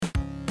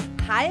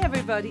Hi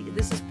everybody,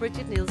 this is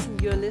Bridget Nielsen.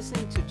 You're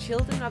listening to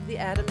Children of the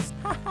Atoms.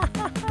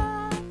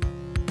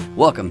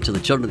 Welcome to the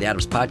Children of the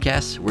Atoms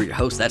podcast. We're your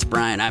hosts. That's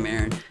Brian. I'm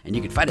Aaron. And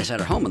you can find us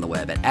at our home on the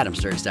web at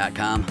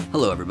atomsturds.com.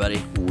 Hello,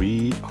 everybody.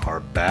 We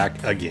are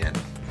back again.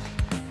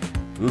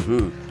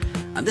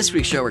 On this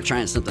week's show, we're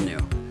trying something new.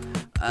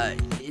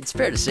 It's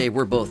fair to say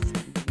we're both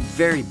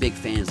very big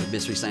fans of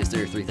Mystery Science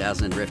Theater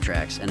 3000 and riff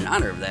tracks. And in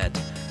honor of that,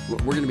 what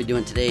we're going to be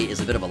doing today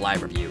is a bit of a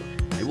live review.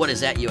 And what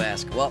is that, you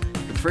ask? Well,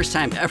 for the first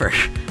time ever,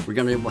 we're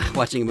going to be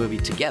watching a movie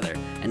together.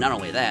 And not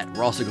only that,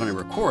 we're also going to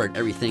record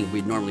everything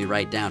we'd normally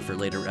write down for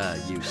later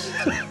use.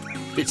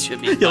 It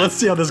should be fun. Yeah, let's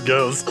see how this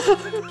goes.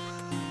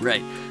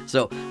 Right.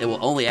 So it will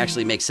only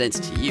actually make sense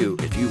to you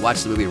if you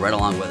watch the movie right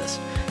along with us.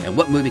 And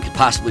what movie could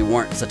possibly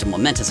warrant such a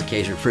momentous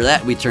occasion? For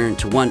that, we turn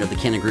to one of the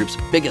Canon Group's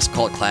biggest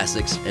cult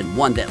classics and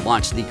one that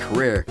launched the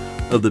career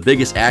of the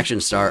biggest action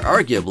star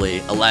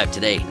arguably alive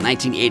today,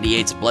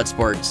 1988's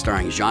Bloodsport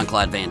starring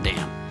Jean-Claude Van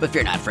Damme. But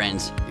fear not,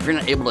 friends. If you're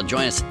not able to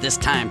join us at this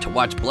time to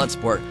watch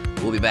Bloodsport,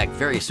 we'll be back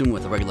very soon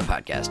with a regular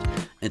podcast.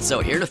 And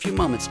so here in a few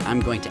moments, I'm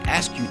going to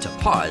ask you to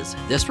pause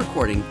this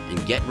recording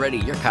and get ready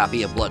your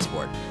copy of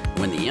Bloodsport.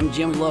 When the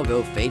MGM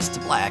logo fades to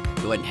black,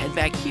 go ahead and head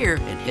back here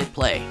and hit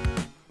play.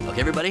 Okay,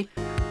 everybody?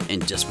 In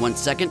just 1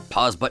 second,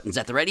 pause button's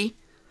at the ready.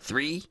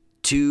 3,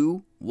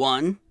 2,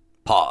 1,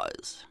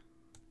 pause.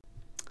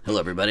 Hello,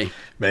 everybody.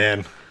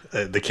 Man,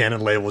 the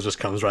Canon label just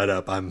comes right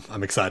up. I'm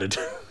excited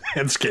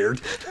and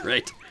scared.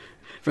 Right.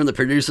 From the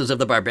producers of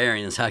The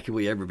Barbarians, how could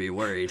we ever be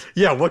worried?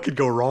 Yeah, what could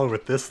go wrong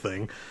with this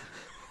thing?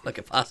 What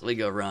could possibly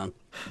go wrong?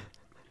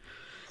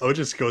 Oh, it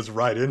just goes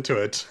right into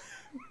it.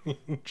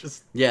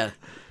 Yeah,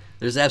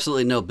 there's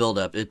absolutely no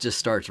build-up. It just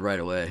starts right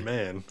away.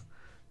 Man.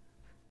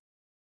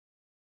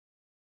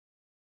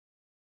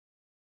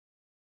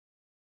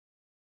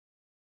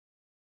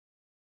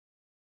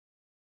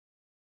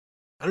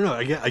 I don't know.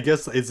 I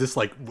guess is this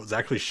like was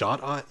actually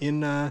shot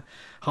in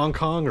Hong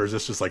Kong, or is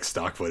this just like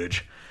stock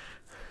footage?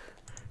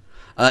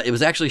 It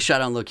was actually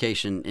shot on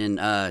location in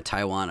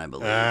Taiwan, I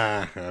believe.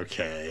 Ah,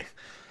 okay.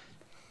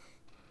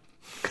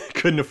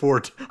 Couldn't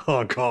afford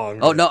Hong Kong.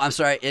 Oh no, I'm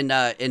sorry.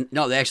 No,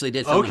 they actually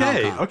did film in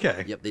Hong Kong.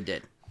 Okay. Yep, they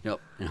did. Yep,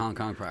 in Hong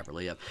Kong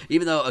properly. Yep.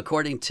 Even though,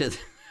 according to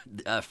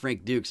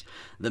Frank Dukes,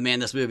 the man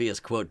this movie is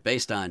quote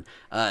based on,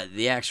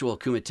 the actual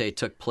Kumite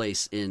took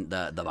place in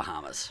the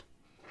Bahamas.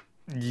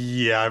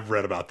 Yeah, I've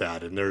read about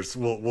that, and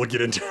we'll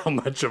get into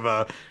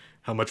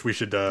how much we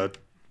should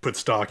put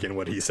stock in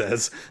what he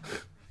says.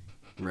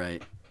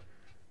 Right.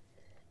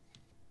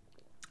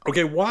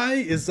 Okay, why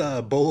is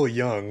Bolo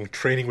Young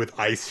training with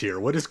ice here?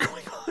 What is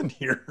going on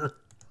here?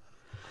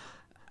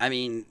 I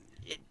mean,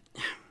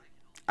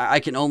 I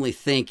can only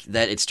think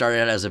that it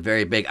started out as a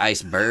very big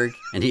iceberg,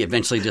 and he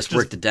eventually just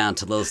worked it down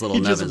to those little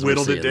nubbins. He just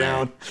whittled it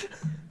down.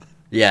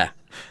 Yeah,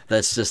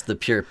 that's just the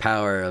pure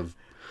power of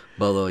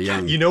Bolo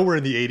Young. You know we're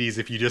in the 80s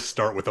if you just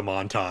start with a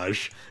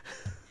montage.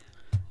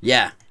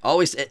 Yeah,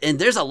 always. And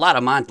there's a lot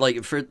of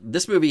like for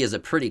this movie is a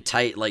pretty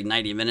tight, like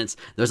 90 minutes.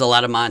 There's a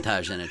lot of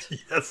montage in it.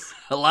 Yes.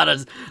 A lot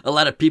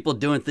of people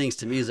doing things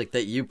to music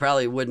that you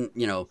probably wouldn't,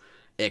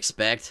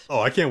 expect. Oh,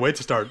 I can't wait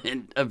to start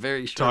in a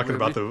very short talking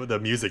movie. about the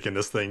music in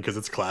this thing because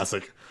it's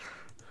classic.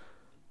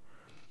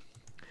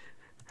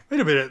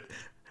 Wait a minute.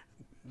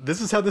 This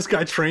is how this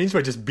guy trains,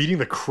 by just beating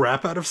the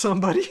crap out of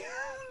somebody?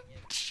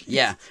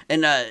 Yeah,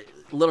 and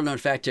little known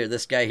fact here,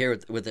 this guy here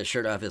with his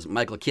shirt off is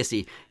Michael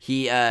Kissy.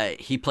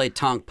 He played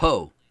Tong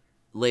Po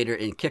later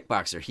in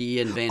Kickboxer. He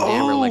and Van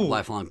Damme are like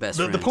lifelong best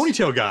friends. The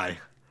ponytail guy.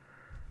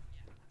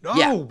 Oh,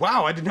 yeah.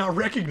 Wow, I did not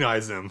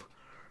recognize him.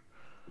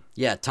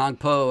 Yeah, Tong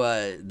Po,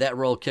 that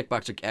role,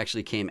 Kickboxer,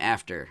 actually came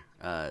after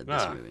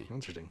this movie.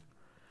 Interesting.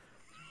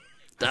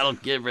 That'll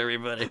give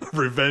everybody.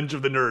 Revenge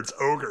of the Nerds,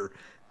 Ogre.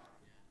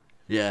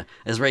 Yeah,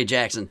 as Ray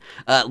Jackson.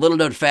 Little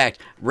known fact,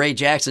 Ray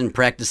Jackson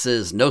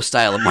practices no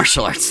style of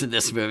martial arts in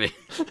this movie.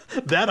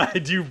 That I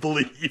do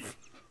believe.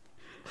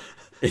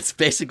 It's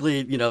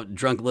basically,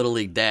 drunk Little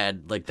League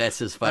dad. Like, that's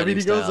his fighting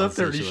style. He goes up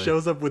there and he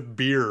shows up with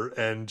beer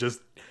and just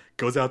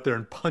goes out there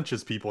and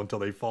punches people until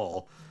they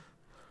fall.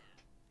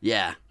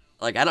 Yeah.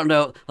 Like, I don't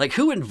know. Like,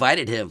 who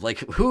invited him? Like,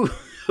 who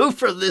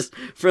from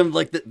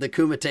the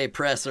Kumite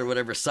press or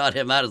whatever sought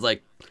him out as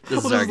like,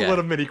 this is our guy. There's one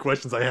of many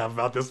questions I have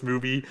about this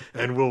movie,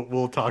 and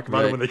we'll talk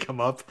about it when they come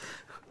up.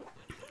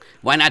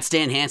 Why not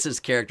Stan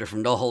Hansen's character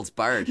from No Holds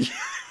Barred?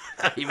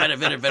 He might have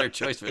been a better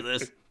choice for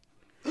this.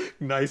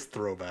 Nice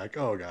throwback.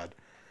 Oh, God.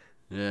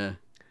 Yeah.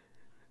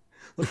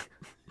 Look,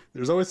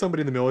 there's always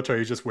somebody in the military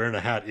who's just wearing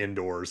a hat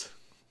indoors.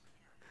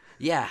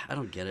 Yeah, I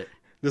don't get it.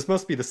 This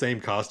must be the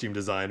same costume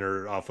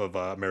designer off of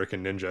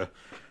American Ninja.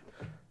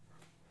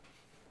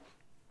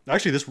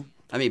 Actually,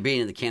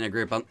 being in the Canon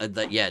Group,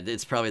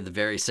 it's probably the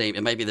very same.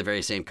 It might be the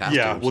very same costume.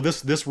 Yeah, well,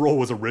 this role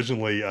was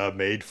originally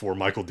made for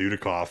Michael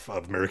Dudikoff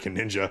of American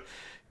Ninja.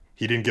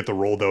 He didn't get the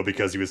role, though,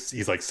 because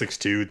he's like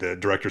 6'2". The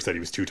director said he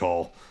was too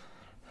tall.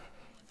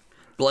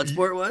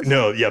 Bloodsport was?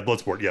 No, yeah,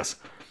 Bloodsport, yes.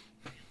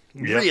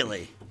 Yep.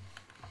 Really?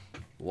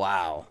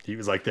 Wow. He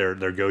was like their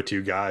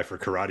go-to guy for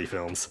karate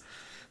films.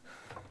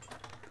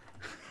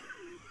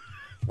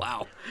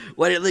 Wow.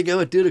 Why didn't they go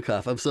with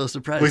Dudikoff? I'm so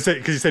surprised. Well,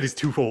 because he said he's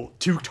too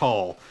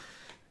tall.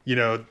 You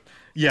know,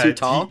 yeah. Too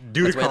tall?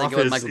 That's why they go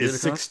with Dudikoff Michael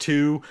is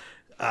Dudikoff?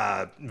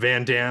 6'2".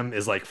 Van Damme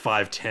is like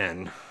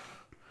 5'10".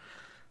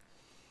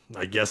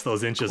 I guess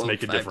those inches Quote,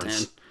 make a 5'10".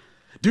 difference.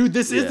 Dude,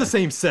 this is the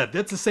same set.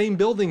 That's the same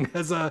building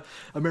as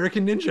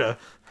American Ninja.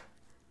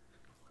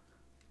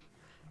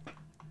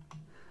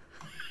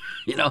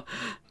 You know,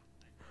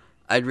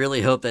 I'd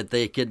really hope that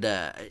they could.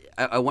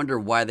 I wonder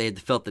why they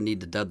felt the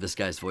need to dub this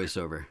guy's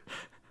voiceover.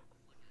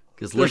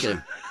 Because look at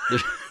him.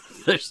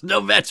 There's no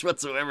match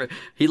whatsoever.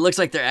 He looks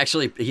like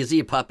is he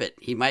a puppet?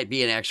 He might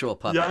be an actual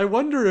puppet. Yeah, I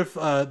wonder if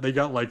they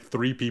got like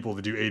 3 people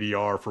to do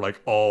ADR for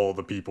like all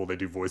the people they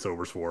do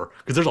voiceovers for.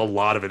 Because there's a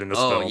lot of it in this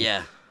film. Oh,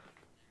 yeah.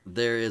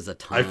 There is a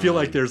ton. I feel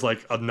like there's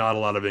like not a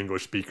lot of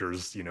English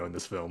speakers, you know, in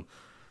this film.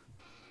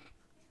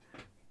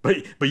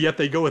 But yet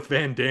they go with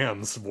Van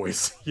Damme's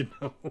voice, you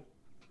know.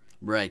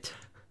 Right.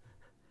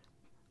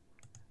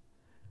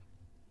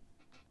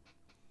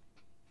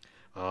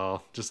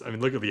 Oh,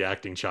 look at the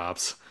acting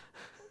chops.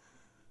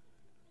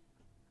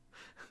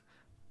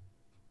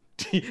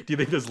 Do you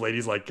think this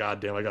lady's like, God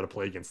damn, I got to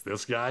play against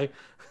this guy?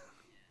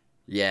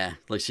 Yeah,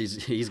 like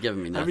he's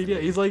giving me nothing. I mean, yeah,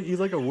 he's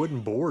like a wooden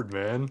board,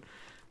 man.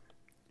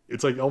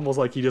 It's like almost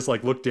like he just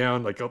like looked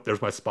down, like, oh,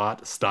 there's my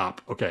spot.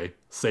 Stop. Okay,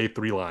 say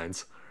 3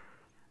 lines.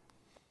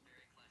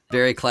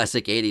 Very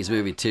classic 80s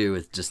movie, too,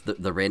 with just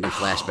the random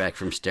flashback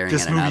from staring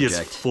at an object. This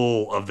movie is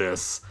full of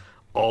this.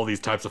 All these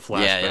types of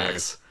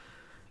flashbacks.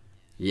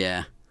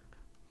 Yeah.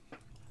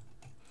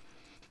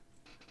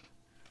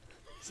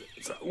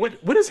 So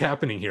what is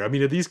happening here? I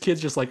mean, are these kids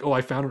just like, oh,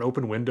 I found an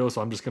open window, so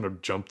I'm just going to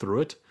jump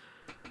through it?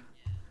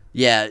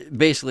 Yeah,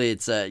 basically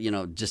it's,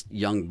 just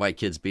young white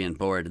kids being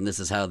bored, and this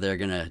is how they're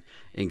going to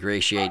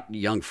ingratiate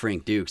young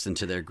Frank Dukes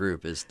into their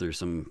group, is through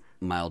some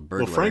mild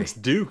burglary. Well,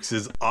 Frank Dukes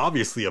is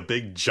obviously a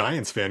big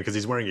Giants fan because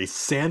he's wearing a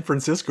San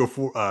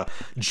Francisco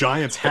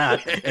Giants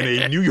hat and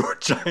a New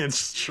York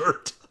Giants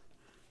shirt.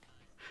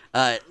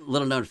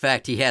 Little known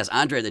fact, he has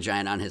Andre the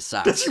Giant on his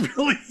socks. Does he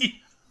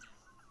really?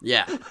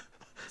 Yeah.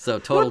 So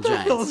total What the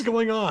Giants. hell is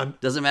going on?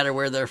 Doesn't matter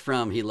where they're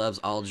from, he loves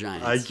all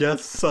Giants. I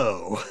guess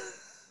so.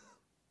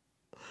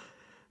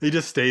 He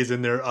just stays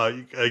in there.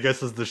 I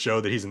guess it's the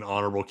show that he's an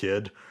honorable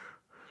kid.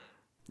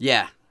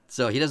 Yeah.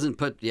 So he doesn't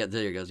put... Yeah,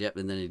 there he goes. Yep.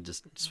 And then he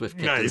just swift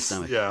kick to the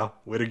stomach. Yeah.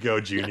 Way to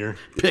go, Junior.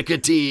 Yeah. Pick a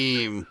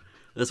team.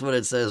 That's what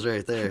it says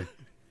right there.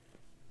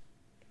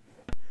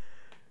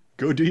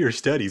 Go do your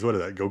studies. What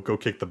is that? Go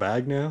kick the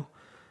bag now?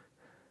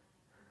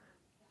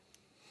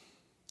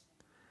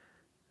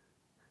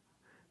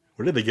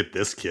 Where did they get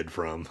this kid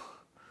from?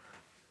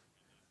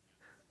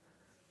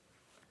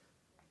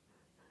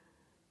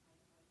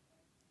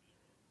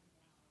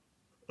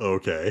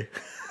 Okay.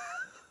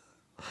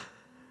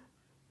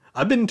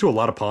 I've been into a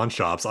lot of pawn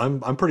shops.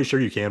 I'm pretty sure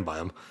you can buy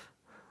them.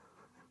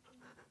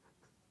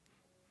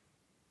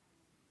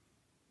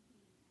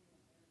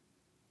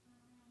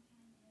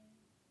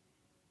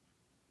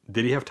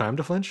 Did he have time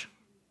to flinch?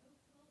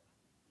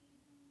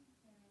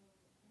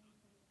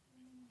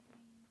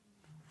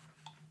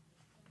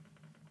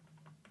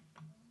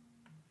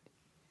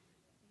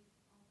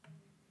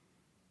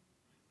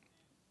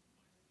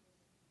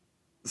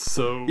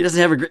 So He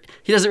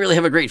doesn't really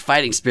have a great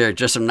fighting spirit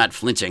just from not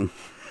flinching.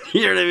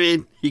 You know what I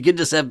mean? He could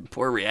just have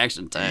poor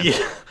reaction time.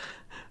 Yeah.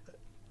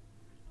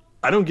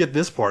 I don't get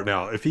this part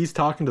now. If he's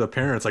talking to the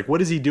parents, like,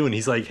 what is he doing?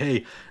 He's like,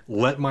 hey,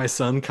 let my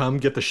son come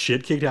get the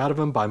shit kicked out of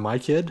him by my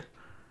kid?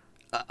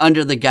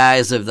 Under the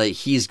guise of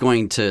he's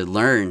going to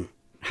learn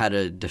how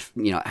to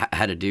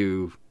how to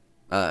do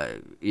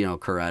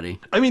karate.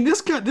 I mean,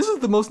 this is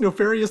the most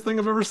nefarious thing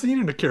I've ever seen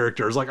in a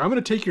character. It's like, I'm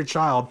going to take your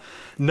child,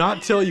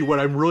 not tell you what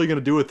I'm really going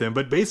to do with him,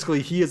 but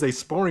basically he is a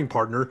sparring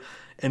partner,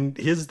 and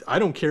I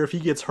don't care if he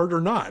gets hurt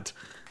or not.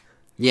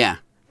 Yeah.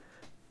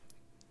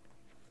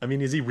 I mean,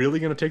 is he really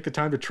going to take the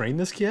time to train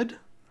this kid?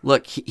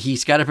 Look,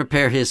 he's got to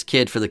prepare his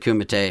kid for the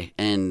kumite,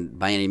 and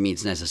by any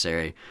means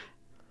necessary.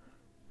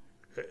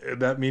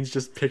 That means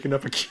just picking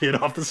up a kid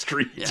off the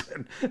street. Yeah,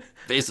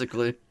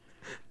 basically.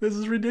 This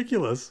is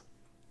ridiculous.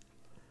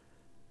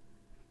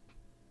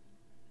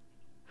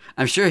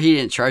 I'm sure he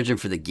didn't charge him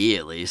for the gi,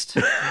 at least.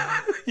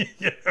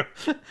 Yeah.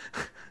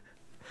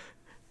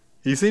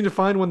 He seemed to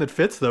find one that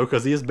fits, though,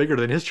 because he is bigger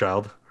than his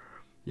child.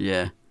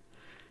 Yeah.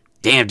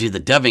 Damn, dude, the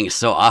dubbing is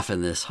so off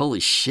in this. Holy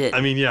shit. I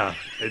mean, yeah,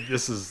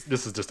 this is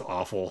just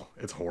awful.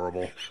 It's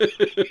horrible.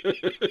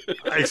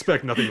 I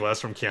expect nothing less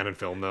from Canon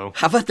Film, though.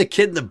 How about the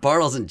kid in the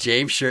Bartles and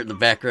James shirt in the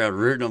background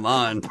rooting him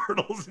on?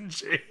 Bartles and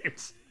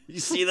James. You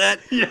see that?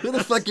 Yeah. Who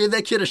the fuck gave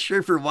that kid a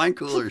shirt for wine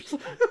coolers?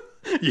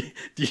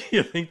 Do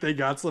you think they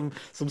got some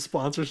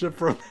sponsorship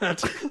from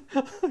that?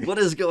 What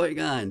is going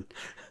on?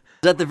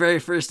 Is that the very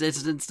first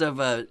instance of,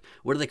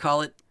 what do they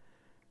call it?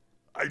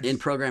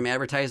 In-program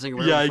advertising?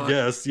 Or yeah, I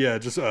guess. Yeah,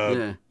 just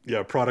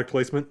yeah, product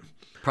placement.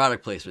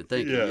 Product placement.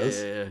 Thank you.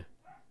 Yes. Yeah.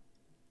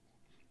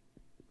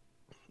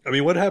 I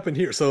mean, what happened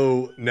here?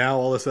 So now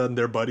all of a sudden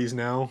they're buddies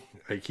now?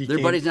 Like they're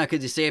buddies now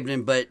because he saved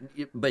him, but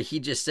he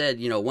just said,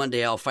 one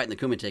day I'll fight in the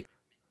Kumite.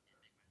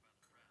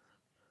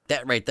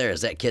 that right there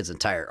is that kid's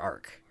entire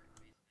arc.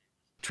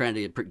 Trying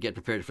to get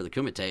prepared for the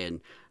Kumite, and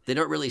they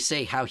don't really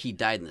say how he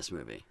died in this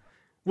movie.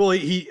 Well,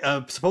 he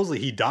supposedly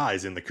he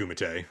dies in the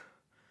Kumite,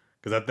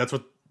 because that's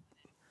what.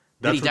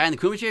 Did he die in the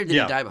Kumite, or did he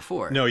die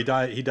before? No, he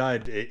died. He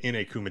died in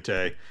a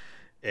Kumite,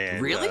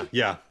 and really,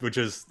 yeah, which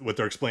is what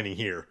they're explaining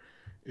here,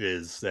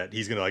 is that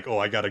he's gonna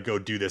I got to go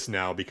do this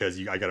now because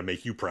I got to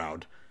make you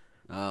proud.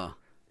 Oh,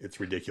 it's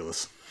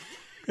ridiculous.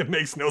 It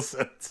makes no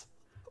sense.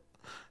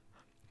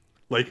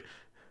 Like,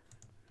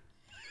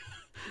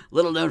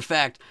 little known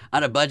fact: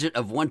 on a budget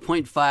of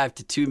 $1.5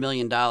 to $2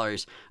 million,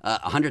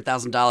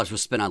 $100,000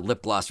 was spent on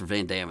lip gloss for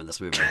Van Damme in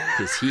this movie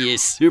because he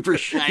is super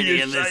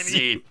shiny in this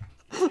scene.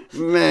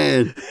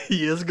 Man,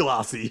 he is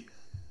glossy,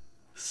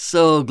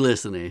 so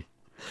glistening,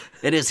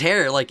 and his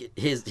hair, like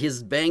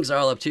his bangs are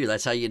all up too.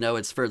 That's how you know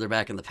it's further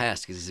back in the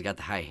past because he's got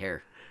the high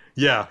hair.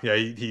 Yeah.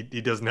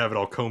 He doesn't have it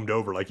all combed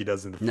over like he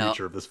does in the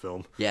future of this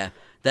film. Yeah,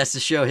 that's to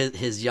show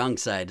his young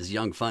side, his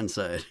young fun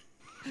side,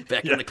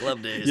 back in the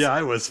club days. Yeah,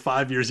 I was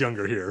 5 years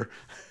younger here.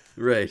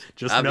 Right.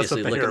 Just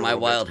obviously mess up the look hair at my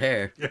wild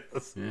hair.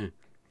 Yes. Yeah.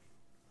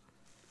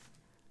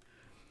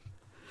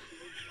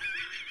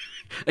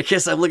 I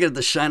guess I'm looking at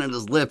the shine on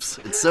his lips.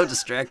 It's so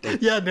distracting.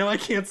 Yeah, now I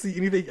can't see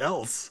anything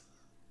else.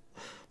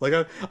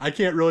 Like, I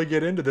can't really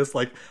get into this,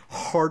 like,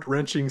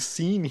 heart-wrenching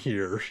scene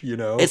here, you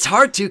know? It's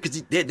hard, too,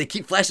 because they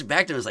keep flashing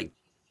back to him. It's like,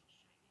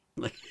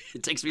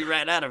 it takes me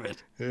right out of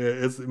it.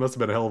 It must have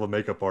been a hell of a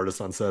makeup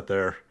artist on set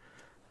there.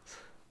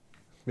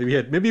 Maybe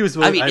he was...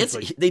 I mean,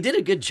 they did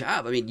a good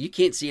job. I mean, you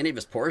can't see any of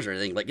his pores or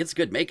anything. Like, it's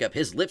good makeup.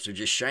 His lips are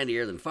just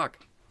shinier than fuck.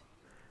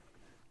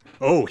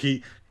 Oh,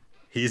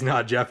 he's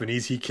not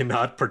Japanese. He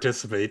cannot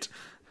participate.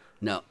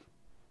 No.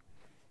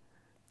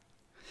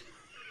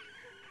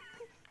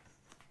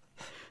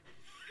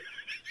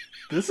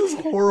 This is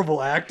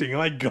horrible acting.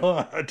 My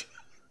God.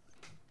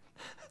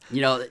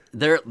 You know,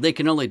 they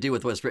can only do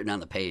with what's written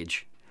on the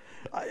page.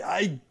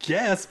 I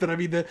guess, but I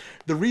mean,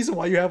 the reason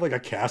why you have like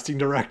a casting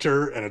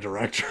director and a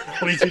director and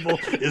all these people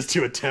is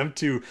to attempt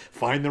to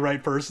find the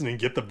right person and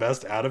get the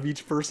best out of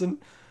each person.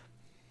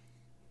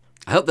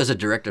 I hope there's a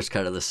director's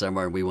cut of this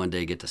somewhere and we one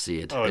day get to see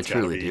it. Oh, I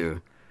truly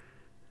do.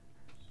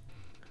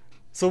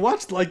 So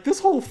watch, like, this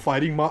whole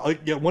fighting, a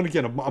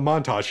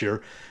montage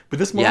here, but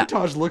this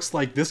montage looks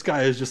like this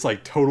guy is just,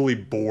 like, totally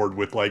bored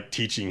with, like,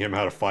 teaching him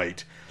how to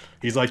fight.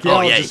 He's like,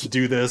 I'll just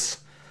do this.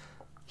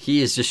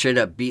 He is just straight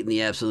up beating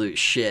the absolute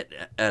shit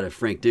out of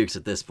Frank Dukes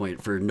at this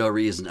point for no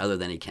reason other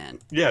than he can.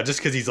 Yeah, just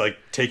because he's, like,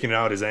 taking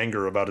out his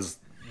anger about his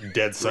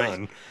dead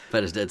son. Right.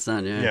 About his dead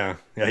son, yeah.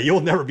 Yeah,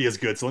 you'll never be as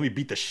good, so let me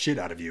beat the shit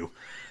out of you.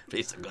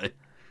 Basically.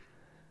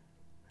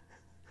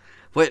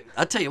 But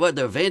I'll tell you what,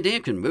 though, Van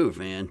Damme can move,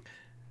 man.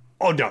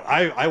 Oh, no,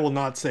 I will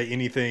not say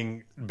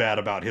anything bad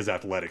about his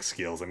athletic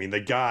skills. I mean, the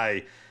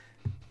guy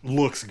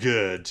looks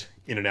good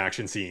in an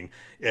action scene.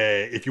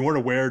 If you weren't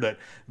aware that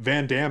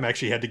Van Damme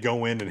actually had to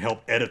go in and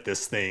help edit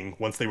this thing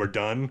once they were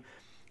done,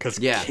 because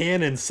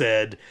Canon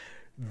said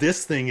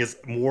this thing is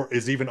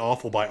even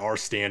awful by our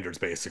standards,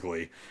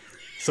 basically.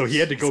 So he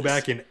had to go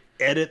back and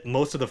edit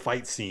most of the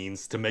fight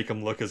scenes to make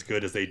them look as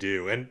good as they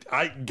do. And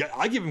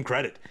I give him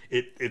credit.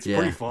 It's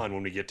pretty fun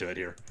when we get to it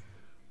here.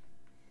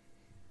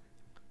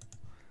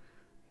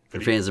 For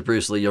fans of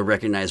Bruce Lee, you'll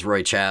recognize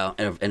Roy Chow,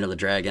 Enter the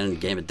Dragon,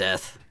 Game of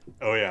Death.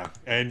 Oh, yeah.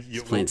 And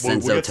he's playing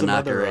Senzo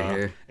Tanaka right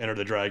here. Enter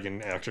the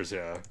Dragon actors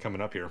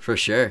coming up here. For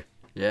sure,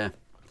 yeah.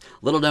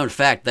 Little known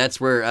fact,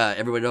 that's where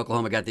everybody in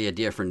Oklahoma got the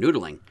idea for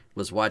noodling,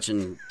 was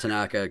watching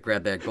Tanaka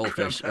grab that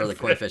goldfish or the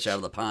koi fish out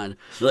of the pond.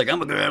 They're like, I'm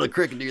going to go out of the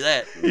creek and do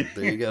that. And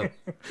there you go.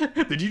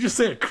 Did you just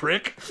say a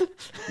crick?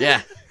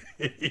 Yeah.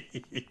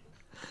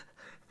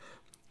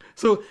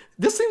 So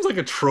this seems like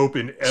a trope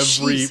in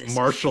every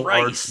martial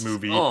arts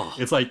movie. Oh.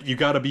 It's like you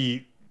got to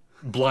be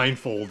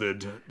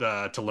blindfolded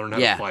to learn how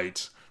to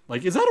fight.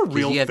 Like, is that a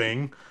real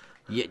thing?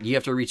 You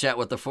have to reach out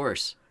with the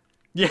force.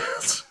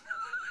 Yes.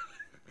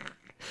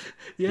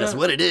 Yeah. That's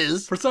what it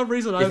is. For some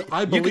reason,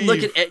 I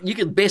believe... You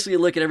can basically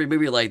look at every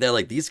movie like that,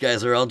 like, these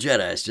guys are all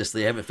Jedis, just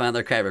they haven't found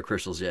their kyber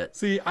crystals yet.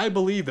 See, I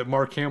believe that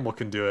Mark Hamill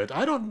can do it.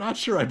 Not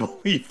sure I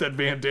believe that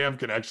Van Damme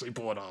can actually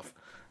pull it off.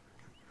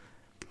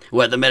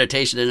 What, the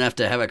meditation enough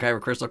to have a kyber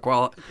crystal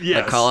call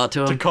out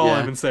to him? To call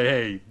him and say,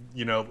 hey,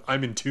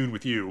 I'm in tune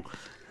with you.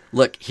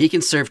 Look, he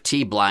can serve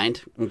tea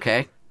blind,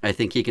 okay? I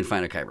think he can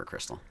find a kyber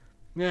crystal.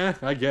 Yeah,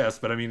 I guess,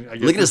 but I mean...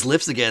 Look at his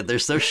lips again. They're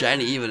so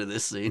shiny even in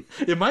this scene.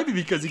 It might be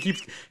because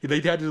they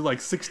had to do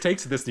like 6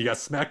 takes of this and he got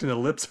smacked in the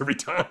lips every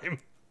time.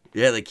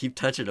 Yeah, they keep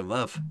touching him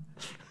up.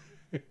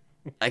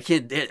 I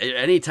can't...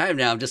 Any time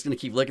now, I'm just going to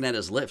keep looking at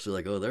his lips. They're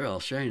like, oh, they're all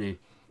shiny.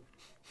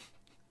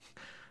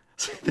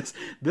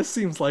 This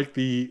seems like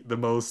the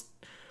most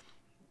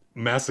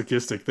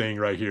masochistic thing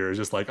right here. Is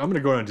just like, I'm going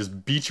to go around and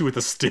just beat you with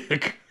a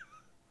stick.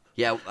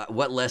 Yeah,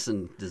 what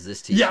lesson does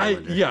this teach?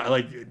 Yeah,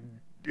 like...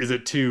 Is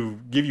it to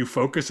give you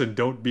focus and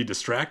don't be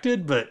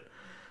distracted? But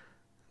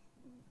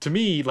to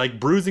me, like,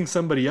 bruising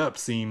somebody up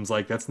seems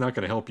like that's not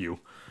going to help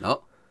you.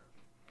 Oh.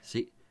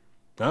 See?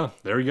 Oh,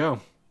 there you go.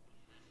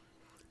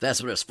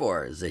 That's what it's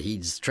for, is that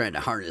he's trying to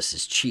harness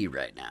his chi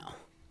right now.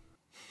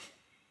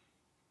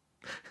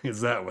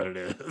 Is that what it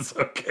is?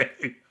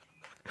 Okay.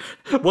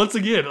 Once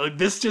again, like,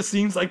 this just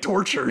seems like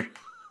torture.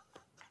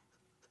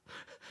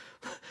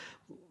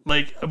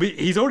 Like, I mean,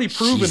 he's already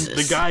proven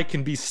Jesus. the guy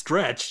can be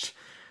stretched.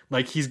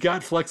 Like, he's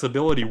got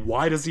flexibility.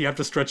 Why does he have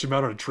to stretch him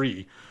out on a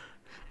tree?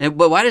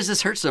 But why does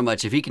this hurt so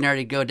much if he can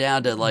already go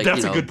down to like?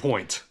 That's a good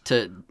point.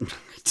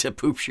 To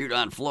poop shoot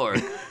on floor.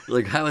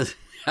 Like how is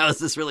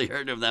this really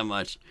hurting him that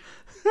much?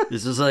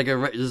 This is like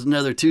this is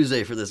another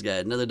Tuesday for this guy.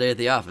 Another day at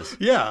the office.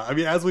 Yeah, I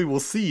mean, as we will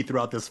see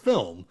throughout this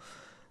film.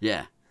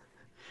 Yeah,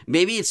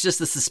 maybe it's just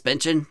the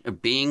suspension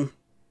of being,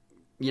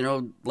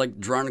 like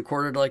drawn and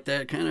quartered like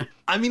that kind of.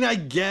 I mean, I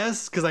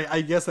guess, because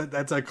I guess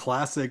that's a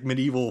classic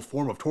medieval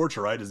form of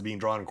torture, right? Is being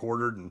drawn and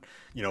quartered and,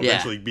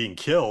 eventually being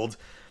killed.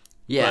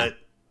 Yeah. But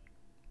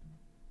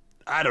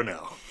I don't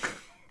know.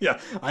 Yeah,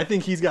 I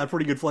think he's got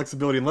pretty good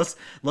flexibility, unless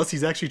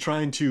he's actually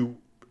trying to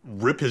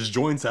rip his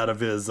joints out of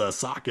his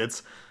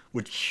sockets,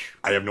 which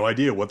I have no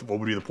idea what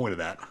would be the point of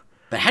that.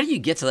 But how do you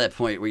get to that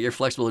point where you're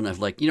flexible enough,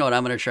 like, you know what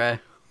I'm going to try?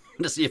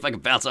 To see if I can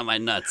bounce on my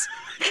nuts.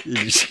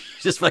 You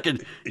just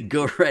fucking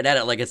go right at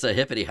it like it's a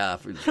hippity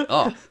hop.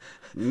 Oh,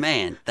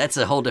 man, that's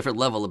a whole different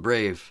level of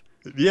brave.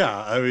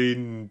 Yeah, I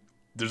mean,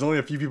 there's only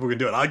a few people who can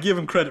do it. I'll give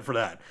him credit for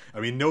that. I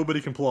mean, nobody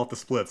can pull off the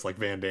splits like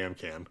Van Damme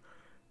can.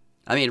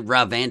 I mean,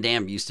 Rob Van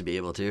Dam used to be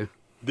able to.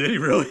 Did he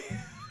really?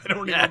 I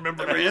don't even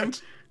remember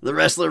that. The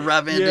wrestler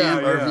Rob Van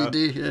Dam,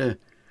 RVD, yeah.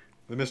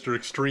 The Mr.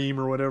 Extreme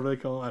or whatever they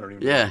call him. I don't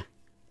even know. Yeah.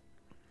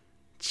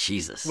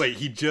 Jesus.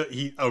 Wait,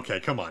 okay,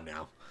 come on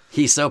now.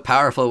 He's so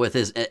powerful with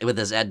his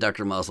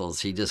adductor muscles,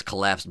 he just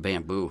collapsed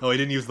bamboo. Oh, he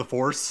didn't use the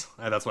Force?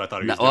 That's what I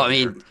thought he was doing. Well, I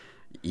mean,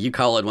 you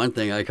call it one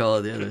thing, I call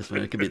it the other. So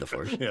it could be the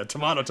Force. Yeah,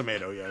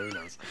 tomato. Yeah, who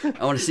knows?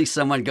 I want to see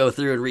someone go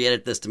through and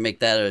re-edit this to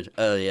make that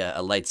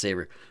a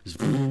lightsaber.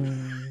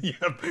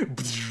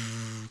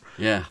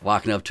 Yeah,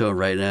 walking up to him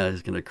right now,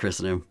 he's gonna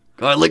christen him.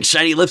 Oh, look,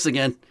 shiny lips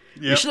again.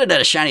 Yep. We should have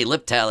had a shiny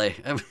lip tally.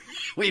 I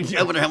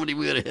wonder how many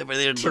we would have hit by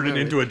the end. Turn it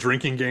into a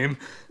drinking game.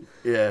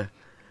 Yeah.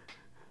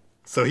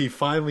 So he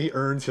finally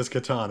earns his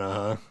katana,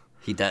 huh?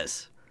 He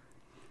does.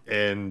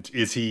 And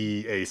is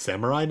he a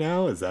samurai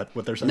now? Is that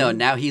what they're saying? No,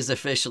 now he's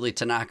officially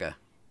Tanaka.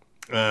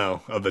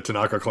 Oh, of the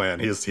Tanaka clan.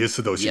 His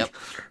Shidoshi. Yep.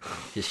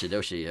 His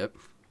Shidoshi, yep.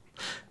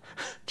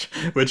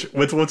 Which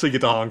once we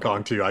get to Hong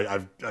Kong too,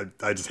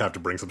 I just have to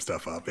bring some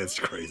stuff up. It's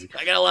crazy.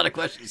 I got a lot of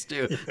questions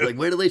too. Like,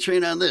 where do they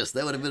train on this?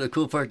 That would have been a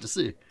cool part to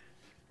see.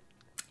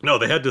 No,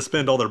 they had to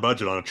spend all their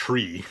budget on a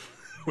tree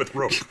with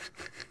rope.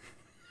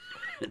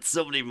 It's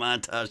so many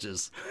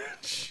montages.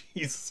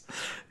 Jeez.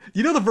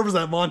 You know the purpose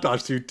of that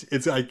montage too?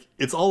 It's like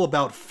it's all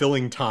about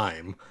filling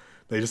time.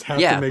 They just have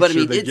to make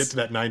sure they get to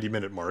that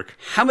 90-minute mark.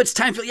 How much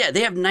time filler? Yeah,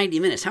 they have 90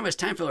 minutes. How much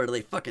time filler do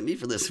they fucking need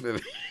for this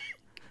movie?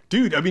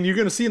 Dude, I mean, you're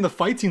going to see in the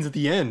fight scenes at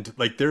the end,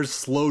 like, there's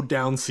slowed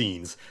down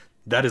scenes.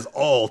 That is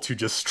all to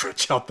just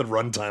stretch out the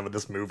runtime of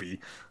this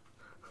movie.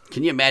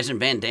 Can you imagine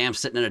Van Damme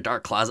sitting in a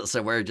dark closet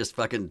somewhere just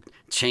fucking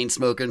chain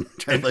smoking?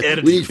 And like,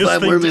 editing we need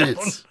 5 more down.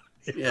 minutes.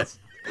 Yes.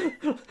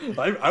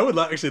 I would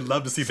actually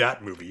love to see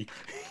that movie.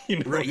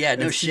 Right, yeah,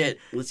 no shit.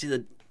 Let's see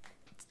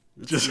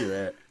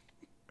that.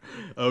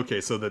 Okay,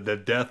 so the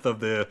death of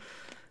the...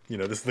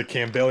 this is the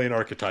Campbellian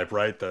archetype,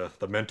 right? The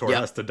mentor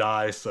has to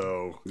die,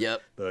 so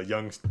the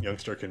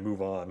youngster can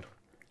move on.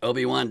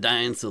 Obi-Wan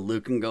dying so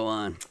Luke can go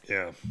on.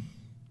 Yeah.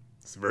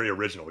 It's very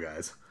original,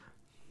 guys.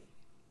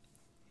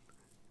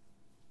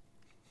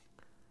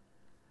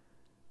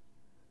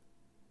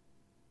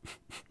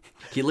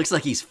 He looks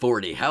like he's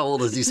 40. How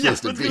old is he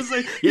supposed to be?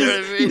 Say, you know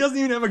what I mean? He doesn't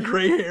even have a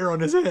gray hair on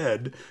his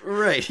head.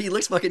 Right. He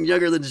looks fucking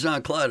younger than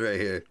Jean-Claude right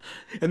here.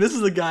 And this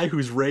is a guy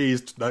who's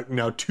raised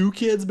now 2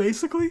 kids,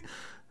 basically?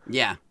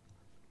 Yeah.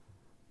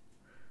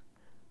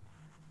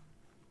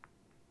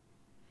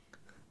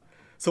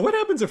 So what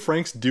happens if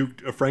Frank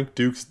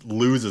Dukes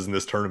loses in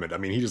this tournament? I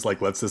mean, he just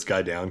lets this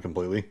guy down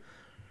completely.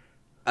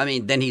 I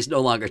mean, then he's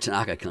no longer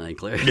Tanaka Clan,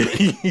 clearly.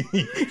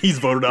 He's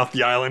voted off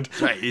the island.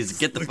 Right, he's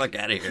get the fuck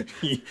out of here.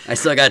 I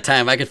still got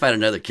time. I can find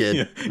another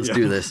kid. Let's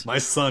do this. My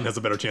son has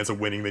a better chance of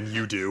winning than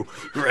you do.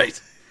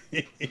 Right.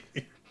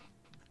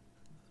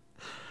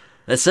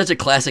 That's such a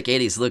classic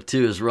 80s look,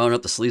 too, is rolling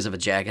up the sleeves of a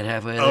jacket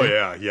halfway there. Oh,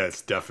 yeah.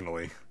 Yes,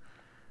 definitely.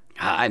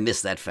 I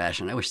miss that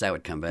fashion. I wish that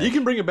would come back. You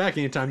can bring it back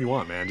anytime you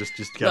want, man. Just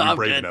gotta be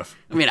brave enough.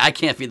 I mean, I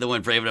can't be the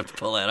one brave enough to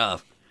pull that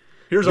off.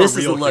 This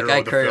is the look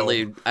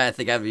I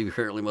think I'd be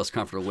currently most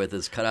comfortable with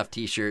is cut-off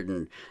t-shirt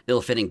and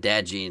ill-fitting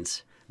dad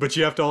jeans. But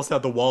you have to also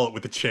have the wallet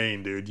with the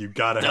chain, dude. You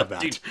gotta have that.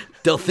 Dude,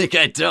 don't think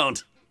I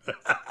don't.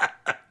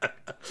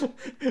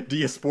 Do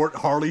you sport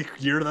Harley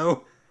gear,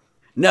 though?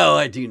 No,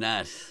 I do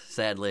not,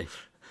 sadly.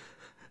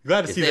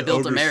 Glad to see that. If they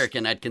built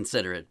American, I'd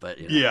consider it, but...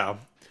 Yeah.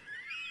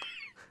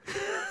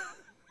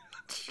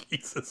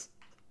 Jesus.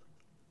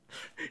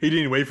 He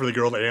didn't wait for the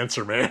girl to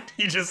answer, man.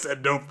 He just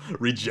said, nope,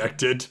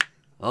 rejected.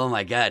 Oh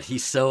my God,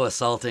 he's so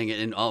assaulting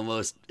in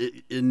almost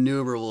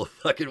innumerable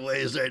fucking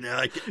ways right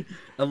now.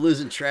 I'm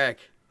losing track.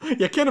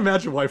 Yeah, I can't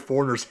imagine why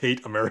foreigners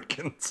hate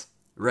Americans.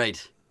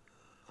 Right.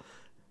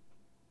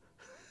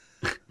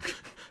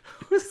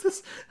 Who is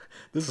this?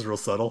 This is real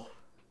subtle.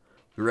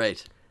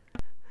 Right.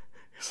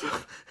 So,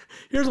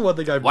 here's one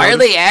thing I've Why are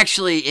noticed. they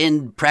actually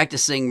in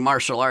practicing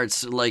martial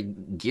arts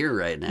like gear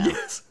right now?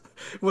 Yes.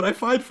 What I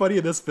find funny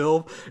in this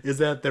film is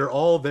that they're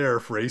all there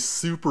for a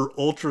super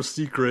ultra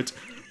secret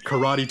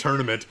karate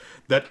tournament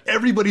that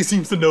everybody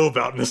seems to know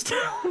about in this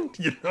town.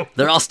 You know?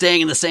 They're all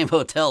staying in the same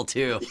hotel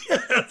too.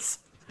 Yes.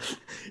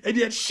 And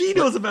yet she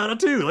knows about it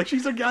too. Like,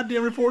 she's a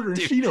goddamn reporter and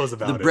she knows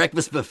about The it.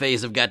 breakfast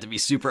buffets have got to be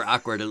super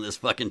awkward in this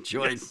fucking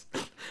joint.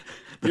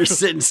 You're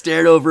sitting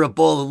staring over a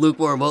bowl of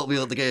lukewarm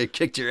oatmeal the guy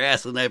kicked your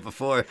ass the night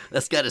before.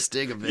 That's got to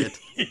sting a bit.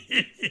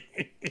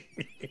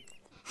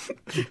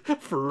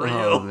 For real.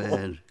 Oh,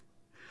 man.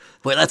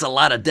 Boy, that's a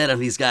lot of denim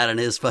he's got on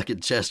his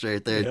fucking chest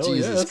right there. Hell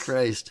Jesus yes.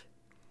 Christ.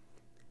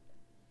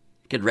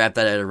 Could wrap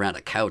that around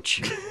a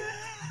couch.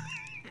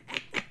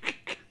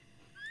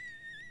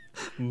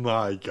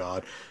 My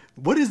God.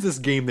 What is this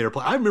game they're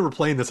playing? I remember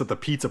playing this at the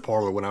pizza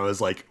parlor when I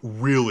was like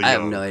really young. I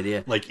have no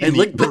idea. Like, and in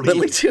look, the but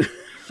look, 30s. too,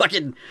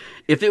 fucking,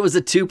 if it was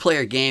a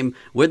 2-player game,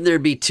 wouldn't there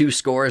be 2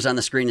 scores on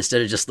the screen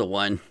instead of just the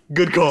one?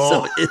 Good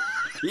call. So,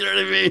 you know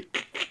what I mean?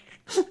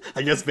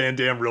 I guess Van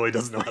Damme really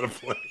doesn't know how to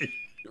play.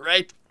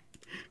 Right?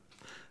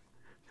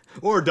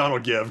 Or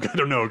Donald Gibb. I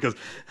don't know, because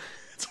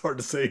it's hard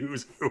to say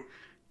who's who.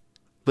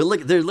 But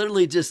look, they're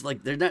literally just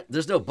like, they're not.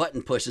 There's no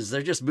button pushes.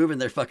 They're just moving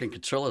their fucking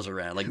controllers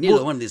around. Like,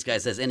 neither one of these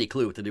guys has any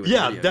clue what to do with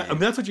Yeah, the video game.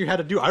 that's what you had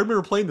to do. I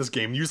remember playing this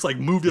game. You just like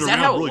moved it Is that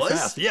around how it really was?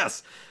 fast.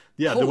 Yes.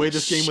 Yeah, the Holy way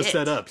this game was shit.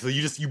 set up. So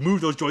you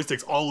move those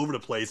joysticks all over the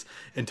place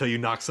until you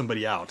knock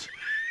somebody out.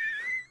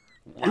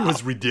 It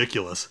was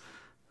ridiculous.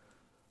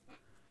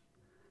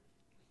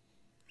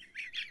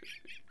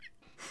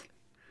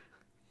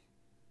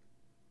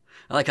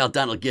 I like how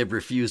Donald Gibb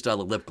refused all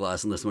the lip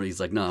gloss in this one. He's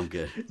like, no, I'm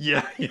good.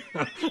 Yeah.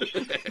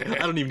 I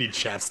don't even need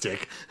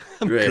chapstick.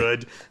 I'm Right.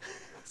 good.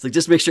 It's like,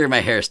 just make sure my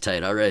hair's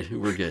tight. All right,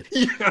 we're good.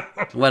 Yeah.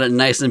 I want it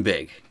nice and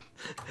big.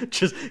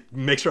 Just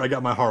make sure I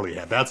got my Harley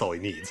hat. That's all he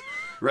needs.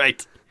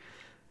 Right.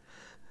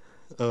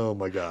 Oh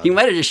my God. He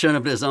might have just shown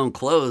up in his own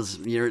clothes.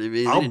 You know what I mean?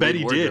 They I'll didn't bet need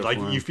he wardrobe did. Like,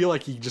 for him. you feel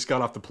like he just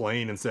got off the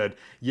plane and said,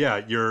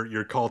 "Yeah,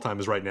 your call time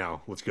is right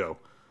now. Let's go."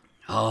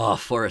 Oh,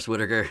 Forrest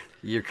Whitaker,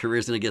 your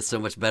career's gonna get so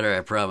much better.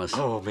 I promise.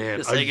 Oh man,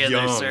 Just a hang in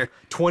there, young, sir.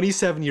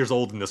 27 years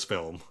old in this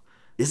film.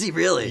 Is he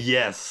really?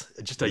 Yes,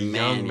 just a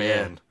young Man,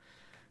 man.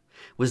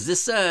 Was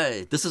this?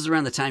 This is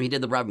around the time he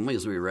did the Robin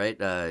Williams movie, right?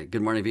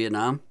 Good Morning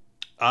Vietnam.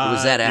 Or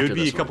was that It after would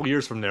be this a couple one?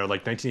 years from there,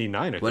 like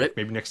 1989. I Would think, it?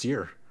 maybe next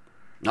year.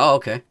 Oh,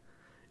 okay.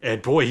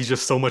 And boy, he's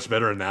just so much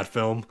better in that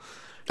film.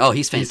 Oh,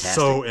 he's He's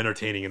fantastic. so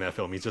entertaining in that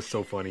film. He's just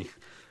so funny.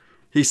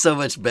 He's so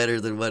much better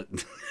than what.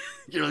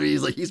 You know what I mean?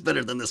 He's like, he's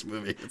better than this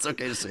movie. It's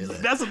okay to say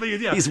that. That's the thing,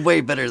 yeah. He's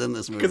way better than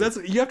this movie. Because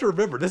you have to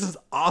remember, this is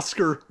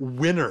Oscar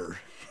winner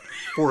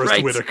Forrest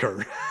Right.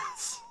 Whitaker.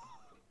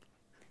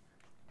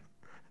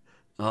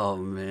 Oh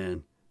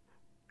man.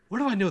 Where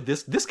do I know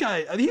this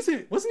guy?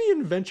 Wasn't he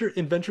in Adventures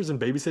in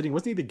Babysitting?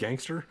 Wasn't he the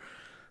gangster?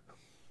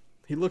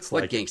 He looks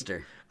What like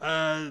gangster?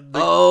 It.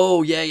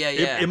 Oh yeah, yeah,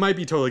 yeah. It might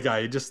be totally guy.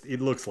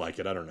 It looks like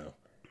it. I don't know.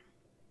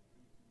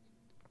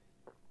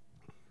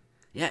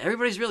 Yeah,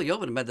 everybody's really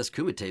open about this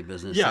Kumite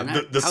business. Yeah, And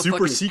the how super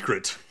fucking-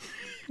 secret.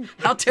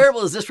 How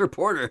terrible is this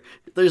reporter?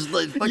 There's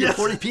like fucking Yes.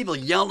 40 people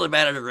yelling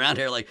about it around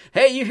here, like,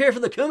 "Hey, you here for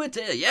the Kumite?"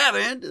 Yeah,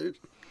 man. They're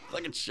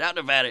fucking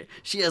shouting about it.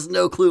 She has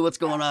no clue what's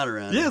going on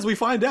around Yeah, here. as we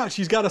find out,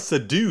 she's got to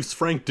seduce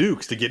Frank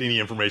Dukes to get any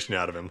information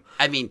out of him.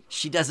 I mean,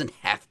 she doesn't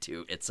have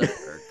to. It's up to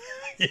her.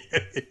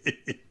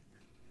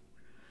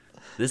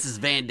 This is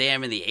Van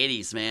Damme in the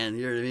 80s, man.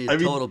 You know what I mean? I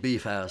mean- Total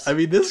beef house. I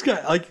mean, this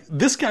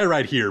guy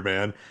right here,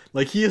 man.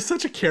 Like, he is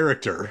such a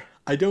character.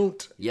 I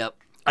don't Yep.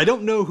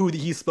 know who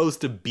he's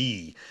supposed to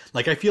be.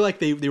 Like, I feel like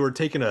they were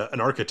taking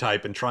an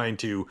archetype and trying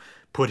to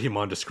put him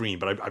onto screen,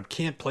 but I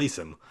can't place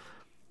him.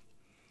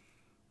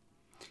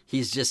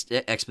 He's just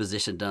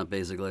exposition dump,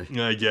 basically.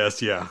 I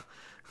guess, yeah.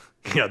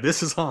 Yeah,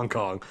 this is Hong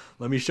Kong.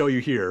 Let me show you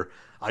here.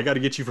 I got to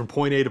get you from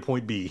point A to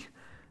point B.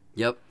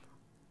 Yep.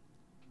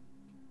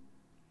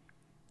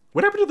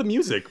 What happened to the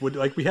music?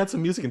 We had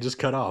some music and just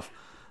cut off.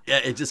 Yeah,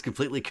 it just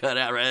completely cut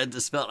out, right? It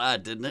just felt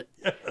odd, didn't it?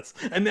 Yes.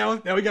 And now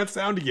we got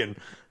sound again.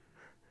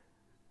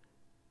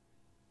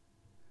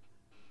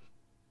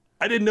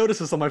 I didn't notice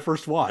this on my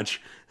first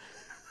watch.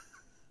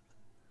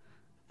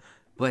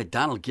 Boy,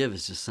 Donald Gibb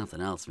is just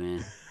something else,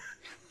 man.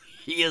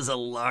 He is a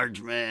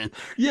large man.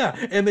 Yeah,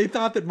 and they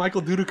thought that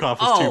Michael Dudikoff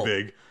was too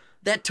big.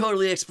 That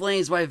totally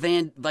explains why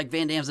Van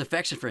Damme's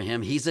affection for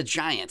him. He's a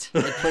giant.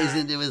 It plays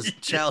into his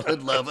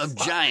childhood love of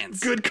giants.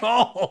 Good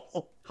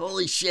call.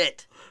 Holy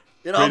shit.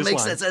 It all Greatest makes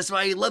line. sense. That's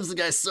why he loves the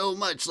guy so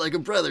much, like a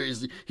brother.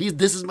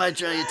 This is my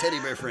giant teddy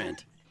bear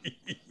friend.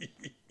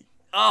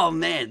 Oh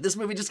man, this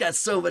movie just got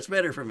so much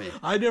better for me.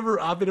 I've never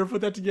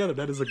put that together.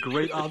 That is a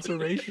great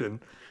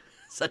observation.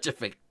 Such a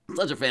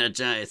fan of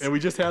giants. And we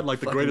just had like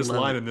the Fucking greatest love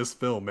line it. in this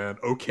film, man.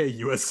 Okay,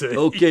 USA.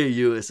 Okay,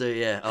 USA,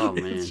 yeah. Oh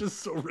man, It's just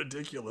so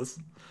ridiculous.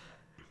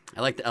 I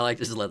like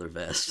this leather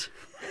vest.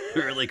 I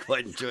really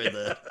quite enjoyed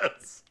that.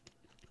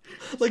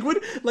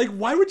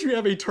 Why would you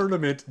have a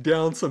tournament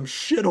down some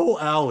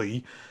shithole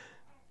alley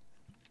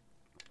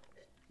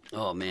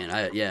Oh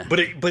man, yeah.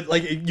 But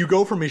like you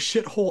go from a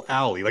shithole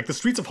alley, like the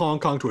streets of Hong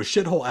Kong, to a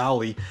shithole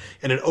alley,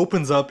 and it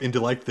opens up into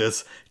like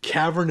this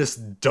cavernous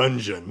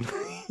dungeon,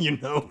 you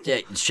know? Yeah,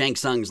 Shang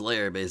Tsung's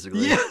lair,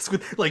 basically. Yes,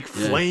 with like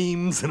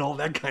flames and all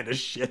that kind of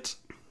shit.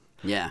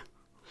 Yeah.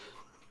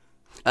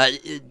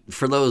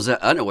 For those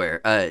unaware,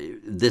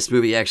 this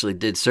movie actually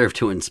did serve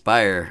to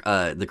inspire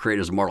the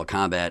creators of Mortal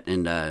Kombat,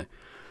 and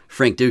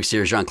Frank Dukes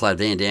here, Jean-Claude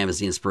Van Damme, is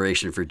the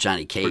inspiration for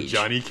Johnny Cage. For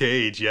Johnny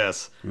Cage,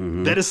 yes.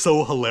 Mm-hmm. That is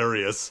so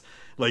hilarious.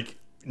 Like,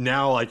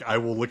 now, like, I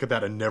will look at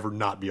that and never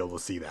not be able to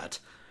see that.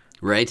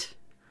 Right?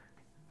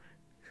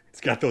 It's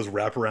got those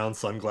wraparound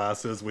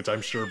sunglasses, which I'm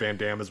sure Van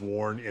Damme has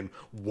worn in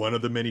one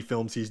of the many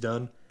films he's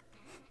done.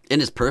 In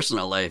his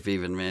personal life,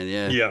 even, man,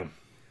 yeah. Yeah.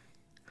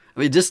 I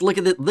mean, just look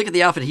at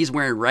the outfit he's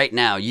wearing right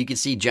now. You can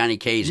see Johnny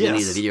Cage in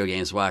any of the video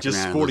games walking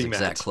around in those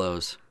exact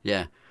clothes.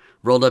 Yeah.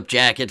 Rolled up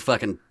jacket,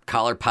 fucking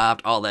collar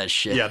popped, all that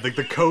shit. Yeah, the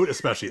coat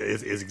especially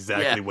is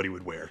exactly what he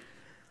would wear.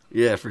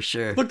 Yeah, for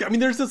sure. Look, I mean,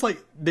 there's this,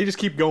 like, they just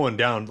keep going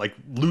down, like,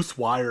 loose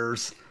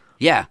wires.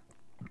 Yeah.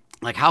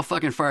 Like, how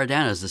fucking far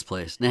down is this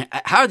place? Now,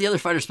 how are the other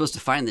fighters supposed to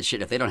find this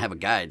shit if they don't have a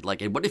guide?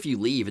 Like, what if you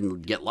leave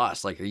and get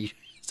lost? Like, is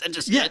that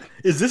just... Yeah,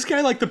 is this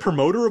guy, like, the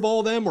promoter of all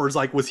of them? Or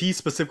was he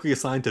specifically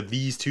assigned to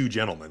these two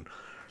gentlemen?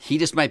 He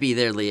just might be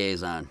their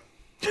liaison.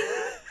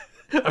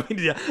 I mean,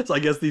 yeah, so I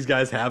guess these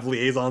guys have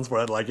liaisons for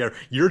that. Like,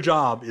 your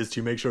job is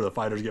to make sure the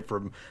fighters get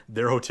from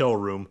their hotel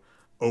room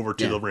over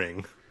to the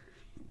ring.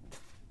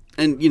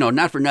 And, you know,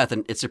 not for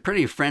nothing, it's a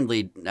pretty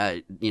friendly,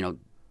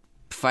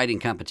 fighting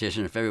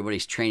competition if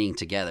everybody's training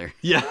together.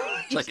 Yeah.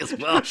 Like, as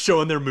well.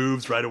 Showing their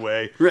moves right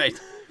away. Right.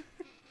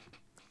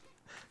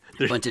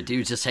 A bunch of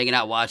dudes just hanging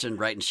out watching,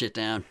 writing shit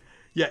down.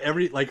 Yeah,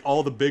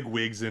 all the big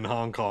wigs in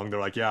Hong Kong, they're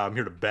like, yeah, I'm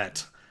here to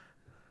bet.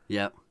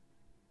 Yep.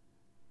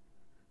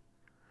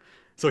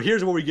 So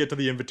here's where we get to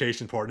the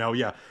invitation part. Now,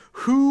 yeah,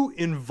 who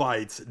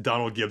invites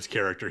Donald Gibbs'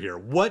 character here?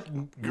 What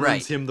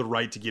gives him the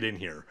right to get in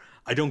here?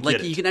 I don't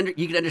get it.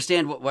 You can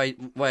understand why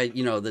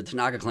the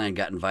Tanaka clan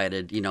got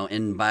invited,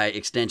 and by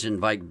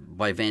extension,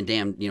 why Van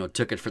Damme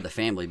took it for the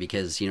family,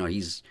 because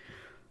he's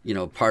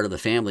part of the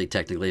family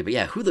technically. But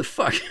yeah, who the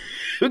fuck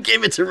who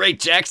gave it to Ray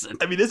Jackson?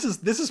 I mean, this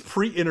is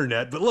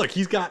pre-internet, but look,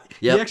 he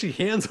actually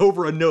hands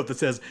over a note that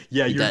says,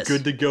 "Yeah, you're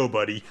good to go,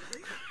 buddy."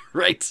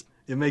 Right.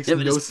 It makes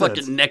no sense.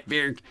 Fucking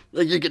neckbeard.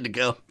 Like, you're good to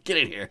go. Get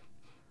in here.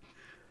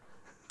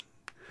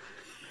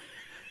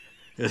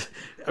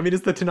 I mean,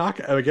 it's the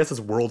Tanaka. I guess it's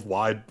world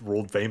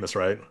famous,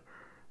 right?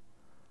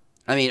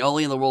 I mean,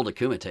 only in the world of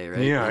Kumite,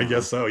 right? Yeah, I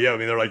guess so. Yeah, I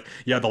mean, they're like,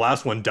 yeah, the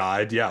last one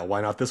died. Yeah,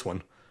 why not this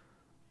one?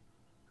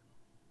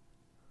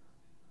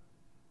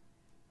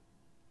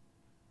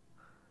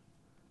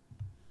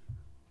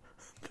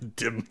 The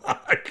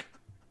Dimmock.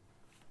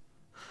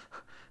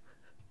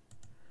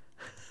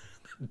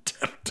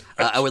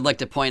 I would like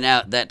to point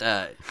out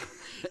that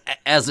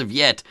as of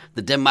yet,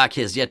 the Dimmock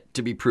has yet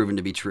to be proven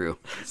to be true.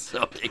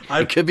 So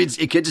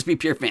it could just be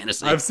pure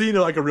fantasy. I've seen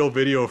like a real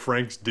video of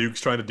Frank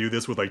Dukes trying to do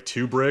this with like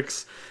 2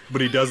 bricks,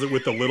 but he does it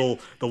with the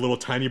little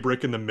tiny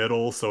brick in the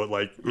middle, so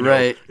it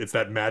it's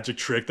that magic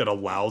trick that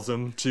allows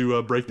him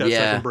to break that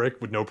second brick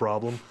with no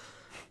problem.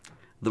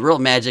 The real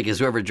magic is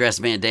whoever dressed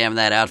Van Damme in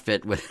that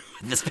outfit with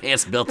his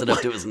pants belted up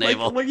to his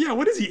navel.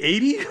 What is he,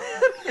 80?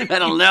 I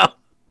don't know.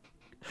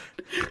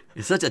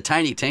 It's such a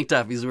tiny tank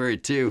top he's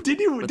wearing too. Did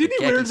he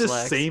wear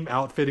this same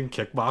outfit in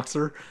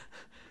Kickboxer?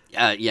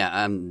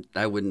 Yeah,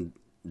 I wouldn't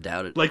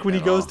doubt it. Like when he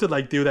goes to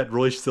like do that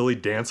really silly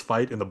dance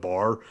fight in the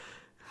bar.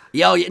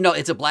 Yeah, no,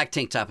 it's a black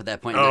tank top at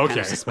that point. Oh, okay. Kind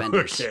of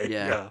suspenders. Okay,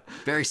 yeah.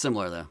 Very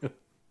similar though.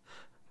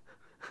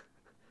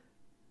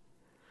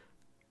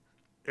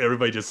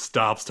 Everybody just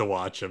stops to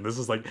watch him. This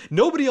is like,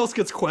 nobody else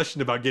gets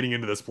questioned about getting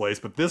into this place,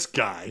 but this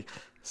guy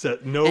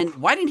said no. And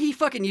why didn't he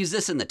fucking use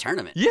this in the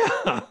tournament?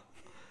 Yeah.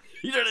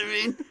 You know what I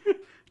mean?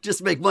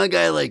 Just make one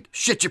guy like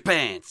shit your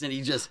pants, and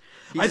he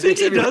I think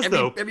he does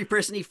though. Every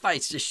person he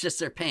fights just shits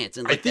their pants,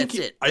 and that's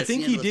it. I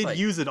think he did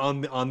use it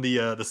on the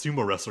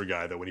sumo wrestler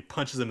guy though, when he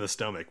punches him in the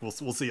stomach. We'll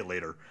see it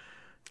later.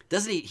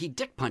 Doesn't he? He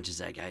dick punches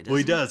that guy.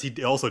 He does.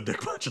 He also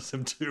dick punches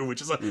him too,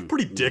 which is a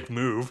pretty dick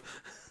move.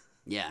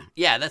 Yeah.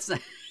 That's not.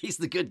 He's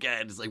the good guy.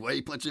 And it's like, why are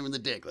you punching him in the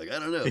dick? Like, I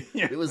don't know.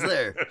 Yeah. It was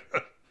there.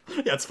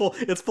 Yeah, it's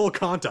full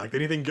contact.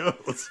 Anything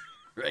goes.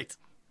 Right.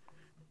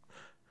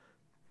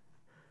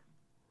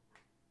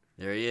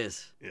 There he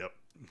is. Yep.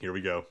 Here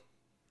we go.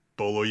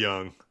 Bolo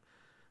Young.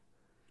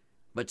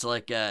 Much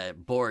like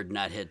Board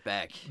not hit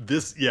back.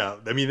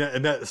 I mean,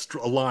 that's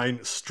a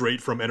line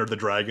straight from Enter the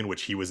Dragon,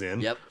 which he was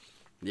in. Yep.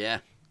 Yeah.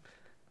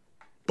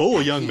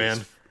 Bolo Young,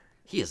 man.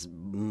 He is,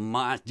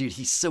 dude,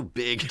 he's so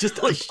big. Just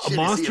a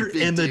monster,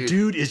 and the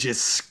dude is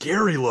just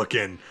scary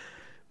looking.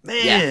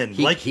 Man,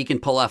 yeah, he can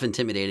pull off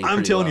intimidating.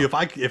 I'm telling you,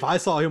 if I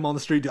saw him on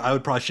the street, I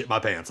would probably shit my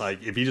pants.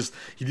 Like if he does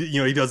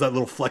that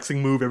little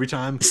flexing move every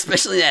time,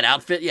 especially that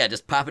outfit. Yeah,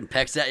 just popping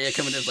pecs at you,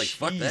 coming in like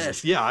fuck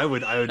that. Yeah, I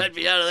would. I'd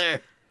be out of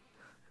there.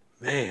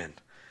 Man,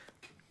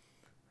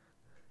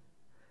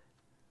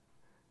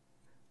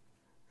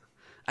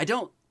 I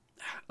don't.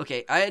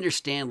 Okay, I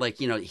understand. Like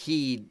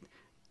he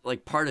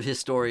like part of his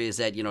story is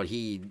that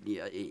he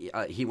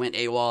went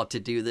AWOL to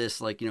do this,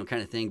 like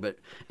kind of thing. But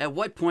at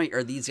what point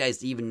are these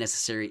guys even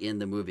necessary in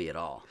the movie at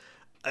all?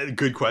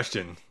 Good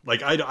question.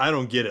 Like I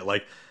don't get it.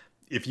 Like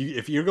if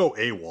you go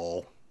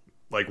AWOL,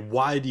 like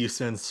why do you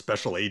send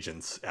special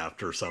agents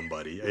after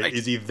somebody? Right.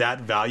 Is he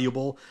that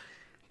valuable?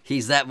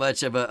 He's that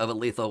much of a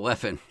lethal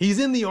weapon. He's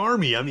in the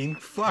army. I mean,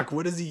 fuck.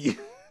 What is he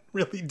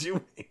really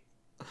doing?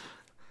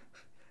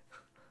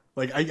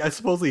 Like, I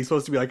suppose he's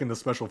supposed to be like in the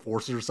special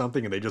forces or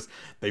something, and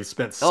they've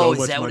spent so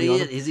much money on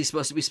him. Is he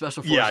supposed to be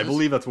special forces? Yeah, I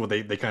believe that's what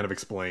they kind of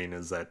explain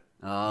is that.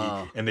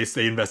 And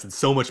they invested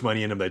so much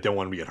money in him they don't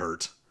want him to get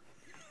hurt.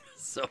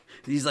 So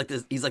he's like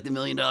the $1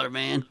 million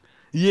man.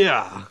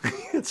 Yeah,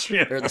 it's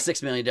true. Or the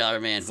 $6 million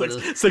man.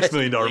 $6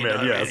 million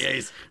man. Yes, yeah,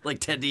 he's like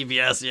Ted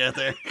DiBiase out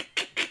there.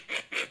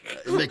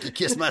 Make you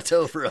kiss my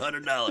toe for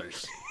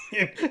 $100.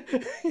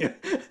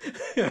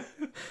 Yeah.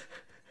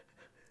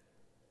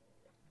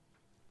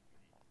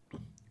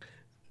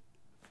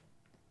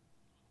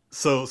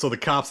 So the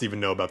cops even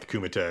know about the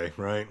Kumite,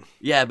 right?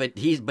 Yeah, but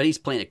he's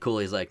playing it cool.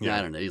 He's like,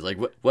 I don't know. He's like,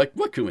 what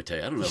Kumite?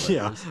 I don't know.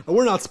 Yeah,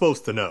 we're not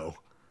supposed to know.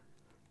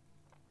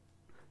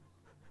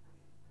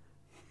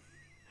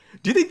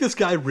 Do you think this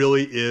guy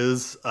really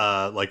is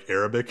like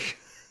Arabic?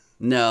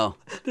 No,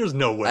 there's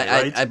no way.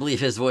 Right? I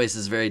believe his voice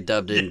is very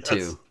dubbed in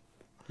too.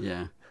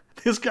 Yeah,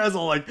 this guy's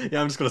all like,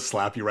 I'm just gonna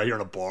slap you right here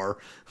in a bar.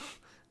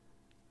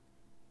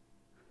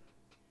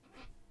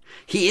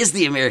 He is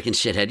the American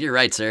shithead. You're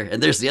right, sir.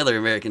 And there's the other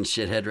American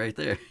shithead right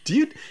there.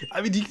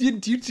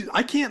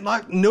 I can't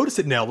not notice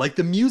it now. Like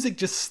the music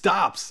just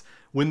stops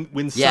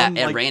when some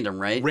at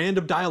random, right?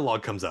 Random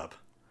dialogue comes up.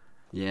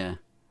 Yeah.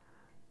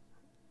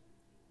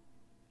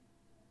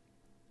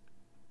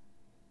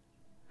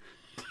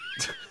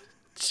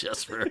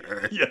 Just for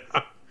her. Yeah.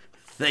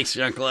 Thanks,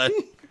 Jean-Claude.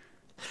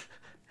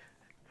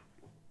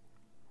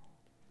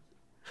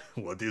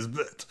 What is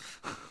that?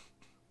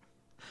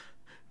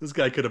 This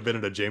guy could have been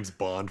in a James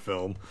Bond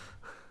film.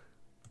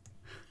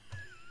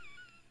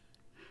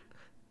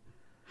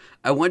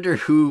 I wonder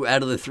who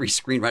out of the 3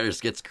 screenwriters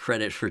gets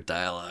credit for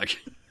dialogue.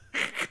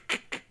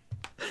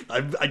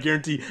 I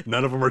guarantee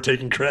none of them are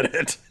taking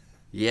credit.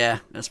 Yeah,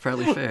 that's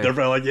probably fair. They're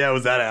probably like, it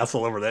was that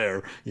asshole over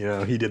there.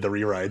 He did the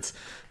rewrites.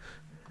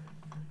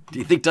 Do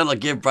you think Donald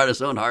Gibb brought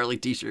his own Harley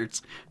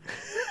t-shirts?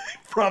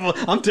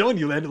 Probably. I'm telling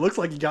you, man, it looks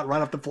like he got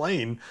right off the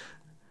plane.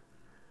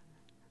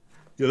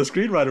 Yeah, the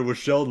screenwriter was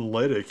Sheldon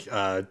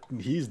Lettich.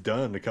 He's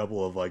done a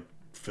couple of like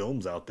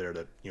films out there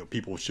that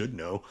people should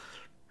know.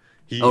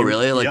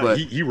 Really? Like what?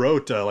 He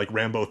wrote like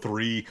Rambo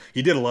 3.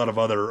 He did a lot of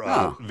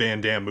other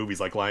Van Damme movies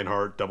like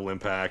Lionheart, Double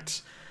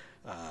Impact.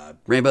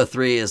 Rambo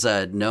 3 is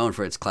known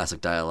for its classic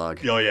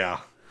dialogue. Oh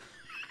yeah,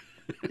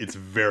 it's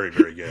very,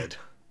 very good.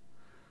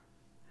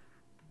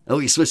 Oh,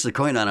 he switched the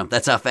coin on him.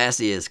 That's how fast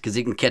he is, because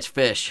he can catch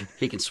fish.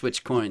 He can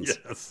switch coins.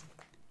 Yes.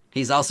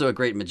 He's also a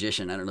great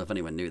magician. I don't know if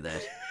anyone knew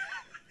that.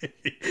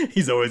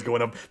 He's always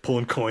going up,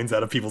 pulling coins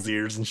out of people's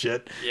ears and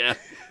shit. Yeah.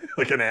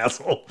 Like an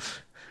asshole.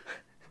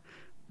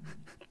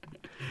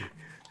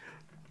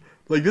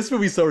 Like, this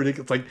movie's so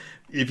ridiculous. Like,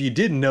 if you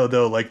didn't know,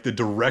 though, like, the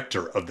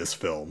director of this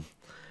film.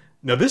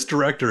 Now, this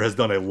director has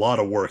done a lot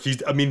of work.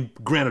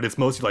 Granted, it's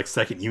mostly, like,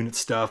 second unit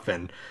stuff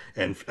and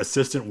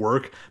assistant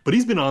work. But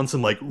he's been on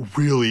some, like,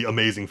 really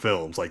amazing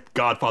films. Like,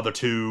 Godfather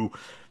 2,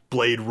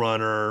 Blade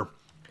Runner,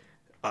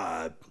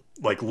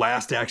 like,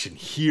 Last Action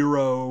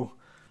Hero.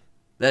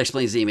 That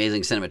explains the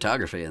amazing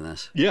cinematography in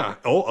this. Yeah.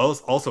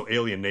 Also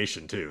Alien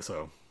Nation, too,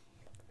 so.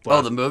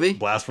 The movie?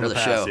 Blast from the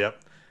Past, show.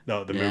 Yep.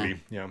 No, the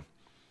movie, yeah.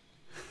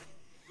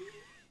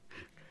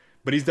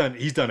 But he's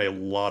done a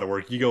lot of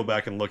work. You go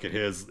back and look at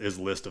his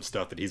list of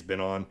stuff that he's been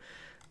on.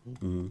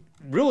 Mm-hmm.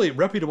 Really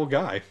reputable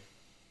guy.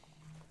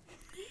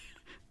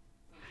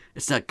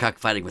 It's not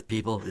cockfighting with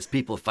people. It's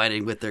people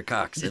fighting with their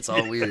cocks. It's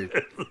all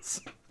weird.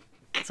 It's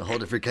a whole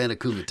different kind of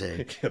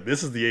kumite. Yeah,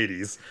 this is the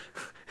 80s.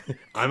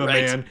 I'm a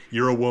man,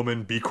 you're a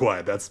woman, be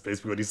quiet. That's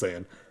basically what he's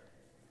saying.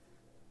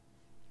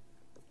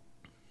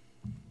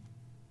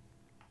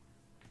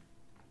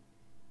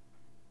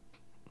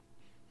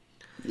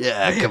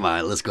 Yeah, man, come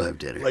on, let's go have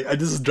dinner. Like,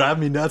 this is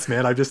driving me nuts,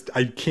 man.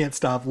 I can't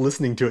stop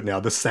listening to it now.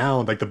 The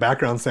sound, like the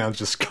background sounds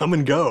just come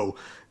and go.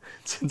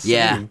 It's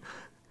insane.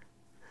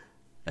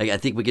 Yeah. I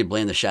think we could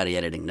blame the shoddy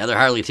editing. Another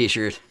Harley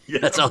t-shirt. Yeah.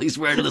 That's all he's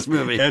wearing in this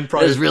movie. And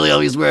probably, that is really all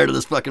he's wearing in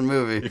this fucking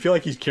movie. I feel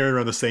like he's carrying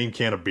around the same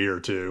can of beer,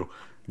 too.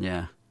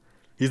 Yeah.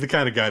 He's the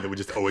kind of guy that would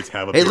just always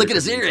have a beer. Hey, look at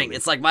his earring.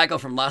 It's like Michael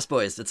from Lost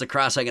Boys. It's a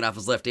cross hanging off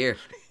his left ear.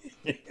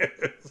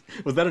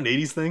 Was that an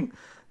 80s thing?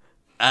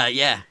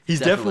 Yeah. He's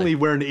definitely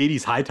wearing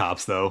 80s high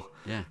tops, though.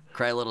 Yeah.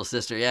 Cry Little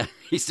Sister, yeah.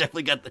 He's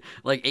definitely got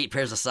like 8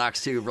 pairs of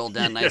socks, too, rolled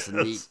down nice and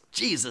neat.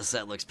 Jesus,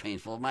 that looks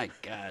painful. My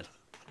God.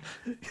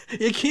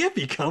 It can't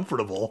be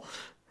comfortable.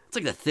 It's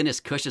like the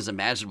thinnest cushions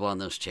imaginable on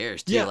those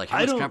chairs, too. Yeah, like,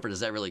 how much comfort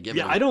does that really give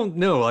them? I don't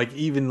know. Like,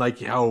 even like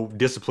how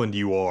disciplined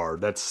you are,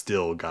 that's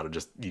still got to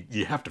just,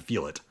 you have to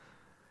feel it.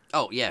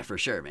 Oh, yeah, for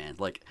sure, man.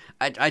 Like,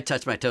 I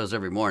touch my toes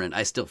every morning.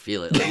 I still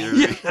feel it.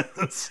 Like,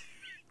 yes.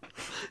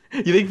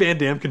 You think Van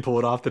Damme can pull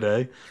it off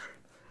today?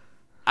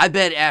 I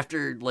bet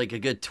after like a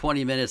good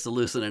 20 minutes of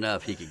loosening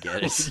up, he could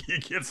get it. He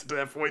gets to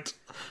that point.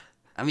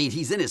 I mean,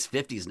 he's in his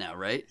 50s now,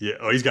 right? Yeah.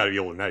 Oh, he's got to be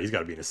older than that. He's got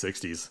to be in his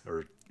 60s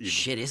or even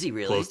Shit, is he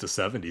really? close to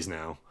 70s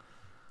now.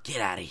 Get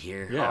out of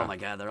here. Yeah. Oh my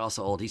God, they're all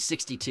so old. He's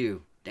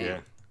 62. Damn. Yeah.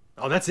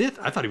 Oh, that's it?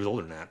 I thought he was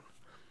older than that.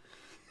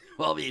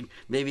 Well, I mean,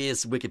 maybe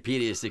his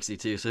Wikipedia is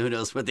 62, so who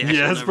knows what the actual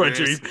Yeah, that's number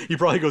probably is. true. He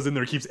probably goes in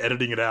there and keeps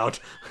editing it out.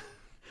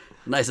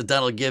 Nice of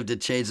Donald Gibb to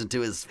change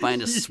into his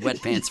finest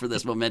sweatpants for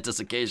this momentous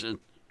occasion.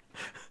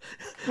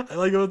 I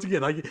like it once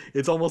again. Like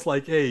it's almost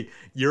like, hey,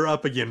 you're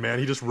up again, man.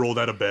 He just rolled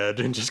out of bed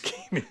and just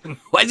came in.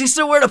 Why is he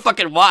still wearing a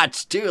fucking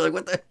watch, too? Like,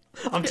 what the...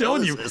 I'm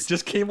telling you,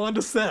 just came on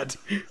to set.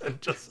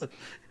 And just,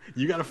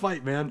 you got to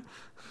fight, man.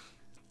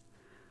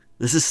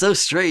 This is so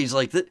strange.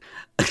 Like,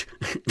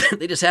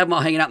 they just have them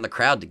all hanging out in the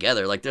crowd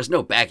together. Like, there's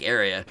no back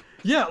area.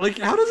 Yeah, like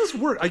how does this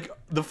work? Like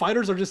the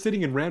fighters are just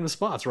sitting in random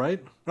spots,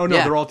 right? Oh no,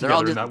 Yeah, they're all together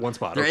just- in that one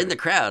spot. They're Okay. in the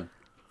crowd.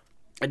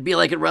 It'd be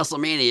like at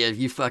WrestleMania if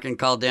you fucking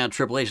called down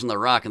Triple H and The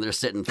Rock and they're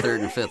sitting third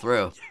and fifth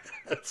row.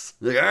 Yes.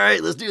 Like, all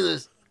right, let's do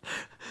this.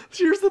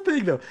 Here's the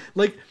thing, though.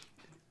 Like,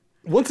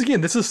 once again,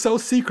 this is so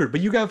secret,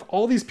 but you have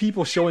all these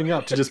people showing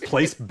up to just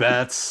place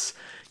bets.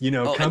 You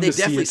know, Oh, come and they to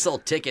see definitely it.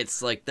 sold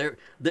tickets. Like,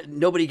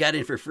 nobody got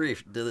in for free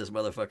to this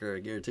motherfucker. I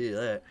guarantee you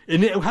that.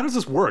 And how does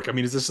this work? I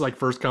mean, is this like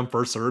first come,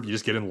 first serve? You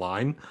just get in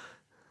line?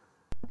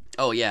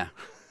 Oh, yeah.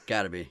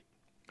 Gotta be.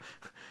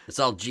 It's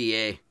all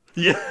GA.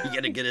 Yeah. You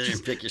gotta get in there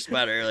and pick your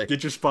spot early.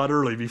 Get your spot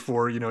early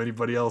before,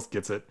 anybody else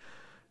gets it.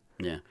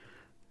 Yeah.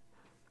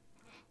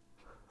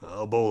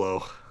 Oh,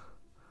 Bolo.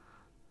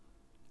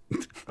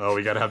 Oh,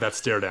 we got to have that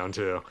stare down,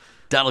 too.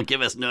 Donald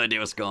Gibb has no idea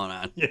what's going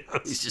on. Yes.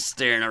 He's just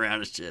staring around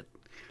and shit.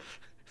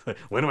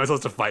 When am I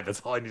supposed to fight? That's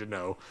all I need to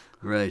know.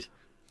 Right.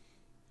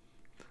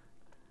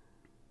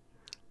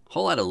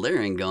 Whole lot of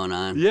leering going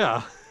on.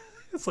 Yeah.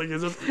 It's like,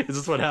 is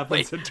this what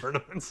happens Wait. in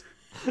tournaments?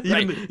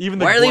 Right. Even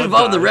the Why are they glove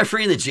involved, the guy.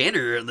 referee and the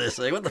janitor in this?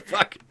 Like, what the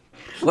fuck?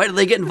 Why did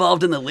they get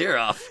involved in the leer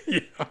off?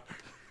 Yeah.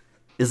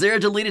 Is there a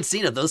deleted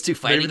scene of those two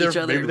fighting each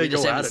other? Maybe and they we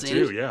just go at haven't it, seen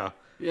too, it? yeah.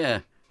 Yeah.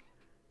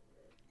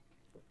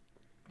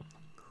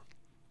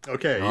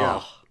 Okay,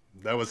 yeah. Oh.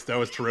 That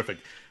was terrific.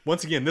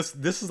 Once again, this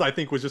is I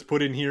think was just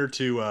put in here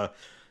to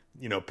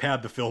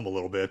pad the film a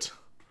little bit.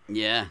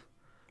 Yeah.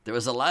 There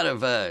was a lot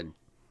of I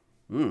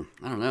don't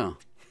know.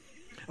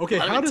 Okay, A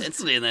lot how of does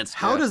intensity in that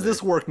how does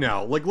this work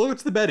now? Like, look at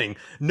the betting.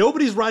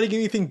 Nobody's writing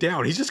anything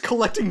down. He's just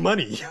collecting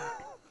money.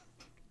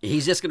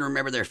 He's just gonna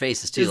remember their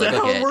faces too. Is Like, that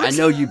how it okay, works? I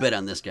know you bet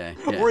on this guy.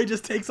 Yeah. Or he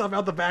just takes off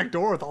out the back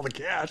door with all the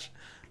cash.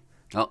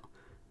 Oh.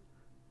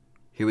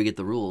 Here we get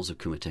the rules of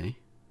Kumite.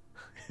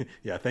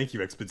 Yeah, thank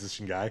you,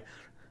 exposition guy.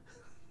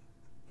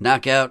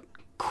 Knockout,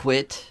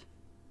 quit,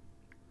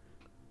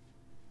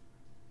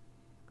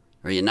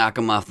 or you knock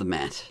him off the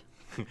mat.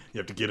 You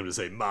have to get him to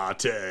say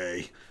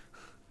mate.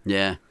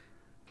 Yeah.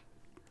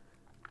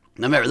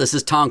 Now remember, this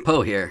is Tong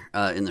Po here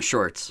in the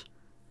shorts.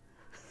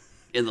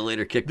 In the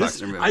later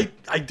kickboxer movie.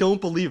 I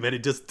don't believe it.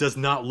 It just does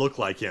not look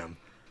like him.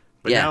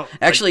 But Yeah, now,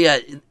 actually,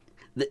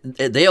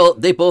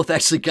 they both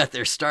actually got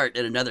their start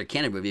in another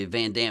Cannon movie,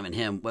 Van Damme and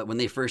him. But when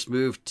they first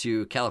moved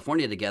to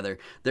California together,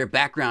 they're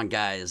background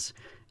guys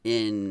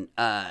in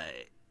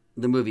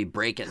the movie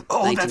Breakin',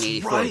 Oh, that's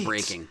 1984 right.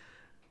 Breaking.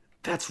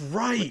 that's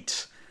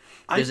right.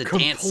 There's I a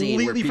dance scene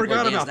where completely people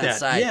forgot are about dancing that.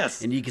 outside,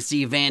 Yes. and you can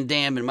see Van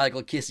Damme and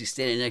Michael Kissy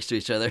standing next to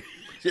each other,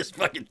 just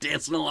fucking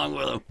dancing along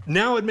with them.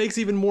 Now it makes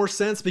even more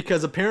sense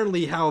because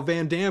apparently how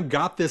Van Damme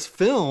got this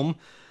film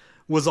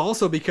was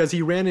also because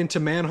he ran into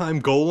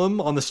Mannheim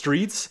Golem on the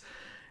streets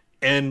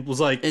and was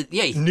like,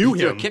 Yeah, he knew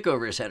threw him. a kick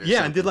over his head or Yeah,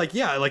 something. and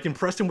did like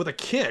impressed him with a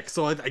kick.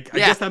 So I Yeah.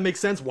 guess that makes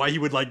sense why he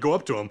would like go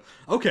up to him.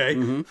 Okay,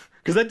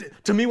 because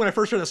that to me when I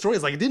first heard that story,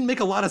 it's like it didn't make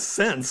a lot of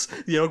sense.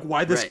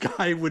 Why this Right.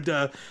 guy would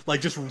like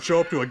just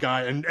show up to a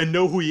guy and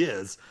know who he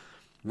is.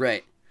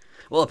 Right.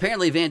 Well,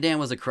 apparently Van Damme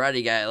was a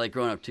karate guy, like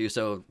growing up too,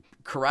 so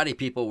karate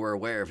people were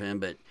aware of him,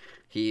 but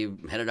he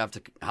headed off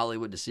to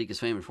Hollywood to seek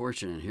his fame and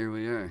fortune, and here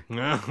we are.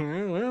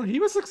 Well, he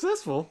was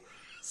successful.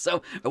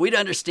 So, are we to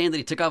understand that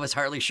he took off his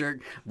Harley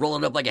shirt,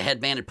 rolled it up like a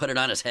headband, and put it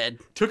on his head?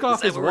 Took Is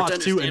off that his what we're to watch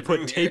too and understand put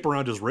from tape here?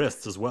 around his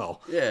wrists as well.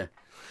 Yeah.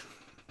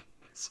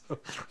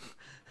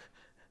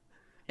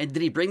 And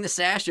did he bring the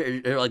sash,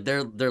 or like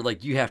they're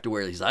like, you have to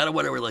wear these? I don't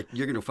want to wear, like,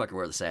 you're gonna fucking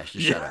wear the sash.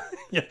 Just shut up.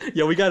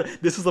 Yeah. We got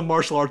this is a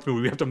martial arts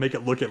movie. We have to make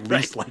it look at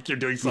least like you're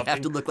doing You something.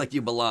 have to look like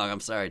you belong. I'm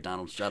sorry,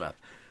 Donald. Shut up.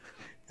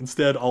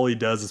 Instead, all he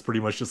does is pretty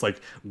much just like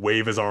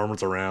wave his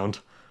arms around.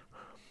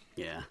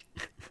 Yeah.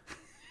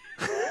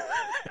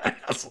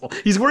 Asshole.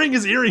 He's wearing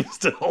his earrings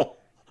still.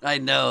 I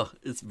know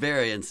it's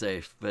very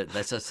unsafe, but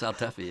that's just how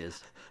tough he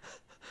is.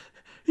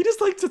 He just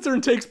like sits there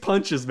and takes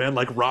punches, man,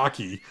 like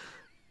Rocky.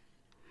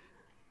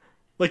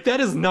 Like that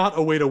is not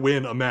a way to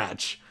win a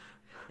match.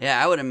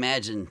 Yeah, I would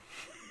imagine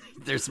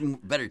there's some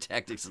better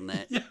tactics than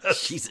that.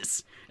 Yes.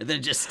 Jesus. And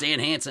then just Stan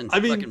Hansen, I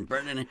mean- fucking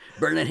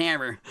burning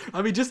hammer.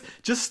 I mean, just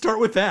start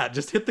with that.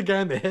 Just hit the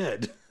guy in the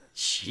head.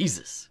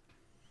 Jesus.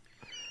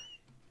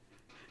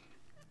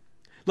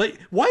 Like,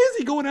 why is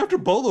he going after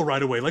Bolo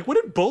right away? Like, what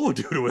did Bolo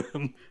do to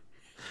him?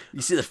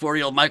 You see the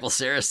 40-year-old Michael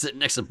Cera sitting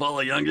next to Bolo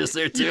Youngest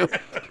there, too?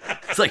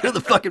 It's like, who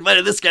the fuck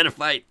invited this guy to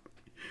fight?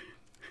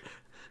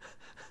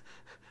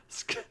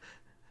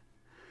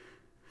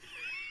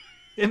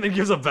 And then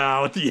gives a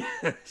bow at the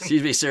end.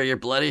 Excuse me, sir, you're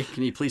bloody.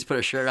 Can you please put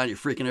a shirt on? You're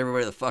freaking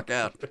everybody the fuck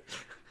out.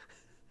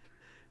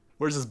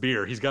 Where's his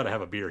beer? He's got to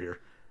have a beer here.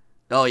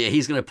 Oh, yeah,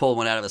 he's going to pull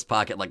one out of his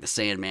pocket like the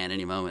Sandman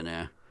any moment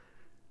now.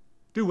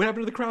 Dude, what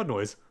happened to the crowd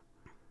noise?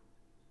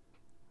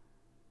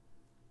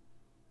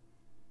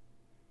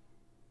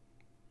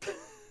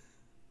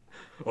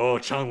 Oh,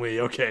 Chong-Li.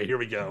 Okay, here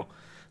we go.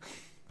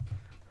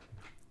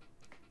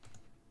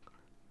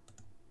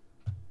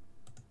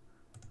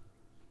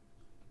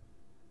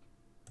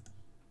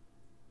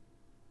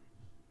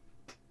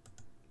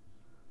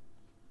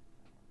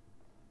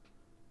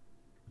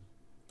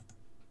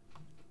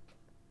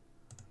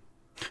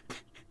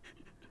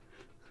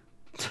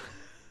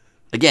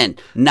 Again,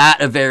 not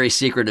a very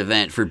secret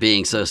event for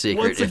being so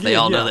secret Once if they again,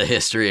 all know yeah. the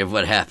history of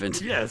what happened.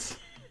 Yes.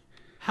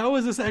 How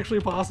is this actually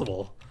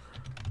possible?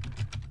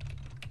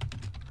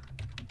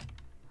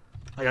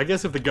 Like, I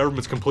guess if the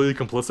government's completely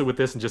complicit with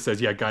this and just says,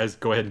 yeah, guys,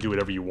 go ahead and do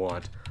whatever you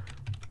want.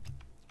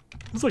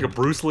 It's like a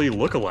Bruce Lee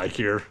lookalike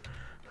here.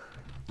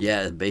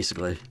 Yeah,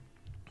 basically.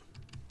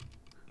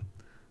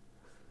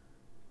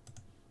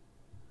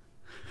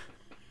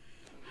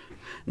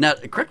 Now,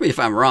 correct me if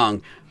I'm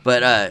wrong,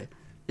 but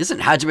isn't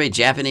Hajime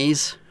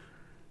Japanese?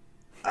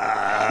 You know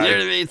what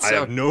I mean? I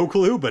have no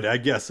clue, but I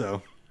guess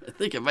so. I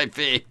think it might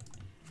be.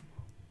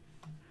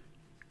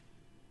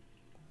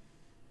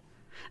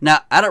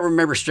 Now, I don't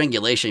remember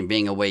strangulation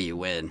being a way you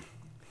win.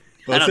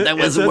 Well, that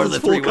wasn't one of the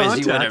three ways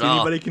you win at all.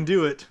 Anybody can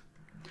do it.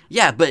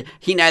 Yeah, but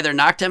he neither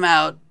knocked him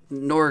out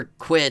nor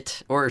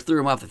quit or threw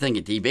him off the thing.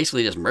 He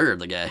basically just murdered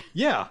the guy.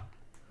 Yeah.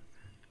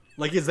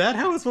 Like, is that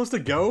how it's supposed to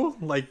go?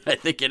 Like, I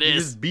think it you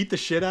is. just beat the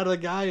shit out of the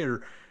guy,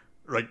 or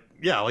like,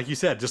 yeah, like you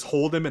said, just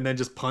hold him and then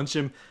just punch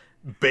him,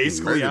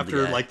 basically Murdered the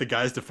after guy. like the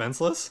guy's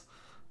defenseless.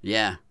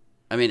 Yeah.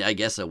 I mean, I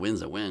guess a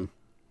win's a win.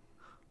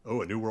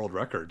 Oh, a new world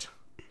record.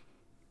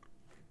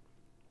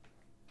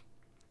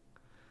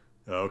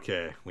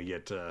 Okay, we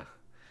get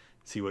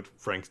see what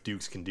Frank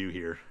Dukes can do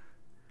here.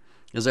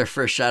 It was our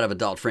first shot of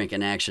adult Frank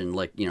in action,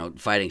 like, you know,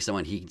 fighting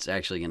someone he's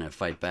actually going to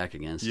fight back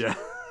against. Yeah.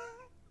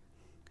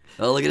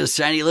 Oh, look at his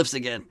shiny lips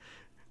again.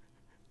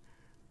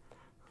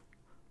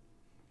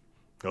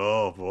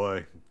 Oh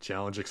boy,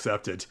 challenge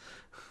accepted.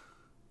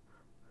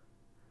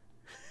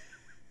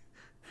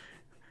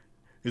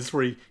 This is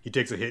where he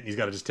takes a hit and he's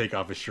got to just take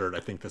off his shirt. I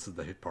think this is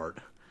the hit part.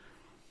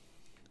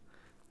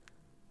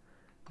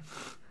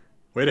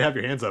 Way to have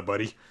your hands up,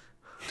 buddy.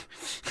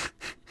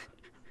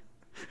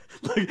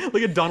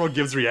 Look at Donald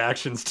Gibbs'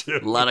 reactions too.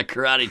 A lot of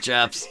karate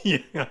chops. Yeah.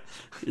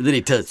 And then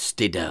he tells,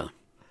 stay down.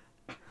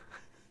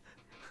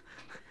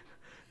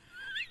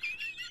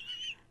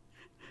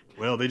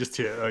 Well, they just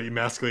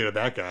emasculated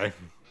that guy.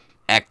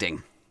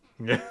 Acting.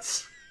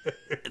 Yes.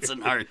 It's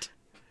an art.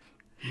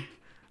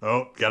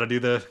 Oh, gotta be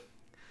the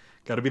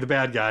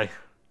bad guy.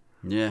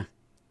 Yeah.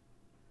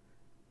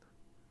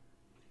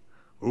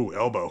 Ooh,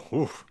 elbow.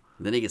 Oof.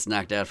 Then he gets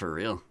knocked out for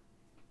real.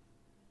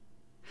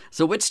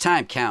 So which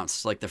time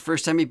counts? Like the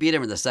first time he beat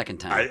him or the second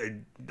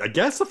time? I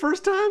guess the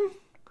first time?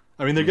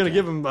 I mean, they're going to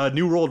give him a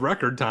new world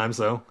record time,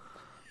 so.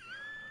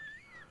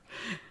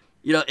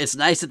 You know, it's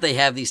nice that they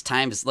have these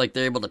times, like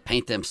they're able to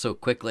paint them so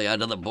quickly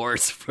onto the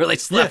boards before they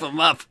slap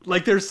them up.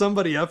 Like there's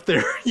somebody up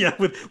there, yeah,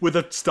 with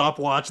a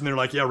stopwatch, and they're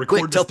like, yeah, record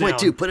Quick, this tell down. point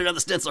two, put it on the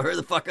stencil, hurry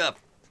the fuck up.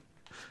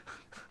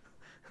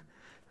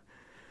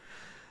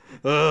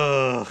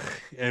 Ugh.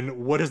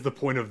 And what is the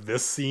point of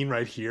this scene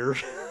right here?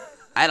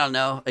 I don't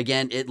know.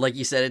 Again, it like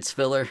you said, it's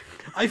filler.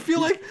 I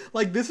feel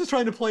like this is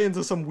trying to play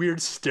into some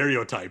weird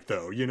stereotype,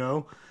 though, you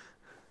know?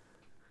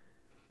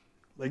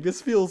 Like,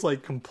 this feels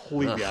like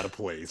completely out of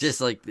place.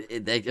 Just like,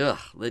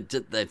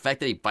 the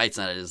fact that he bites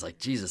on it is like,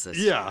 Jesus.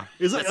 Yeah.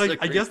 Is it, that's like, so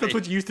I guess that's creepy.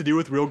 what you used to do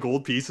with real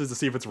gold pieces to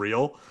see if it's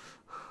real.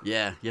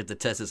 Yeah, you have to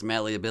test his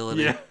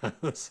malleability. Yeah.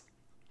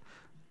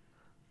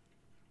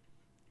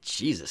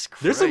 Jesus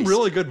Christ. There's some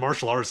really good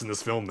martial artists in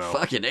this film, though.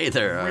 Fucking A,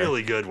 there are.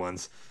 Really good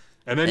ones.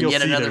 And then And you'll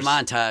yet see another there's,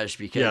 montage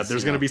because, yeah,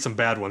 there's going to be some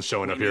bad ones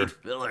showing up here.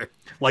 filler.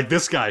 Like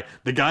this guy,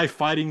 the guy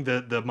fighting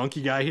the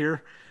monkey guy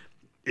here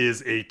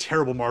is a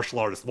terrible martial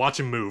artist. Watch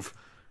him move.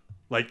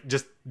 Like,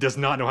 just does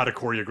not know how to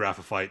choreograph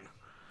a fight.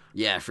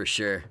 Yeah, for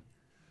sure.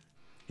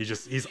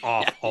 He's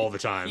off all the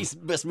time. He's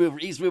best mover.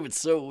 He's moving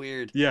so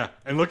weird. Yeah,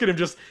 and look at him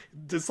just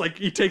like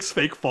he takes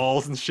fake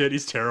falls and shit.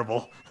 He's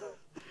terrible.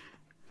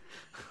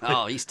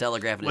 Oh, he's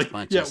telegraphing his Like,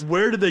 punches. yeah,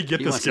 where did they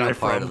get He this wants guy no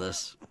part from? of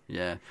this.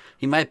 Yeah,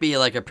 he might be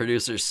like a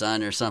producer's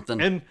son or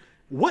something. And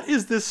what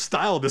is this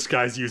style this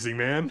guy's using,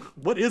 man?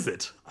 What is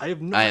it? I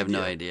have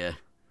no idea.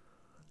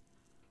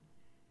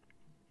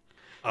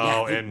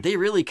 Oh, Yeah, and they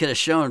really could have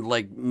shown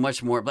like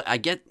much more. But I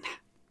guess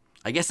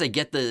I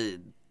get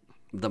the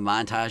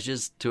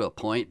montages to a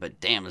point, but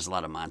damn, there's a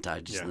lot of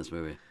montages in this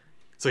movie.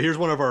 so here's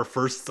one of our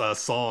first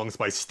songs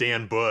by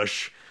Stan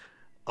Bush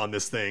on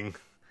this thing.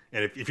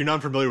 And if you're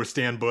not familiar with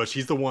Stan Bush,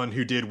 he's the one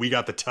who did We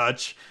Got the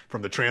Touch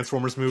from the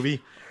Transformers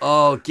movie.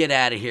 Oh, get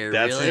out of here.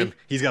 That's really? him.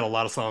 He's got a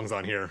lot of songs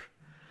on here.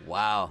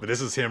 Wow. But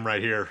this is him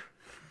right here.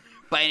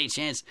 By any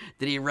chance,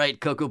 did he write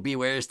Coco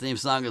Beware's theme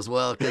song as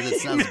well? Because it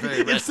sounds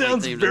very It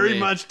sounds very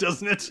much,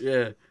 doesn't it?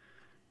 Yeah.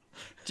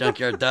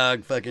 Junkyard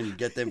Dog, fucking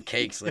get them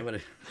cakes. I want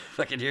to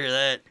fucking hear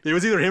that. It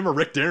was either him or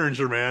Rick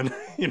Derringer, man.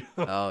 You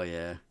know? Oh,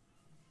 yeah.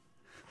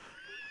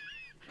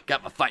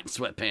 Got my fighting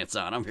sweatpants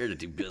on. I'm here to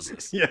do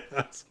business.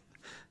 Yes.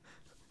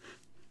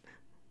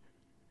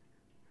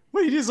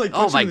 Wait, he just like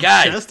Oh punched my him in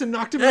God. the chest and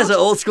knocked him That's out? an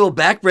old school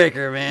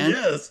backbreaker, man.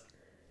 Yes.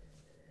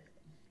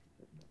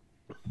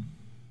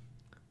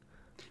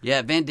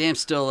 Yeah, Van Damme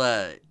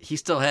still he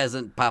still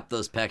hasn't popped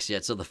those pecs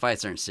yet, so the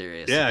fights aren't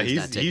serious. Yeah, not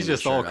he's taking just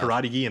his all shirt off.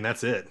 karate gi and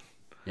that's it.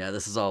 Yeah,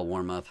 this is all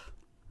warm up.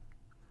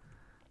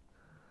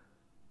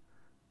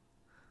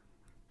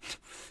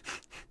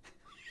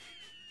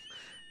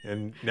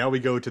 And now we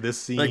go to this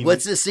scene. Like,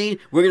 what's this scene?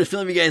 We're gonna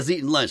film you guys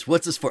eating lunch.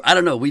 What's this for? I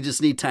don't know. We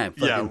just need time.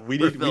 Yeah, Fucking,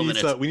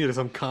 we need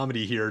some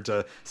comedy here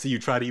to see you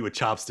try to eat with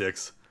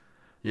chopsticks.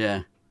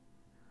 Yeah.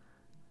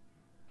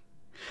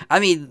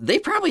 I mean, they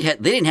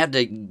didn't have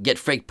to get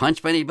fake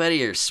punched by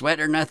anybody or sweat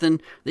or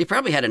nothing. They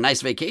probably had a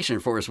nice vacation,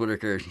 Forrest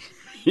Whitaker.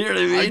 You know what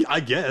I mean? I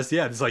guess,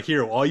 yeah. It's like,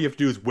 here, all you have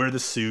to do is wear the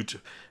suit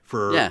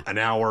for an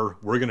hour.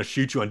 We're going to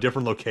shoot you on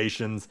different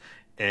locations.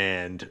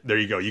 And there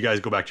you go. You guys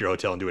go back to your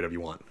hotel and do whatever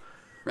you want.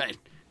 Right.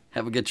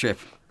 Have a good trip.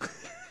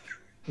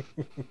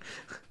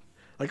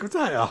 Like, what's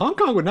that? Hong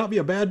Kong would not be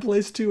a bad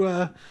place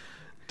to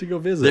go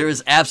visit. There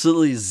is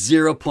absolutely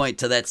 0 point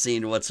to that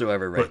scene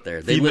whatsoever right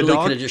there. They feeding the literally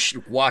dog? could have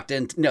just walked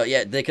in. No,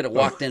 yeah, they could have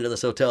walked into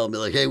this hotel and be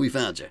like, hey, we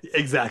found you.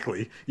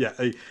 Exactly. Yeah.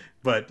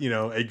 But, you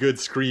know, a good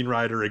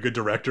screenwriter, a good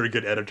director, a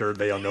good editor,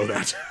 they all know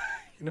that.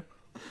 You know?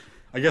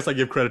 I guess I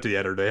give credit to the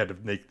editor. They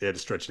had to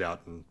stretch it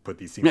out and put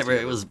these scenes Remember,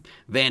 together. it was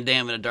Van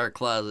Damme in a dark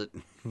closet,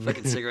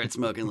 fucking cigarette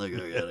smoking. Like, oh,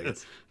 God, I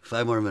got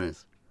 5 more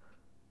minutes.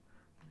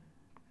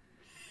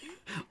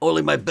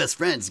 Only my best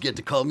friends get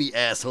to call me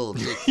asshole.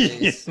 Dick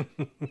face.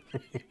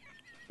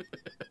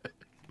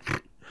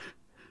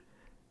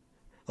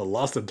 A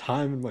loss of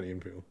time and money and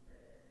people.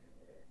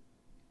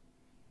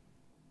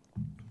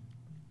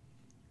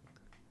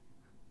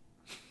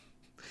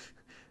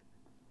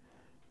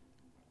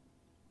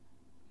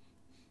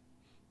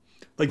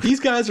 Like,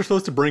 these guys are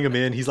supposed to bring him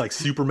in. He's like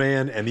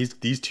Superman, and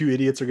these two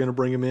idiots are going to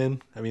bring him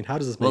in. I mean, how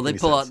does this make any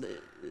sense?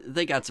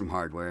 They got some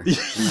hardware.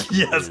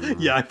 Yes,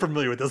 yeah, I'm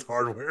familiar with this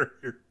hardware.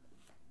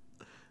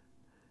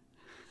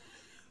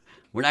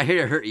 We're not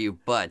here to hurt you,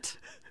 but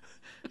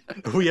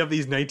We have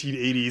these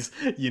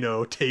 1980s, you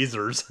know,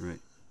 tasers. Right.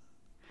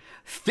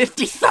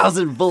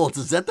 50,000 volts.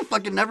 Is that the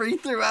fucking number he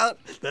threw out?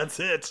 That's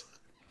it.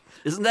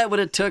 Isn't that what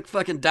it took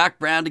fucking Doc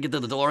Brown to get the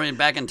DeLorean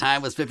back in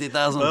time was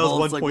 50,000 That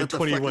volts? was Like, what the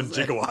fuck 1.21 is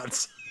that?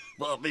 gigawatts.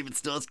 Well, even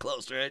still, it's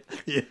close, right?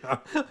 Yeah.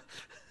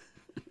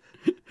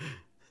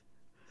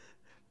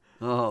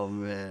 Oh,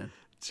 man.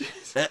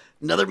 Jeez.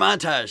 Another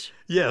montage.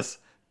 Yes.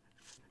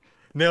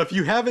 Now, if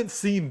you haven't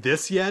seen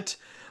this yet,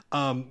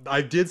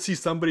 I did see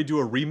somebody do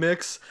a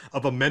remix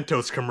of a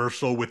Mentos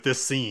commercial with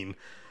this scene.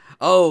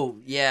 Oh,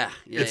 yeah.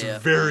 It's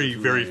very,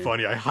 very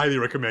funny. I highly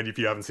recommend if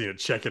you haven't seen it,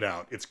 check it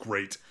out. It's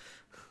great.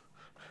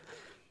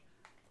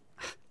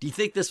 Do you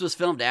think this was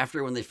filmed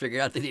after when they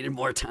figured out they needed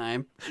more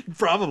time?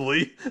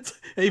 Probably.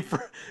 Hey,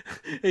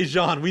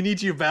 Jean, we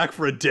need you back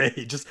for a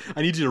day.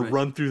 I need you to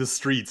run through the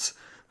streets.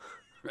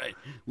 Right.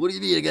 What do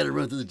you mean I got to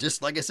run through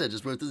just like I said,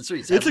 just run through the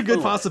streets? It's a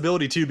good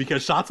possibility, too,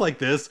 because shots like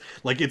this,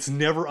 like, it's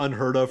never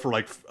unheard of for,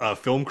 like,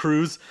 film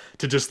crews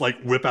to just,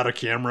 like, whip out a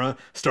camera,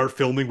 start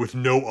filming with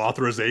no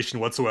authorization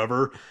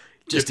whatsoever.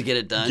 Just to get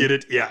it done? Get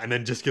it, yeah, and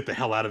then just get the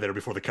hell out of there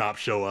before the cops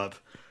show up.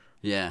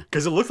 Yeah.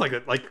 Because it looks like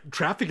it, like,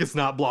 traffic is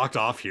not blocked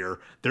off here.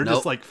 They're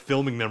just, like,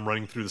 filming them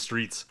running through the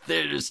streets.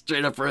 They're just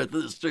straight up running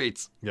through the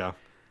streets. Yeah.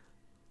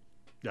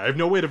 Yeah, I have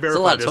no way to verify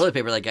There's a lot this. of toilet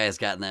paper that guy's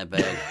got in that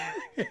bag.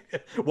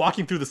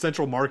 Walking through the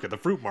central market, the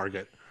fruit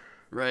market.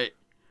 Right.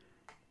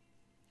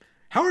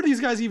 How are these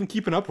guys even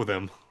keeping up with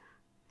him?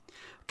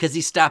 Because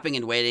he's stopping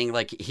and waiting.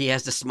 Like, he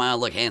has to smile,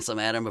 look handsome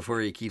at him before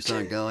he keeps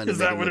on going. Is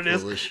that what it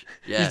is? Foolish.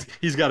 Yeah.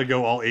 He's got to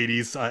go all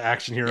 80s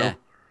action hero. Yeah.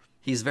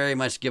 He's very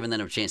much giving them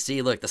a chance.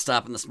 See, look, the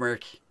stop and the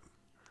smirk.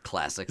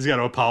 Classic. He's got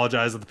to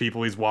apologize to the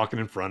people he's walking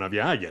in front of.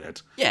 Yeah, I get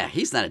it. Yeah,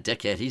 he's not a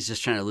dickhead. He's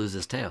just trying to lose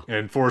his tail.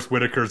 And Forrest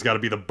Whitaker's got to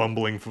be the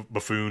bumbling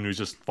buffoon who's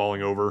just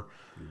falling over.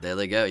 There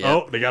they go, yeah.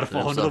 Oh, they got to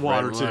fall into the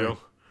water, too.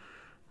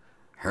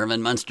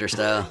 Herman Munster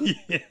style.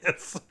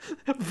 Yes.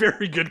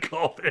 Very good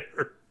call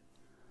there.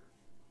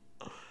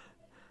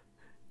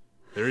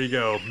 There you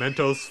go.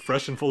 Mentos,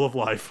 fresh and full of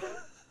life.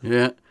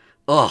 Yeah.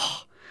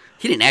 Oh,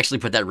 he didn't actually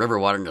put that river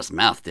water in his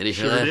mouth, did he?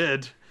 Sure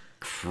did.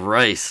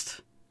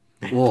 Christ.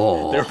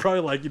 Whoa. They're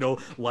probably like, you know,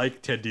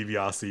 like Ted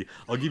DiBiase.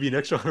 I'll give you an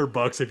extra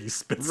 $100 if you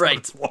spit some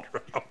of this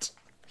water out.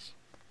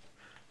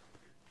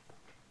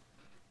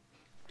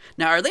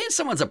 Now, are they in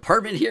someone's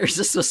apartment here? Is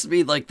this supposed to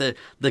be like the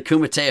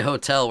Kumite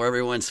Hotel where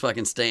everyone's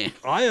fucking staying?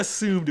 I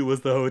assumed it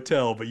was the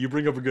hotel, but you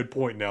bring up a good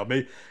point now.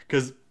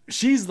 Because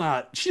she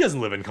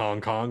doesn't live in Hong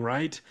Kong,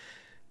 right?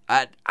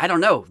 I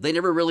don't know. They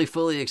never really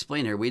fully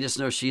explain her. We just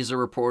know she's a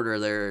reporter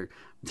there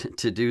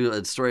to do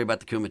a story about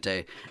the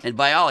Kumite. And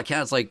by all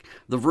accounts, like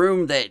the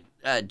room that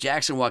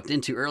Jackson walked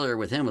into earlier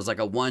with him was like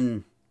a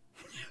one.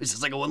 It was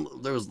just like a one.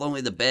 There was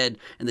only the bed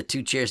and the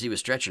 2 chairs he was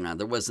stretching on.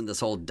 There wasn't this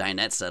whole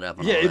dinette set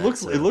up. Yeah, it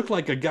looked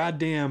like a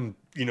goddamn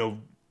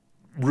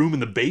room in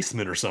the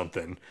basement or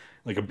something,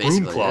 like a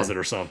broom closet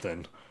or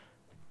something.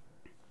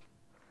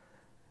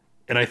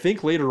 And I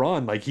think later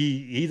on, like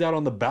he's out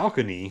on the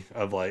balcony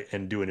of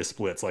and doing his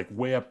splits, like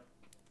way up,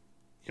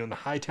 in the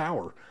high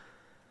tower.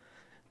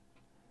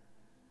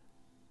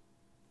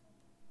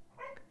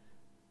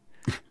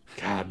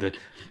 God,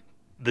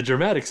 the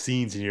dramatic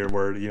scenes in here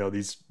where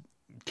these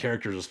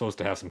characters are supposed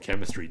to have some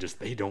chemistry, just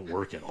they don't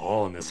work at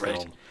all in this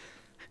film.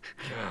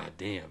 God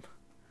damn.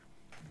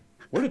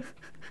 Where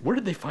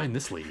did they find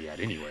this lady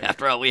at anyway?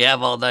 After all, we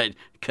have all night.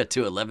 Cut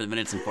to 11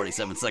 minutes and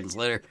 47 seconds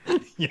later.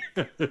 Yeah.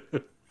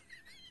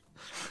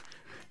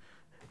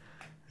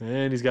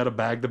 And he's got to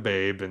bag the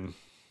babe, and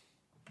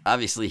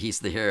obviously he's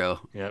the hero.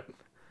 Yep.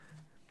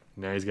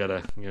 Now he's got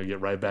to get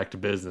right back to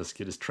business,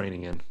 get his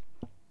training in.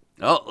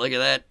 Oh, look at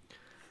that!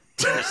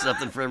 There's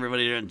something for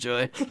everybody to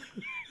enjoy.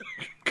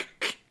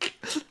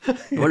 I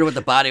wonder what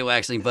the body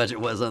waxing budget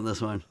was on this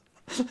one.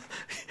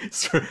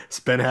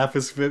 Spent half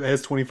his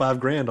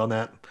 $25,000 on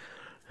that.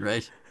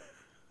 Right.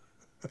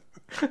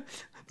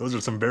 Those are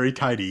some very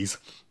tidies.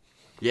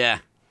 Yeah.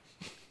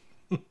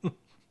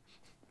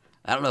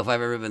 I don't know if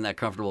I've ever been that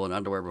comfortable in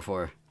underwear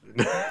before.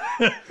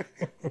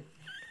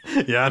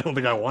 Yeah, I don't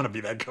think I want to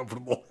be that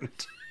comfortable.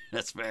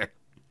 That's fair.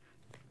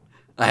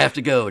 I have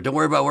to go. Don't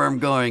worry about where I'm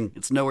going.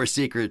 It's nowhere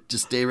secret.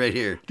 Just stay right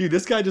here. Dude,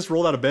 this guy just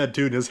rolled out of bed,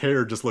 too, and his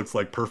hair just looks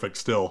like perfect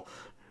still.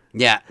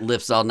 Yeah,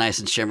 lips all nice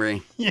and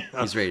shimmery. Yeah.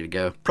 He's ready to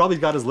go. Probably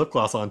got his lip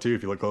gloss on, too,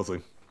 if you look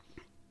closely.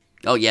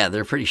 Oh, yeah,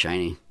 they're pretty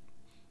shiny.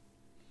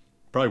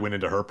 Probably went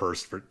into her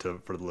purse for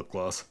the lip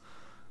gloss.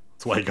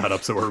 That's why he got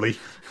up so early.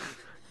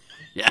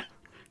 Yeah.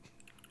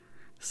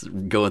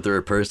 Going through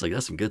her purse, like,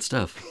 that's some good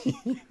stuff.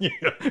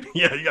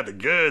 Yeah, you got the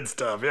good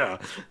stuff, yeah.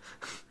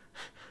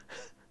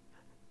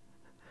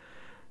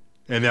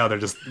 And now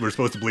we're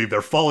supposed to believe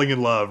they're falling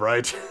in love,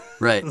 right?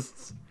 Right.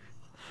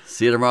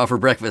 See you tomorrow for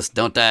breakfast.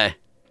 Don't die.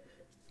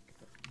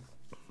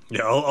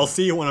 Yeah, I'll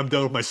see you when I'm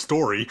done with my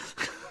story.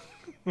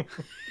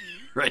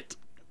 Right.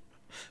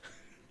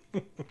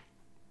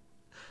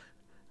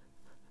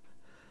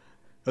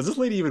 Has this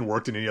lady even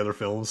worked in any other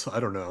films? I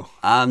don't know.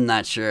 I'm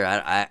not sure.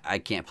 I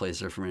can't place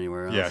her from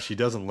anywhere else. Yeah, she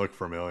doesn't look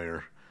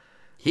familiar.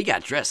 He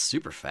got dressed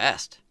super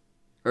fast.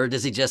 Or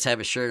does he just have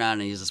his shirt on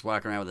and he's just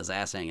walking around with his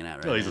ass hanging out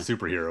right No, he's now? a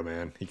superhero,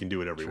 man. He can do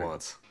whatever he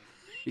wants.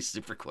 He's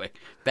super quick.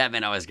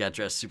 Batman always got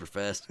dressed super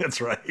fast.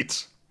 That's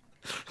right.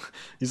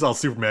 You saw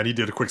Superman, he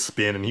did a quick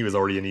spin and he was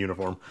already in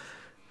uniform.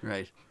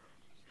 Right.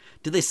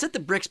 Do they set the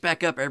bricks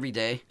back up every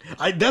day?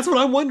 That's what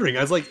I'm wondering.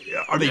 I was like,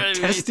 are they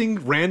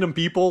testing random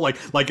people? Like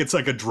it's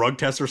like a drug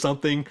test or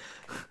something?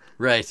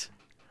 Right.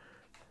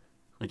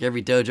 Like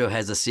every dojo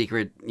has a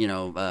secret,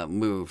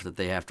 move that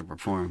they have to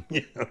perform.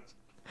 Yeah.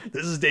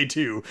 This is day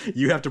 2.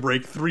 You have to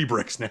break 3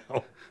 bricks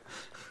now.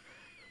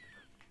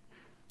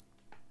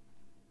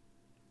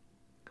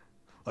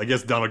 I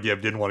guess Donald Gibb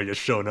didn't want to get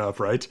shown up,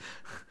 right?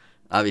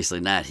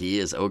 Obviously not. He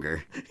is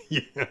ogre.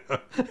 Yeah.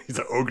 He's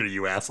an ogre,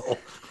 you asshole.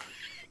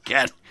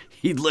 God,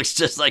 he looks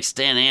just like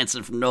Stan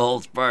Hansen from No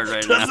Holds Barred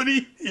right now. Doesn't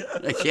he? Yeah.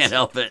 I can't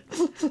help it.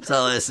 That's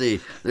all I see.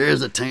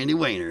 There's a tiny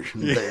wiener.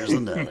 There's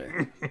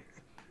another.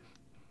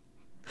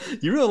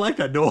 You really like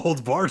that No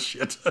Holds Barred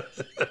shit.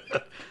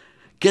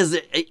 Because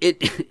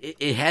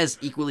it has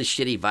equally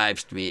shitty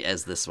vibes to me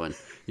as this one.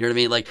 You know what I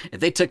mean? Like, if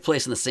they took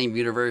place in the same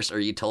universe or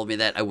you told me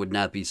that, I would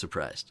not be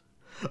surprised.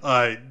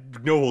 No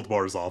Holds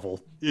Barred is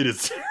awful. It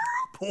is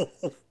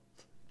terrible.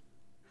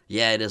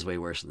 Yeah, it is way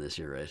worse than this,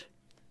 you're right.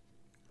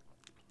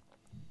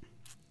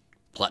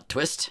 Plot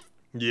twist?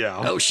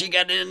 Yeah. Oh, she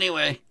got it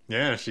anyway.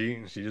 Yeah,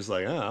 she just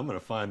like, I'm going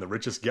to find the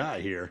richest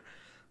guy here.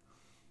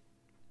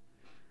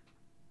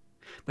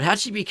 But how'd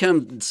she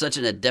become such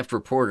an adept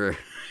reporter?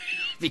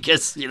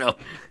 Because,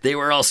 they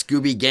were all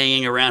Scooby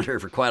ganging around her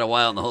for quite a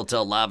while in the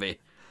hotel lobby.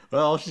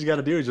 Well, all she's got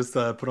to do is just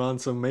put on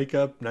some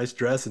makeup, nice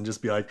dress, and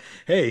just be like,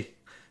 hey, do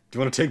you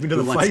want to take me to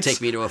the fights? Who wants to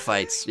take me to a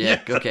fight?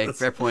 Yeah, okay,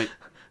 fair point.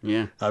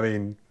 Yeah. I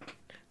mean,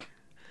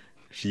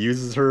 she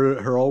uses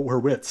her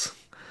wits.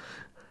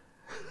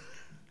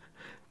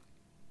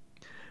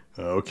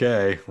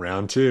 Okay,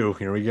 round 2.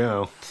 Here we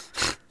go.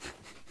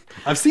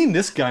 I've seen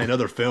this guy in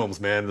other films,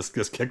 man. This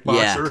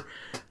kickboxer.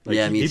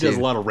 Yeah, me he too. does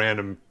a lot of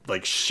random,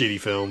 shitty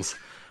films.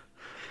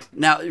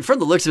 Now, from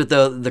the looks of it,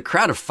 though, the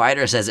crowd of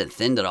fighters hasn't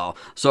thinned at all.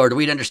 So do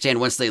we understand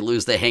once they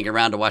lose, they hang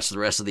around to watch the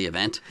rest of the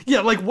event?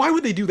 Yeah, why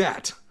would they do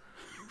that?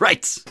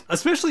 Right.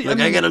 Especially,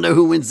 I gotta know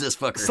who wins this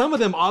fucker. Some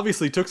of them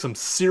obviously took some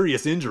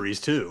serious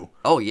injuries, too.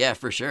 Oh, yeah,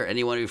 for sure.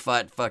 Anyone who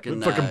fought fucking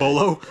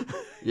Bolo?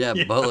 Yeah,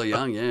 yeah, Bolo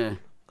Young, yeah.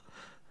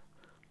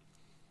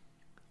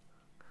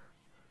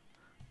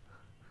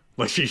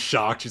 She's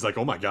shocked. She's like,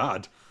 oh my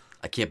God.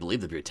 I can't believe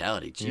the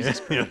brutality.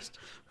 Jesus Christ.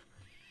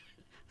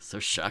 So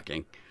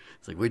shocking.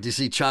 It's like, where'd you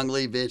see Chong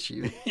Li, bitch?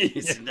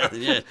 You see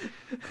nothing yet.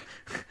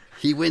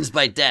 He wins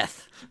by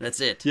death.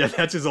 That's it. Yeah,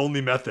 that's his only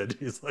method.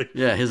 He's like,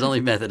 yeah, his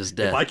only method is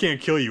death. if I can't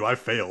kill you, I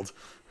failed.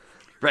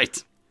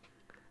 Right.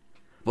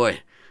 Boy,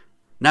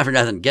 not for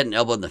nothing, getting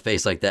elbowed in the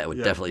face like that would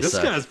definitely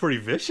suck. This guy's pretty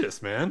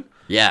vicious, man.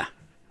 Yeah.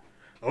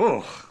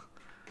 Oh.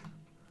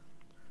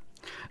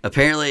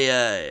 Apparently,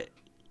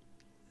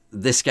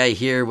 this guy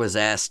here was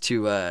asked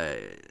to.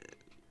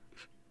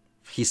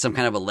 He's some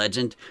kind of a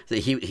legend.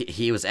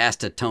 He was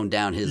asked to tone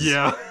down his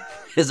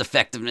his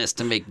effectiveness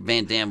to make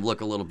Van Damme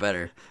look a little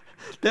better.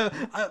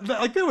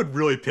 That would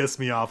really piss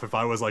me off if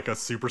I was like a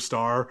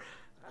superstar.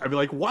 I'd be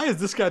like, why is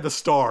this guy the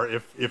star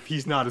if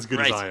he's not as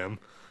good as I am?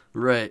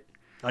 Right.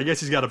 I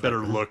guess he's got a better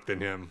look than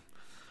him.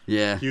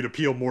 Yeah. He would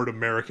appeal more to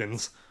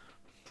Americans.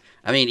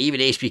 I mean, even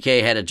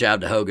HBK had a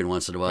job to Hogan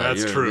once in a while.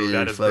 That's true.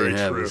 That is very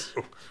true.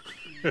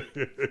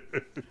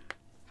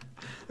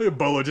 Look at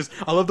Bolo.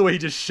 I love the way he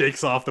just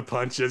shakes off the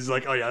punches. He's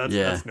like, oh yeah,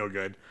 that's no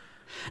good.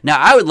 Now,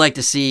 I would like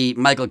to see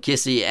Michael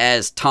Kissy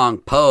as Tong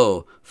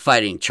Po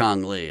fighting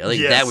Chong Li. I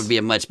think that would be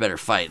a much better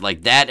fight.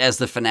 Like that as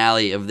the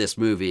finale of this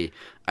movie,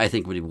 I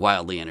think would be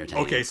wildly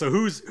entertaining. Okay, so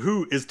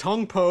who is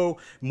Tong Po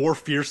more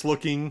fierce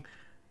looking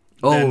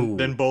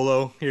than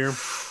Bolo here?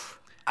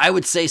 I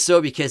would say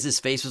so because his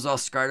face was all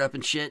scarred up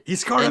and shit.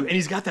 He's scarred up and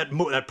he's got that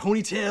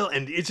ponytail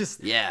and it's just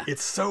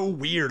it's so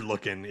weird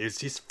looking. It's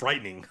just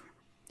frightening.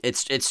 It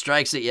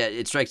strikes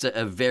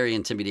a very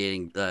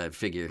intimidating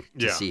figure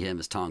to see him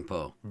as Tong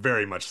Po.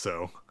 Very much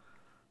so.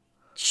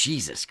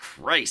 Jesus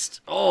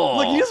Christ! Oh,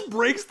 look, he just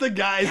breaks the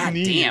guy's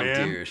knee,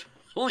 man. Dude!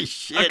 Holy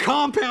shit! A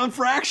compound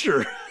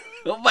fracture.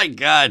 Oh my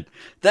God,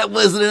 that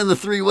wasn't in the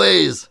 3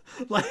 ways.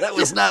 That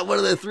was not one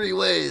of the 3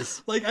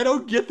 ways. Like, I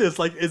don't get this.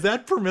 Like, is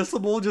that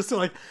permissible? Just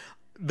to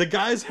the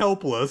guy's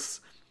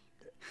helpless,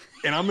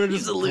 and I'm gonna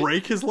just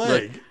break his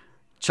leg. Look,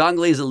 Chong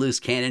Li's a loose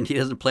cannon. He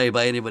doesn't play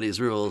by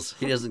anybody's rules.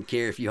 He doesn't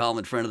care if you haul him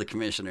in front of the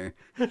commissioner.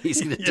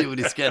 He's going to do what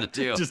he's got to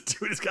do. Just do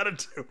what he's got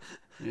to do.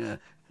 Yeah.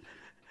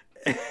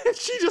 And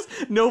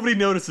nobody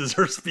notices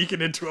her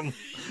speaking into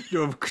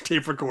a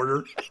tape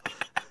recorder.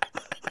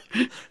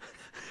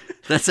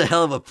 That's a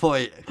hell of a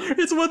point.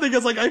 It's one thing.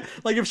 It's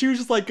like if she was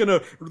just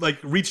gonna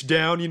reach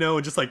down,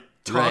 and just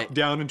talk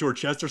down into her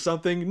chest or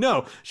something.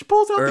 No, she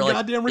pulls out the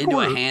goddamn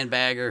recorder into a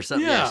handbag or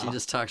something. Yeah, she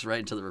just talks right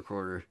into the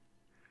recorder.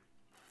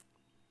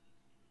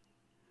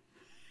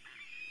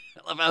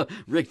 I love how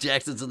Rick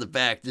Jackson's in the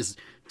back just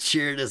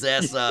cheering his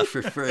ass off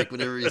for Frick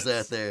whenever he's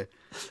out there.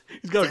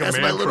 He's got that's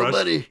a man my little crush.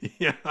 buddy.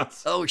 Yeah.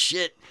 Oh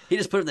shit! He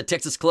just put him in the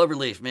Texas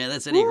Cloverleaf, man.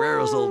 That's Eddie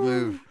Guerrero's old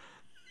move.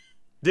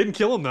 Didn't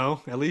kill him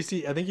though. At least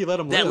I think he let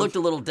him live. That looked a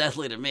little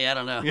deathly to me. I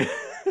don't know.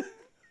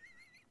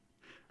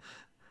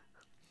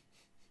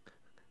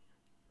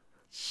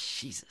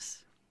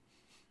 Jesus.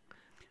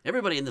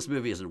 Everybody in this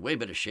movie is in way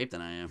better shape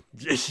than I am.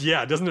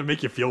 Yeah, doesn't it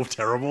make you feel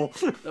terrible?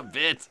 A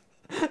bit.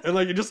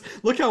 And just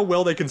look how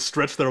well they can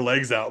stretch their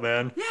legs out,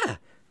 man. Yeah.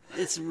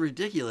 It's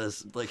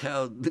ridiculous,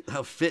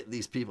 how fit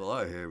these people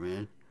are here,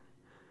 man.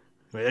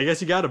 I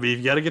guess you gotta be.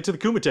 You gotta get to the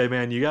Kumite,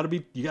 man. You gotta be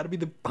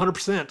the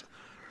 100%.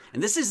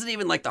 And this isn't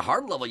even the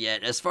hard level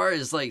yet. As far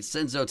as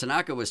Senzo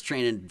Tanaka was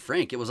training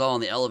Frank, it was all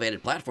on the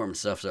elevated platform and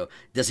stuff. So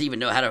does he even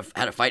know how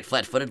to fight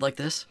flat-footed like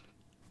this?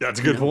 That's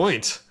a good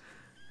point.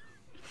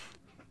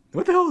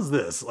 What the hell is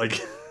this?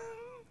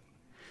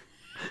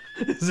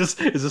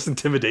 Is this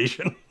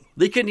intimidation?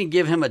 They couldn't even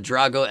give him a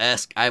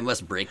Drago-esque "I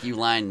must break you"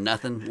 line.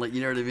 Nothing.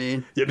 You know what I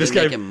mean? Yeah, this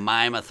guy make him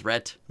mime a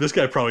threat. This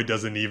guy probably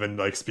doesn't even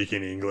speak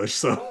any English,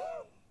 so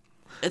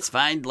it's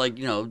fine.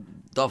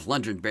 Dolph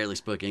Lundgren barely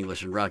spoke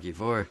English in Rocky IV.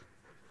 Well,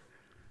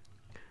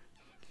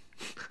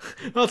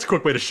 that's a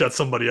quick way to shut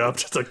somebody up.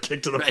 Just a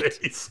kick to the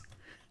face.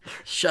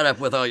 Shut up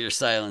with all your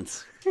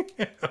silence.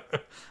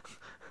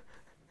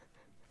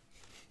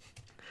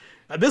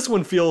 This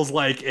one feels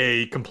like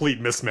a complete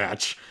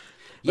mismatch.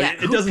 Yeah,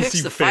 it doesn't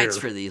seem the fair. Fights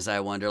for these? I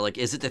wonder.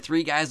 Is it the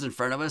 3 guys in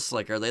front of us?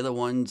 Are they the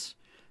ones?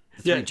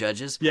 The 3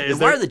 judges? Yeah. And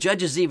why are the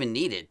judges even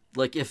needed?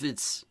 If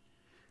it's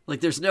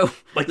there's no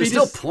there's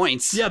no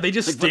points. Yeah, they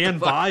just stand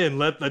by and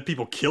let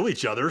people kill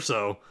each other.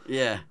 So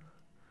yeah.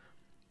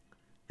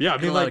 Yeah, I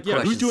mean,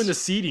 who's doing the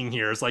seeding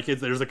here? It's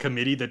there's a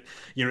committee that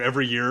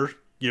every year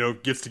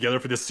gets together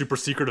for this super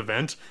secret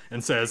event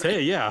and says,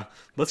 hey, yeah,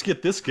 let's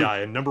get this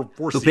guy in number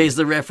 4 Who pays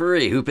the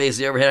referee? Who pays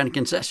the overhead on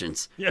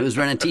concessions? Yeah. Who's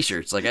running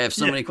T-shirts? I have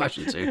so many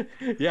questions here.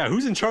 Yeah,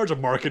 who's in charge of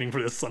marketing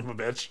for this son of a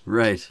bitch?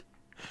 Right.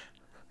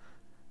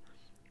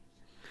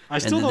 I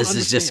still don't understand.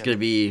 This is just going to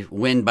be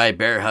win by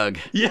bear hug.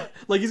 Yeah,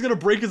 he's going to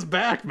break his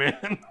back,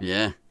 man.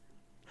 Yeah.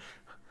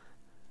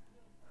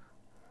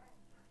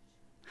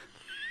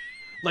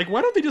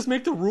 Why don't they just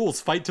make the rules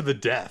fight to the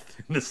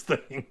death in this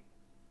thing?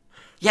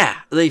 Yeah,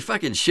 they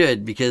fucking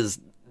should, because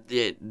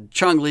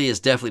Chong Li is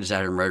definitely just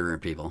out here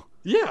murdering people.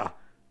 Yeah.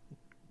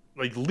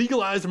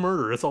 Legalized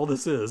murder, that's all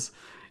this is.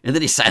 And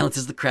then he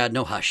silences the crowd.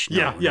 No, hush.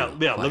 No, yeah.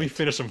 Let me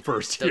finish him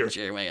first. Don't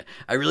you, man.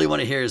 I really want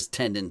to hear his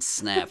tendons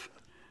snap.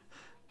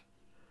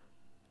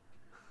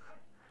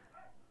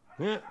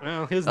 Yeah,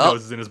 well, his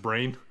nose is in his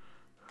brain.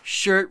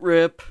 shirt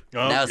rip.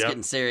 Oh, Now it's yep.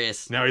 getting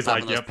serious. Now he's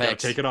Popping like, those yep, gotta pecs.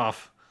 take it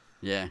off.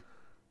 Yeah.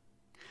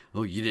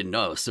 Oh, you didn't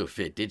know I was so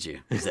fit, did you?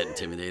 Is that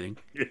intimidating?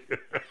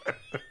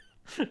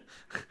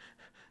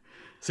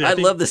 See, I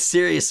think- love the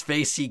serious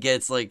face he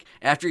gets, like,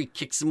 after he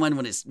kicks someone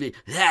when it's,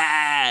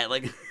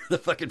 like, the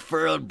fucking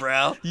furrowed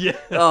brow. Yeah.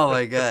 Oh,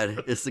 my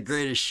God. It's the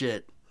greatest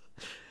shit.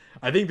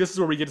 I think this is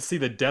where we get to see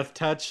the death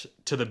touch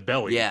to the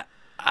belly. Yeah.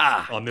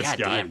 On this God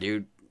guy. damn,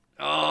 dude.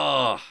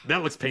 Oh.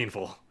 That looks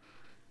painful.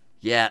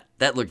 Yeah,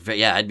 that looked very,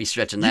 yeah, I'd be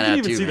stretching You that can out,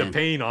 even too, see man. the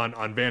pain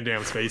on Van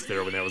Damme's face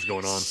there when that was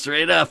going on.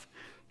 Straight up.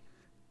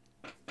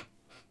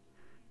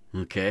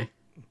 Okay.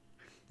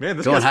 Man,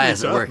 this Going guy's high pretty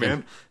isn't tough, working.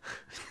 man.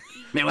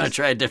 May want to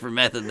try a different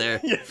method there,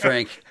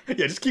 Frank. Yeah,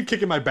 just keep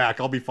kicking my back.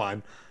 I'll be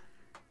fine.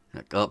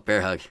 Oh,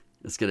 bear hug.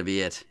 That's going to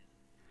be it.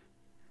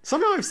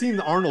 Somehow I've seen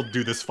Arnold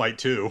do this fight,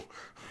 too.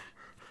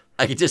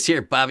 I could just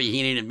hear Bobby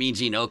Heenan and Mean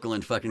Gene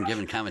Okerlund fucking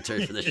giving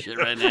commentary for this shit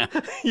right now.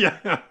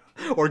 Yeah.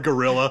 Or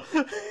Gorilla.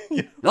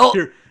 Oh,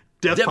 Here,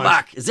 death Deadlock.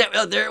 punch. Is that?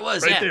 Oh, there it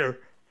was. Right yeah. there.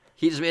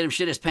 He just made him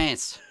shit his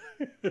pants.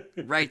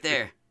 Right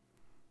there.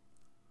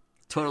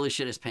 Totally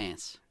shit his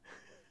pants.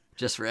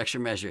 Just for extra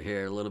measure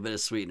here, a little bit of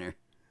sweetener.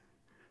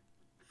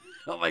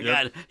 Oh my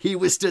God, he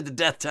withstood the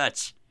death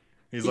touch.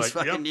 He's He's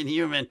like, fucking yep.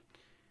 inhuman.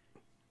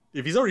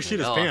 If he's already shit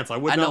his Oh, pants, I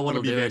would I know not want to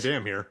what'll be do Van it.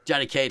 Damme here.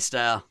 Johnny Cage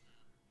style.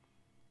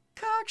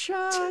 Cock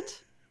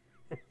shot.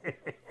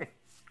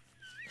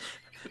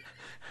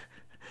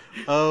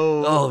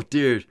 Oh,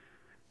 dude.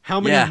 How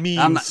many Yeah,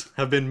 memes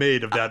have been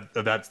made of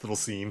that little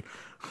scene?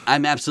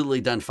 I'm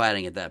absolutely done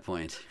fighting at that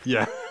point.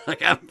 Yeah.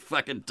 Like, I'm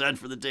fucking done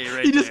for the day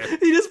right He there.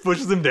 just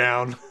pushes him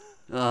down.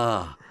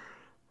 Oh.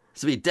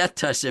 So he death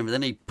touched him, but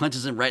then he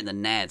punches him right in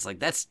the nads. Like,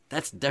 that's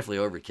definitely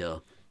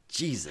overkill.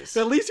 Jesus.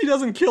 At least he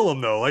doesn't kill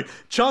him though. Like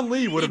Chun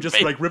Li would have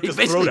just like ripped his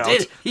throat out.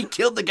 Did. He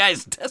killed the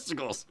guy's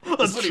testicles.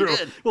 That's what true. he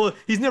did. Well,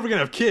 he's never gonna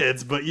have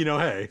kids, but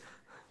hey.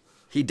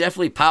 He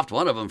definitely popped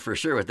one of them for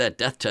sure with that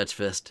death touch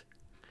fist.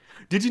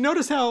 Did you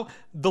notice how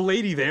the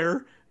lady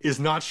there is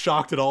not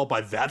shocked at all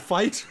by that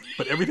fight,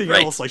 but everything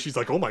Right. else, like she's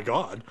like, oh my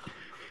God.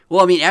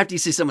 Well, I mean, after you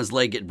see someone's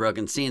leg get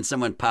broken, seeing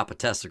someone pop a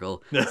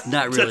testicle, it's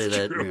not really That's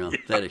that true, yeah.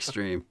 that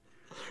extreme.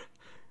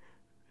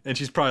 And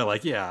she's probably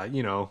like, yeah,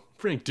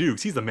 Frank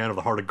Dukes, he's the man of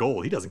the heart of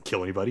gold. He doesn't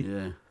kill anybody.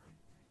 Yeah.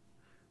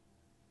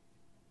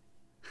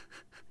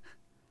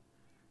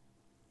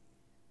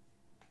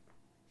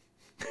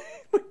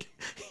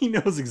 He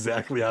knows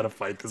exactly how to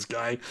fight this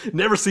guy.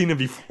 Never seen him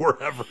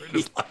before ever in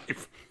his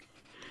life.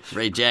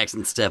 Ray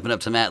Jackson stepping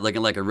up to Matt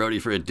looking like a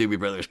roadie for a Doobie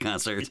Brothers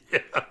concert.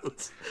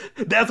 Yes.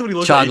 That's what he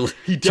looks Chong, like.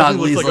 He Chong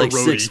definitely Lee's looks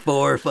like like a roadie.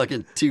 6'4",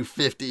 fucking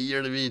 250. You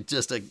know what I mean?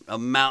 Just a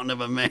mountain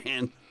of a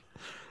man.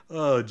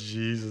 Oh,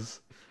 Jesus.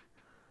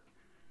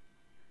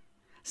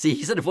 See,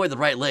 he said avoid the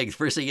right leg.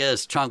 First thing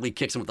is, Chong Lee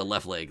kicks him with the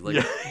left leg. Like,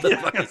 Yeah, what the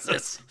fuck is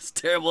this? It's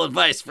terrible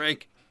advice,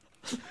 Frank.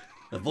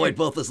 Avoid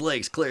both his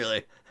legs,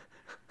 clearly.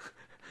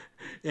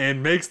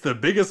 And makes the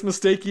biggest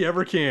mistake he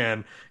ever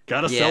can.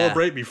 Gotta Yeah.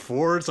 celebrate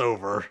before it's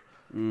over.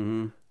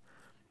 Mm-hmm.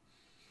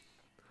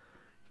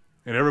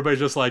 And everybody's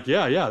just like,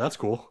 yeah, that's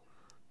cool.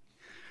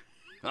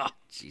 Oh,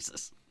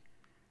 Jesus.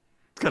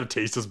 It's gotta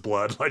taste his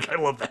blood. Like, I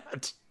love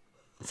that.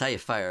 That's how you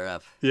fire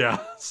up. Yeah.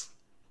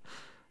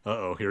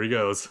 Uh-oh, here he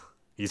goes.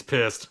 He's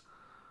pissed.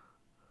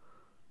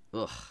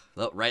 Ugh.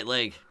 Oh, right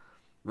leg.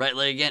 Right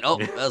leg again. Oh,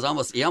 that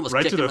was he almost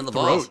Right kicked to him the in the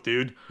throat, balls.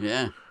 dude.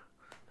 Yeah.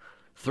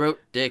 Throat,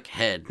 dick,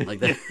 head. Like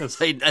that. Yes.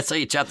 That's how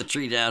you chop the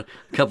tree down.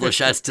 A couple of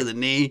shots to the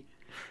knee.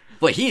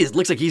 Boy,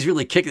 looks like he's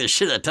really kicking the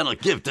shit out of Tunnel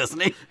Gift, doesn't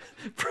he?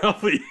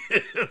 Probably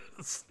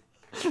is.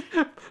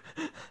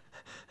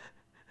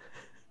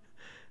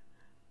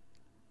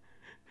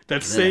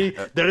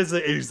 That is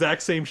the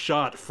exact same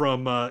shot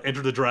from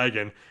Enter the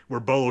Dragon where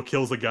Bolo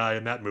kills the guy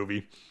in that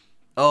movie.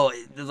 Oh,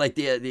 like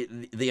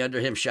the under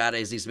him shot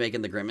as he's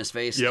making the grimace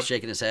face, Yep.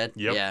 shaking his head.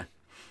 Yep. Yeah.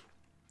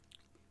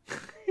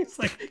 He's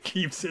like,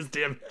 keeps his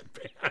damn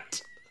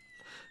headband.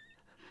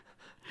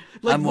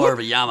 I'm more of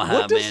a Yamaha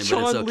what does man, but it's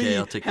Chong okay. Li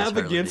I'll take this have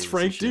Harley against Davidson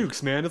Frank shit.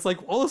 Dukes, man? It's like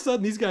all of a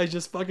sudden these guys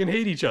just fucking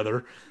hate each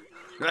other.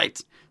 Right.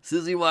 As soon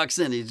as he walks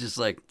in, he's just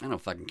like, I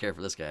don't fucking care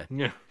for this guy.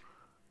 Yeah.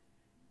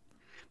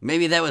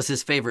 Maybe that was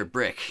his favorite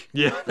brick.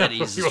 Yeah. That he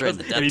just destroyed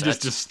the death and he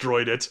just touch.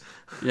 destroyed it.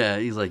 Yeah,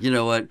 he's like, you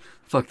know what?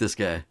 Fuck this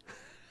guy.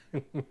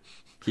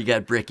 He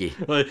got bricky.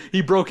 Well,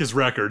 he broke his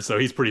record, so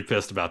he's pretty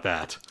pissed about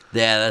that.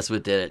 Yeah, that's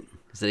what did it.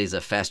 He said he's a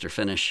faster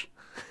finish.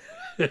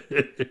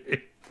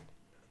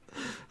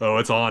 Oh,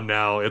 it's on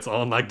now. It's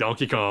on like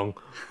Donkey Kong.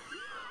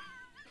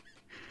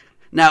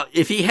 Now,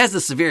 if he has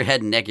a severe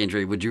head and neck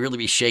injury, would you really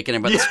be shaking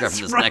him by the Yes, scruff of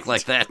his right. neck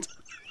like that?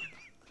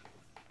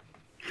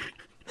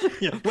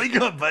 Yeah, wake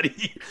up,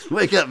 buddy.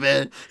 Wake up,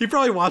 man. He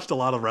probably watched a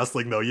lot of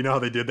wrestling, though. You know how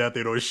they did that?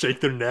 They'd always shake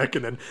their neck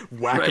and then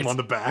whack Right. him on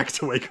the back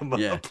to wake him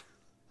Yeah.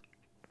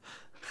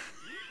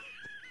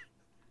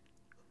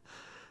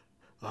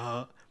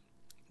 up.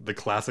 The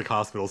classic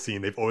hospital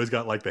scene. They've always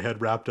got like the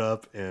head wrapped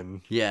up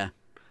and Yeah.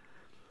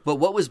 But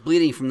what was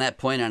bleeding from that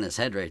point on his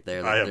head right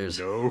there? I have There's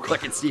no clue.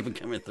 fucking Steven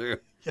coming through.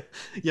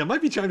 yeah,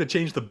 might be trying to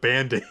change the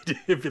Band-Aid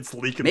if it's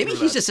leaking. Maybe through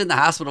he's that. just in the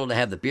hospital to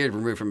have the beard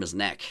removed from his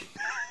neck.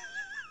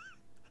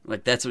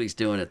 Like, that's what he's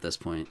doing at this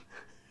point.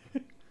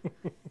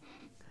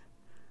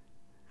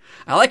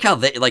 I like how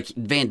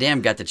Van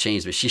Damme got to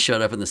change, but she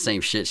showed up in the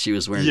same shit she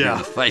was wearing during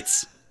the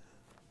fights.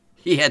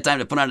 He had time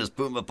to put on his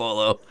Puma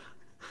polo.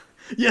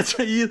 Yeah, that's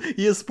right.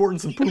 He is sporting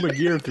some Puma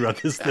gear throughout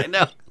this thing.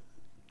 I know.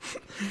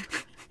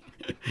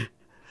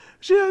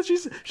 Yeah,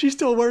 she's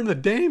still wearing the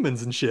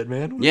diamonds and shit,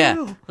 man.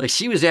 Yeah, like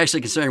she was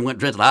actually concerned, went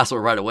to the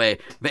hospital right away.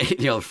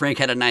 But, Frank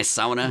had a nice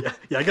sauna.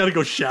 Yeah, I gotta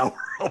go shower.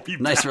 I'll be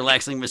nice back.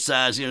 Relaxing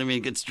massage, you know what I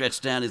mean? Good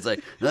stretch down. He's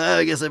like,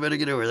 I guess I better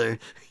get over there.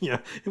 Yeah,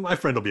 my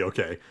friend will be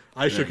okay.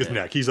 I shook his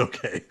neck. He's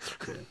okay.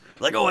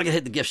 Like, I can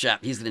hit the gift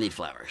shop. He's gonna need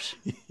flowers.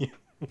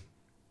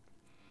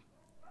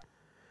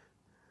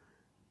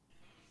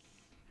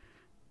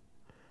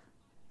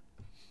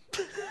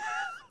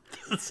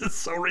 This is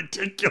so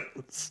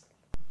ridiculous.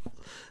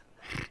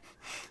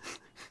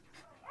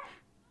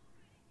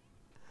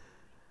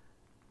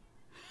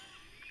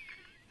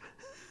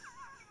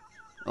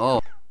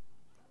 Oh.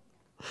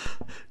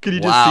 Could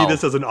you just see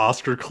this as an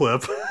Oscar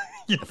clip?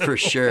 For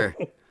sure.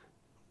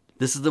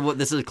 This is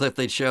a clip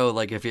they'd show,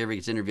 like, if he ever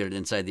gets interviewed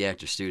inside the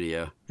actor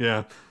studio.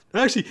 Yeah.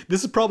 Actually,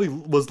 this is probably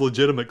was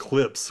legitimate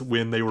clips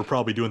when they were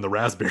probably doing the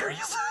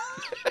raspberries.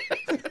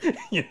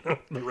 The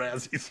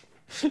Razzies.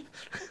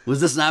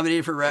 Was this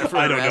nominated for a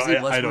I don't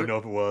Razzie? know. I don't know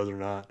if it was or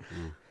not.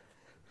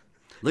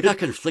 Look how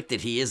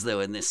conflicted he is, though,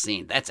 in this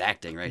scene. That's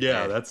acting right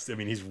there.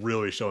 Yeah, he's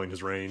really showing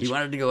his range. He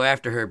wanted to go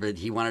after her, but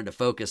he wanted to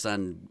focus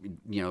on,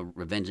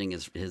 revenging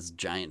his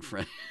giant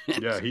friend.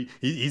 Yeah,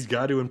 he's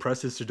got to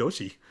impress his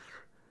Sudoshi.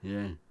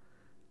 Yeah.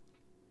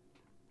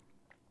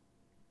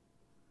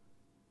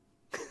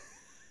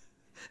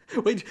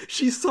 Wait,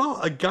 she saw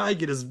a guy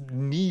get his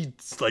knee,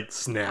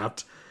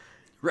 snapped.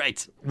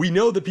 Right. We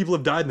know that people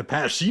have died in the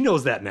past. She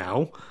knows that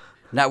now.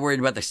 Not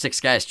worried about the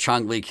 6 guys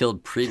Chong Li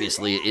killed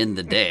previously in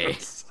the day.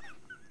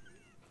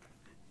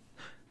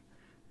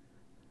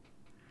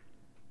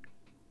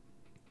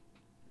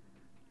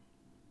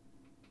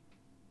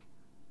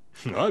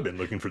 I've been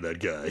looking for that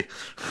guy.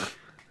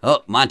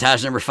 Oh,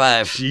 montage number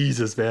 5.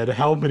 Jesus, man.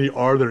 How many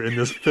are there in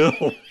this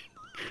film?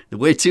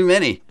 Way too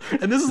many.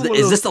 And this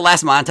is this the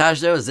last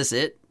montage, though? Is this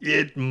it?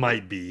 It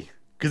might be.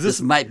 Because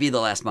this might be the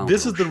last montage.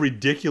 This is the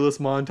ridiculous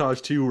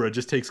montage, too, where it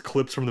just takes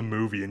clips from the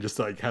movie and just,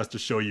 has to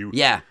show you.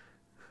 Yeah.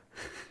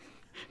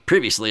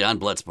 Previously on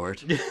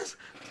Bloodsport. Yes.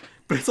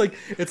 But it's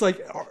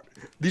like,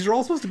 these are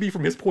all supposed to be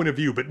from his point of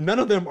view, but none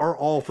of them are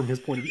all from his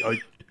point of view.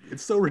 Like,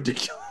 it's so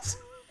ridiculous.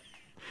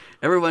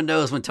 Everyone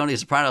knows when Tony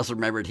Sopranos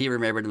remembered, he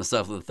remembered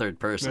himself in the third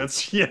person.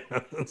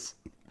 Yes.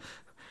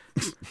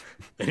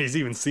 And he's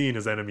even seeing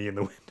his enemy in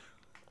the window.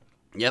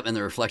 Yep, and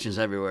the reflections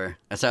everywhere.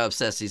 That's how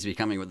obsessed he's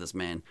becoming with this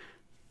man.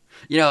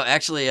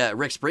 Actually,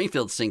 Rick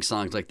Springfield sings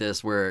songs like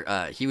this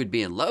where he would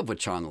be in love with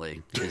Chong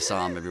Li. He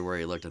saw him everywhere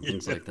he looked and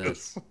things like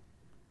this.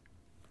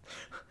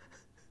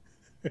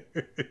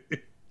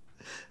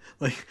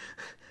 Like,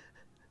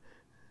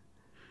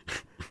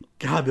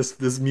 God,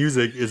 this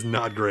music is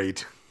not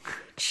great.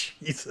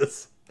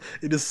 Jesus.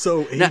 It is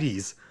so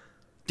 80s.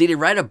 Did he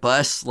ride a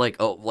bus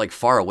like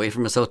far away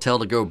from his hotel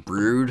to go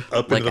brood?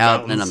 Up like in the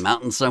out mountains. in a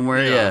mountain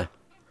somewhere? Yeah.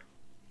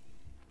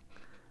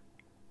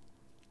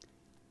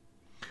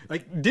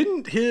 Like,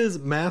 didn't his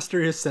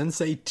master, his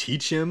sensei,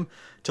 teach him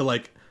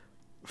to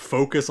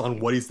focus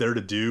on what he's there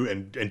to do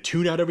and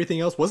tune out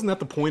everything else? Wasn't that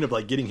the point of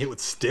getting hit with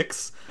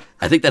sticks?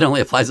 I think that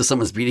only applies if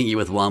someone's beating you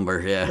with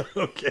lumber, yeah.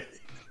 Okay.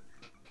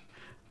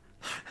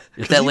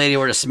 If that lady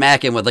were to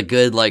smack him with a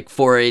good 4/8,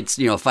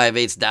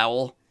 5/8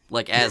 dowel,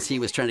 as he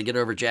was trying to get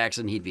over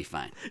Jackson, he'd be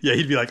fine. Yeah,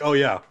 he'd be like, oh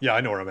yeah,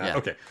 I know where I'm at. Yeah.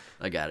 Okay.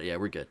 I got it. Yeah,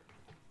 we're good.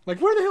 Where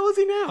the hell is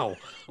he now?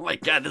 Oh my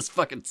God, this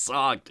fucking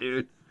song,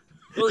 dude.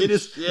 It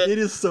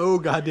is so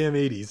goddamn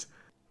 80s.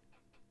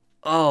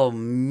 Oh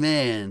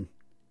man.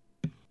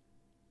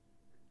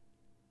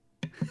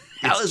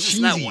 How is this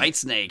not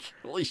Whitesnake?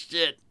 Holy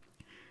shit.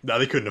 No,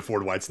 they couldn't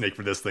afford Whitesnake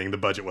for this thing. The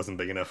budget wasn't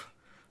big enough.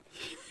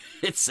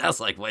 It sounds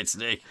like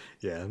Whitesnake.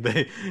 Yeah,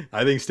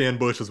 I think Stan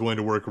Bush was willing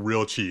to work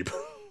real cheap.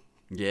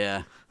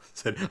 Yeah.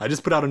 Said, I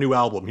just put out a new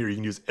album. Here, you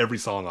can use every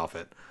song off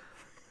it.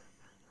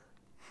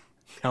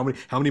 How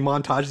many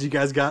montages you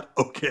guys got?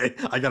 Okay,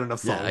 I got enough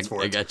songs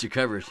for it. I got you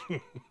covered.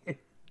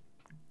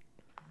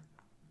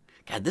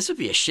 God, this would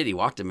be a shitty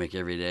walk to make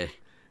every day.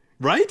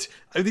 Right?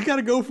 You got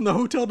to go from the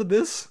hotel to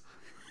this?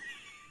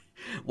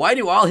 Why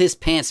do all his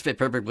pants fit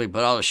perfectly,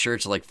 but all his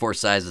shirts are 4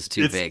 sizes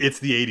too big? It's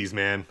the 80s,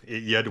 man.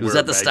 You had to Was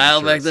wear that the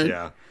style shirts. back then?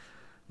 Yeah.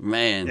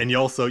 Man. And you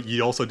also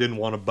didn't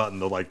want to button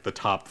the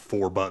top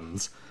 4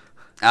 buttons.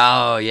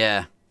 Oh,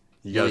 yeah.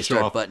 You got to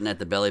show off button at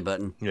the belly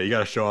button. Yeah, you got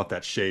to show off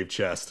that shaved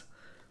chest.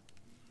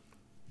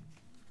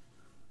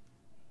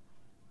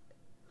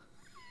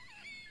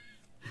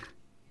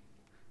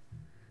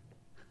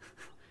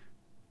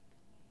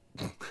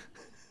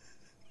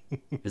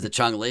 Is it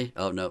Chong Li?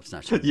 Oh, no, it's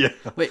not Chong Li.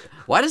 Yeah. Wait,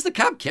 why does the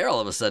cop care all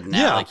of a sudden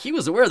now? Yeah. He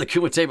was aware of the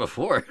Kumite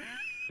before.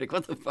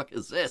 What the fuck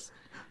is this?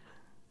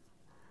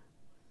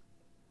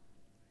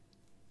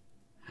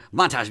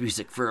 Montage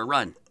music for a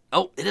run.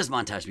 Oh, it is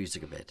montage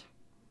music a bit.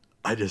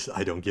 I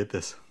don't get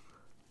this.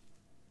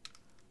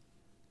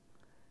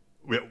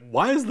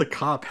 Why is the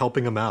cop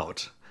helping him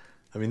out?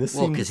 I mean, this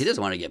because he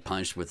doesn't want to get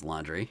punched with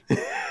laundry.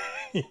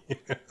 Yeah.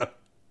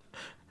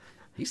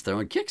 He's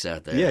throwing kicks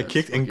out there. Yeah,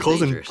 kicks and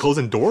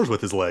closing doors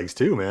with his legs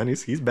too, man.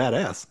 He's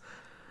badass.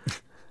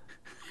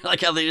 I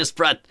like how they just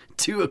brought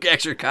 2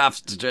 extra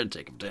cops to try to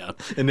take him down.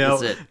 And now,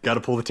 got to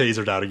pull the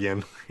taser out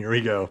again. Here we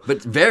go.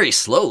 But very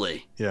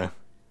slowly. Yeah.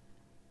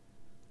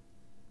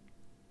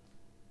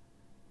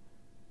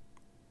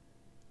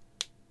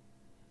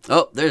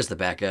 Oh, there's the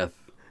backup.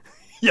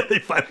 Yeah, they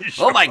finally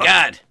showed Oh, my up.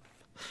 God.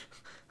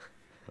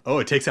 Oh,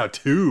 it takes out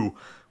 2.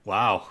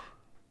 Wow.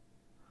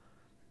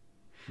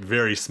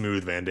 Very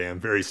smooth, Van Damme.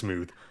 Very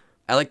smooth.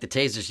 I like the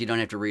tasers. You don't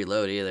have to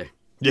reload either.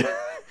 Yeah.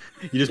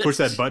 You just push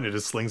that button, it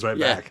just slings right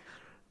back.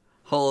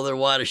 Whole other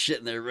wad of shit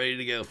in there ready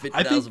to go.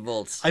 50,000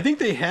 volts. I think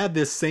they had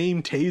this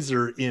same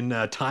taser in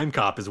Time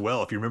Cop as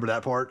well, if you remember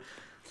that part.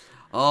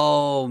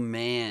 Oh,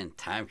 man.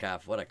 Time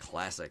Cop. What a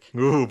classic.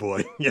 Ooh,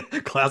 boy. Yeah,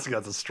 classic.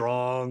 That's a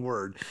strong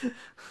word.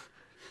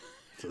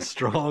 It's a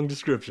strong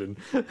description.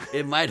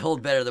 It might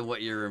hold better than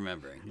what you're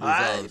remembering.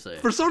 That's all I'm saying.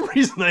 For some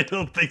reason, I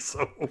don't think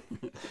so.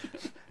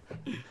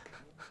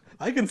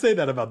 I can say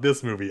that about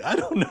this movie. I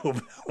don't know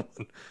about that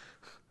one.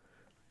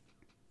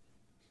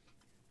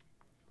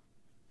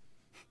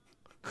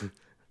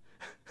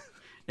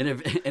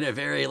 In a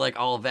very like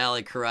all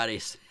valley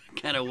karate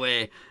kind of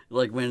way,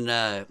 like when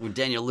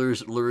Daniel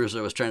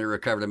LaRusso was trying to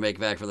recover to make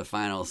back for the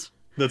finals.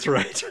 That's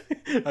right.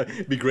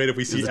 It'd be great if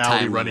we see a Ali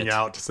time running limit.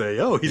 out to say,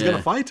 "Oh, he's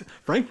gonna fight.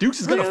 Frank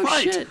Dukes is gonna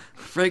fight." Shit.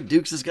 Frank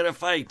Dukes is gonna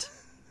fight.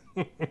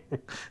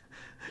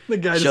 The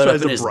guy just Showed up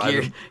tries in to his bribe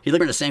gear. him. He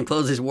looked in the same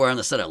clothes he wore on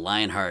the set of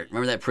Lionheart.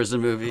 Remember that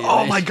prison movie?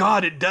 Oh my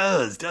God, it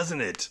does,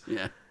 doesn't it?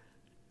 Yeah.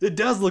 It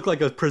does look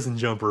like a prison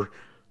jumper.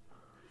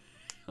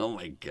 Oh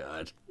my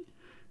God.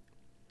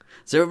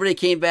 So everybody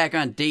came back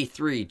on day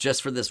 3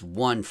 just for this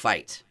one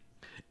fight.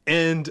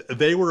 And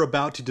they were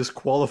about to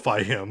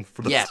disqualify him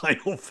for the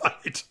final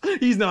fight.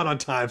 He's not on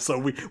time,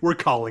 so we're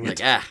calling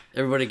it.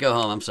 Everybody go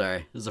home. I'm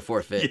sorry. This is a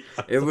forfeit.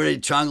 Yeah. Everybody,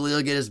 Chong Li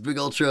will get his big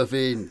old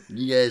trophy, and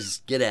you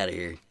guys get out of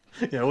here.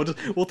 Yeah,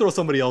 we'll throw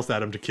somebody else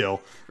at him to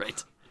kill.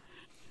 Right.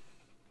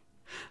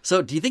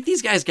 So, do you think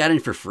these guys got in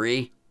for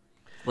free?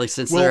 Like,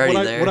 since they're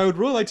already there? What I would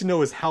really like to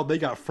know is how they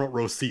got front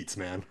row seats,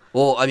 man.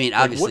 Well, I mean,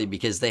 obviously,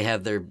 because they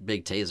have their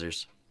big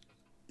tasers.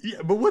 Yeah,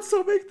 but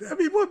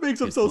what makes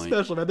them so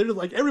special, man? They're just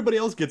like, everybody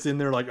else gets in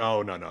there like,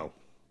 oh, no.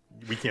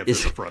 We can't sit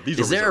in the front.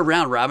 Is there a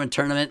round robin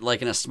tournament,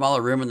 like in a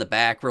smaller room in the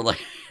back where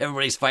like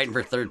everybody's fighting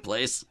for third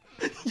place?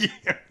 Yeah.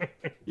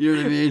 You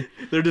know what I mean?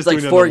 They're just like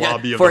doing four, it in the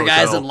lobby of four the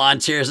guys hotel. in lawn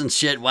chairs and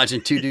shit watching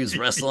 2 dudes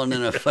wrestling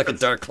in a fucking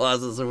dark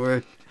closet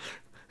somewhere.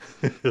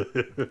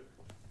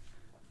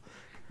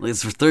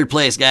 It's for third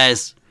place,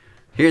 guys.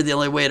 Here, the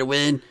only way to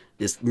win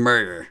is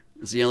murder.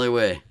 It's the only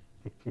way.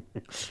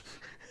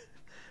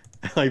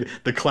 Like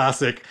the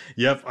classic,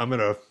 yep, I'm going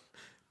to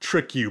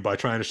trick you by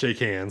trying to shake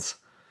hands.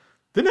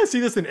 Didn't I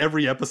see this in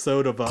every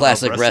episode of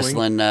classic of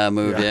wrestling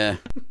move, yeah.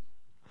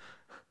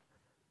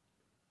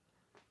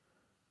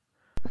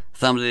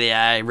 Thumb to the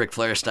eye, Ric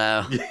Flair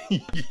style.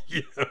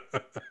 Yeah.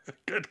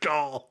 Good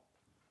call.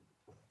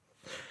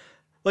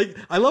 Like,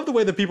 I love the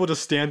way that people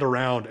just stand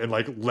around and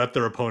like let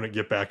their opponent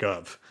get back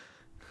up.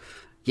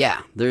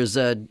 Yeah, there's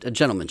a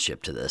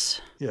gentlemanship to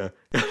this. Yeah.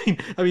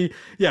 I mean,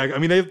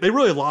 they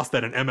really lost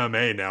that in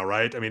MMA now,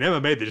 right? I mean,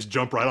 MMA, they just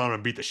jump right on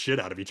and beat the shit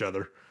out of each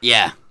other.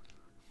 Yeah.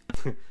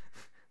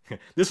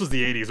 This was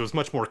the 80s. It was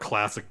much more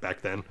classic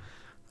back then.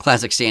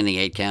 Classic standing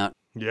 8 count.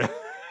 Yeah.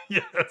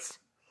 Yes.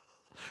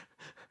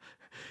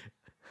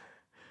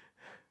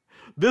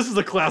 This is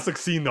a classic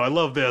scene, though. I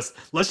love this.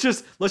 Let's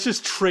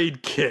just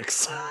trade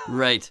kicks.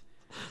 Right.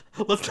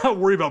 Let's not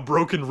worry about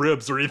broken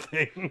ribs or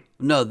anything.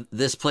 No,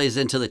 this plays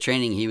into the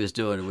training he was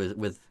doing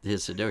with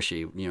his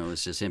Sadoshi. You know,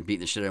 it's just him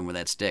beating the shit out of him with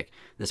that stick.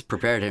 This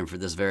prepared him for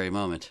this very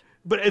moment.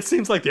 But it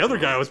seems like the other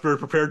guy was very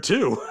prepared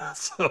too.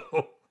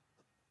 So.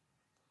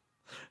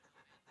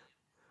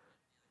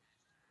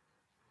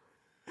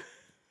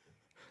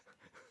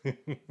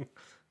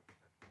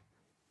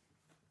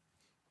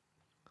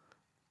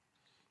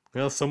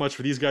 Well, so much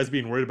for these guys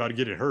being worried about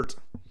getting hurt.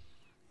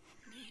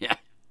 Yeah,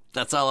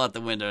 that's all out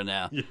the window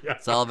now. Yeah.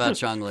 It's all about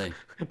Chong Li.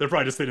 They're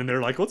probably just sitting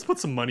there like, let's put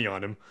some money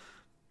on him.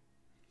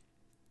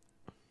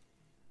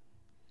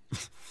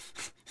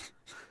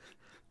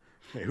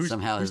 Hey,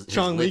 Somehow his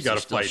Chong Li lips got are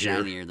a still fight here.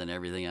 shinier than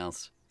everything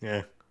else.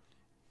 Yeah.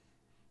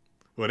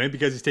 Well, it ain't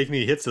because he's taking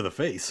any hits to the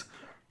face.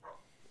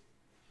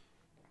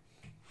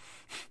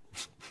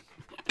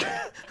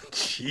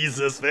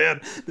 Jesus,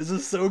 man. This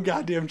is so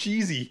goddamn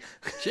cheesy.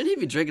 Shouldn't he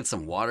be drinking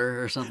some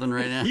water or something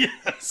right now? Yeah.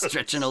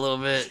 Stretching a little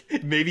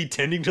bit. Maybe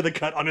tending to the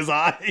cut on his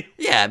eye.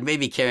 Yeah,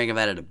 maybe caring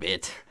about it a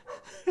bit.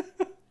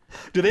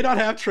 Do they not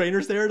have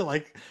trainers there to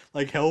like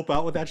help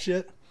out with that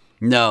shit?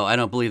 No, I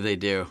don't believe they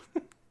do.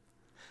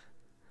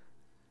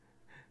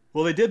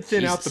 Well, they did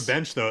thin out the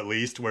bench, though, at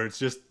least, where it's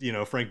just,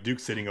 Frank Duke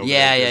sitting over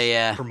Yeah, there.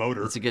 yeah.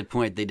 Promoter. That's a good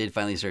point. They did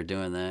finally start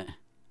doing that.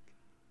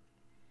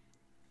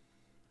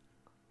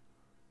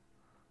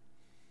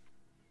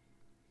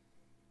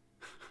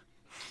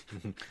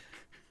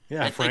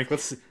 Yeah, Frank,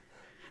 let's...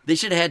 They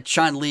should have had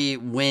Chun-Li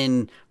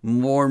win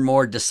more and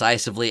more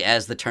decisively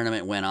as the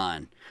tournament went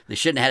on. They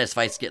shouldn't have had his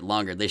fights get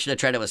longer. They should have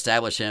tried to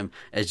establish him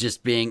as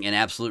just being an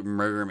absolute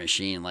murder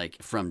machine,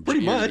 like from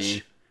pretty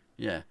much.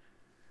 Yeah.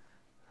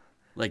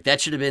 Like that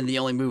should have been the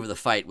only move of the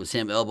fight was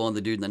him elbowing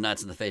the dude in the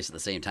nuts in the face at the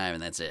same time,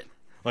 and that's it.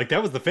 Like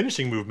that was the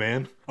finishing move,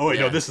 man. Oh wait,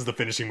 no, this is the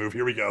finishing move.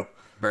 Here we go.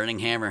 Burning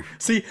hammer.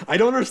 See, I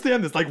don't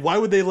understand this. Like, why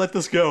would they let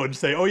this go and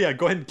say, "Oh yeah,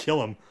 go ahead and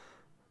kill him"?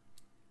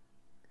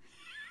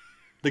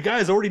 The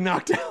guy's already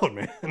knocked out,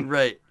 man.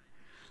 Right.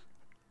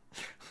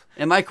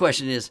 And my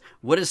question is,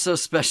 what is so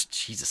special?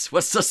 Jesus,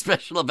 what's so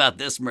special about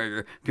this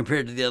murder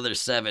compared to the other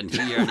 7 he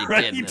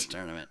already did in this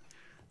tournament?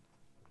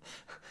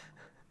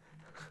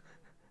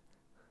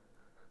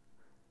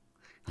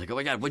 Like, oh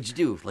my God, what'd you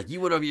do? Like,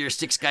 you went over your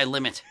 6-guy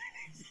limit.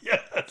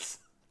 Yes.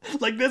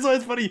 Like, that's why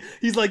it's funny.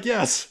 He's like,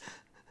 yes.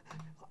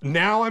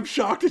 Now I'm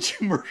shocked that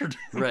you murdered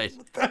him. Right.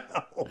 What the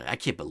hell? I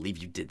can't believe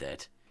you did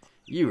that.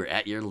 You were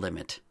at your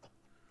limit.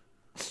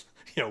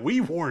 Yeah, we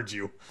warned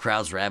you.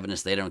 Crowd's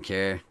ravenous. They don't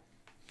care.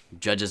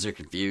 Judges are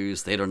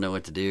confused. They don't know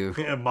what to do.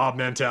 Yeah, mob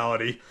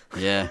mentality.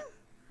 Yeah.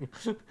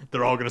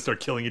 They're all going to start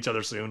killing each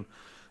other soon.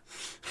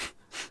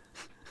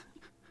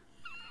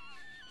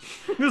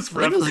 This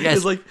ref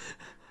is like,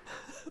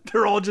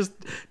 they're all just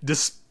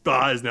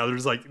despised now. They're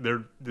just like,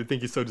 they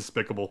think he's so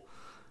despicable.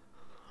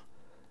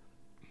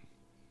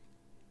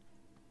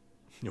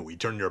 You know, we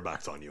turn your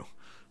backs on you.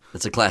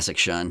 That's a classic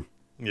Shun.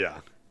 Yeah.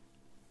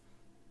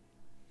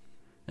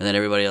 And then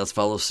everybody else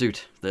follows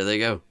suit. There they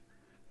go.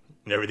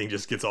 And everything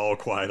just gets all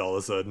quiet all of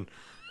a sudden.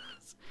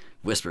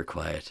 Whisper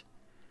quiet.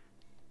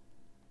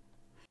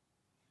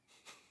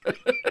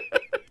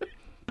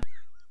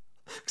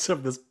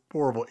 Except this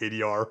horrible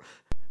ADR.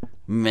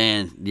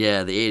 Man,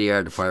 yeah, the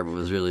ADR department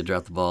was really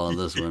dropped the ball on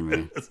this one,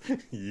 man.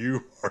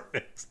 You are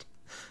next.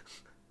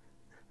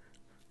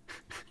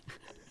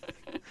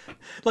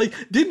 Like,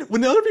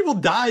 when the other people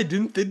died,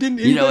 didn't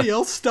anybody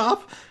else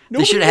stop?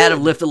 They should have had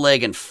him lift a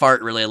leg and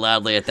fart really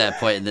loudly at that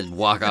point and then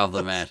walk off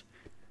the mat.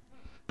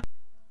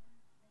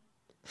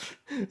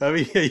 I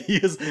mean, he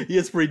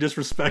is pretty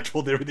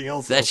disrespectful to everything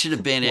else. That should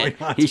have been it.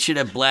 Not? He should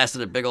have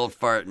blasted a big old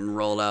fart and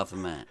rolled off the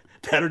mat.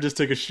 That or just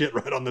took a shit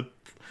right on the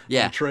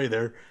tray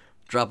there.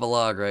 Drop a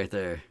log right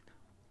there.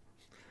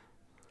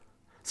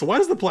 So why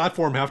does the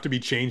platform have to be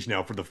changed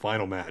now for the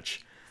final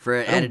match? For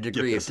an added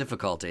degree of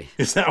difficulty.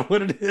 Is that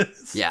what it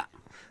is? Yeah.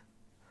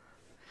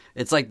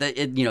 It's like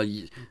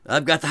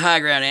I've got the high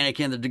ground,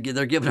 Anakin.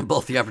 They're giving him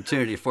both the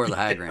opportunity for the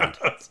high ground.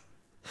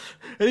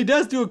 And he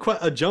does do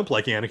a jump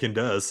like Anakin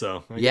does,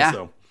 so I guess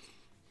so.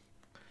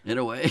 In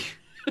a way.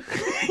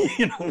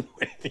 In a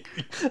way.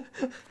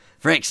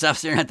 Frank, stop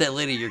staring at that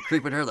lady. You're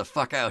creeping her the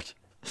fuck out.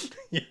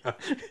 Yeah.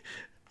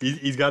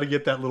 He's got to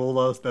get that little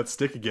that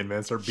stick again,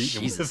 man. Start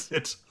beating him with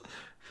it.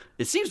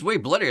 It seems way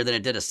bloodier than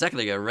it did a second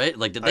ago, right?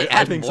 Like, did they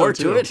add more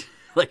to it?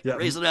 Like,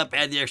 raise it up,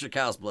 add the extra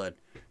cow's blood.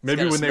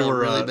 Maybe when they were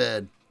really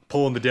bad.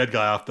 Pulling the dead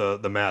guy off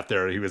the mat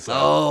there, he was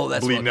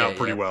that's bleeding out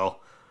pretty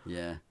well.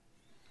 Yeah.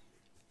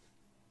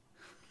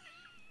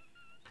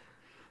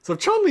 So if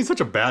Chun-Li's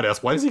such a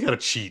badass, why does he gotta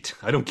cheat?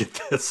 I don't get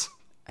this.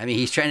 I mean,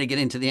 he's trying to get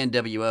into the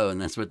NWO,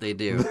 and that's what they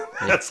do.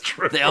 That's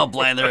true. They all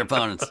blind their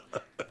opponents.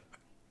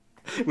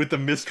 With the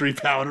mystery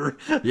powder.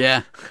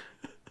 Yeah.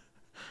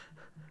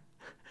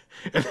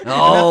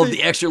 The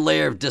extra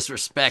layer of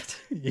disrespect.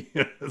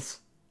 Yes.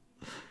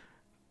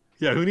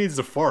 Yeah, who needs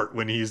to fart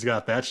when he's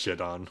got that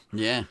shit on?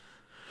 Yeah.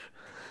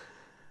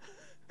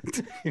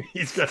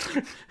 He's got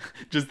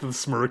just the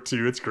smirk,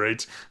 too. It's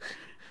great.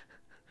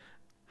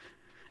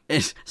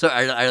 So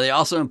are they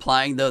also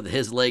implying, though, that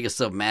his leg is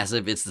so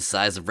massive it's the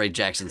size of Ray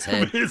Jackson's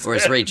head? Or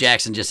does Ray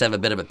Jackson just have a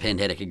bit of a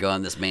pinhead that could go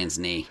on this man's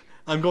knee?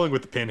 I'm going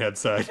with the pinhead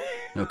side.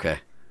 Okay.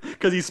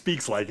 Because he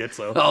speaks like it,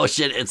 so. Oh,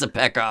 shit, it's a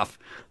peck off.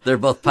 They're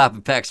both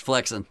popping pecks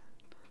flexing.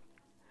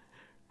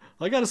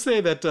 I gotta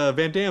say that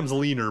Van Damme's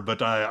leaner,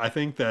 but I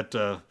think that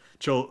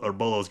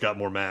Bolo's got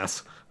more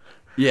mass.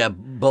 Yeah,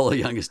 Bolo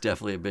Young is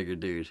definitely a bigger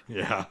dude.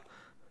 Yeah.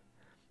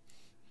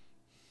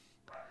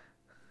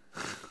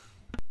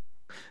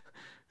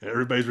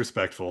 Everybody's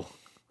respectful.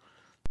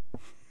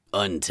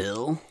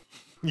 Until?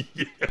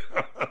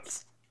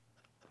 Yes.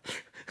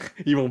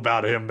 You won't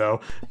bow to him, though.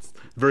 It's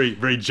very,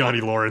 very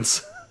Johnny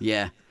Lawrence.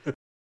 Yeah.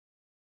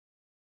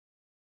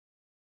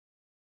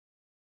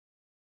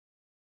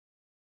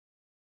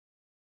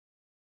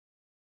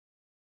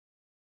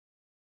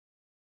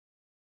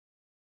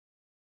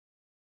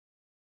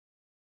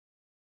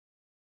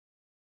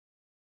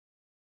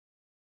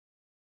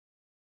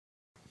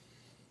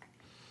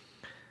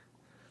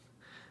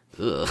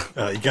 You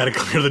gotta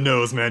clear the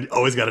nose, man. You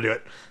always gotta do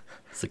it.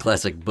 It's a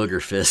classic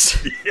booger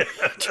fist. Yes.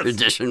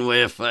 Tradition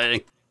way of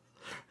fighting.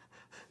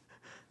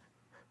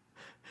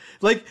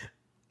 Like,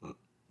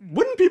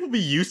 wouldn't people be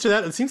used to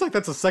that? It seems like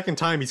that's the second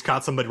time he's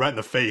caught somebody right in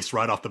the face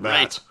right off the bat.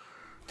 Right.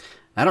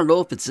 I don't know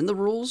if it's in the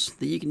rules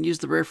that you can use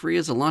the referee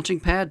as a launching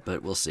pad,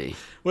 but we'll see.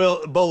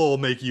 Well, Bolo will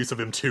make use of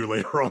him too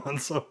later on,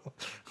 so.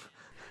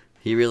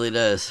 He really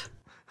does.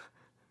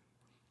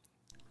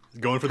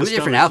 Going for How the many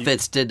different stomach.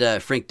 outfits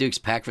did Frank Dukes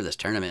pack for this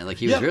tournament? Like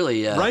he was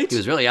really, right? he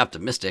was really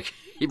optimistic.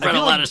 He brought a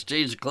feel lot like- of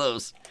strange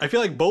clothes. I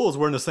feel like Bo is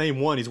wearing the same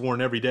one he's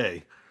worn every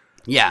day.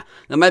 Yeah,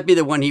 that might be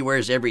the one he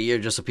wears every year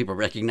just so people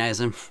recognize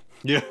him.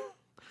 Yeah.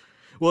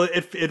 Well,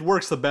 it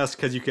works the best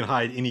because you can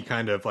hide any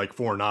kind of like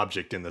foreign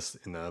object in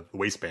the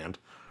waistband.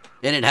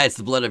 And it hides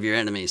the blood of your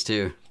enemies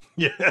too.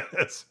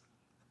 Yes.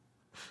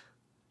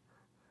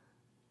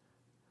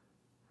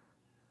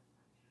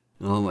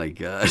 Oh my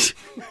gosh.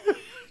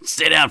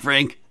 Stay down,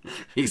 Frank.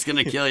 He's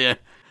gonna kill you.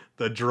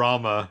 The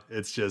drama,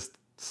 it's just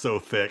so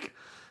thick.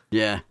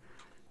 Yeah.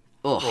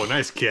 Oh,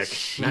 nice kick.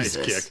 Nice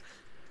Jesus.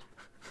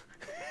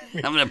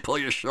 kick. I'm gonna pull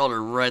your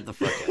shoulder right the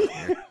fuck out of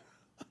here.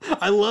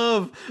 I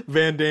love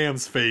Van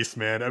Damme's face,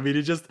 man. I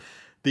mean,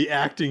 the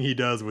acting he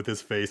does with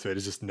his face, man,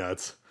 is just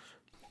nuts.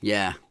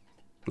 Yeah.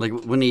 Like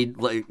when he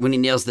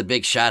nails the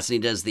big shots and he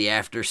does the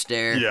after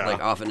stare, Yeah.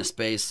 like off into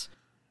space.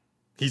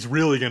 He's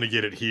really gonna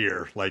get it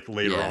here, like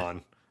later Yeah.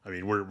 on. I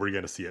mean, we're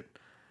gonna see it.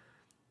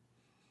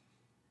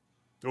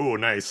 Oh,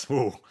 nice.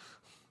 Oh,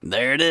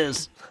 There it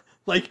is.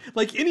 like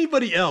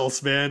anybody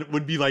else, man,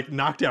 would be like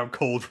knocked out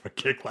cold for a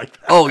kick like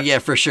that. Oh yeah,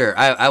 for sure.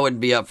 I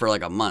wouldn't be up for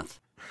like a month.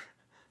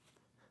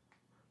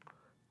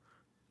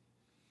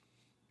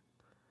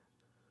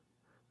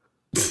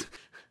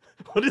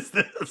 What is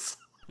this?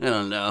 I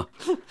don't know.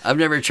 I've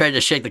never tried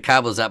to shake the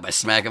cobwebs out by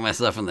smacking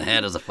myself in the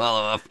head as a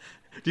follow-up.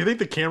 Do you think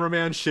the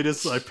cameraman shit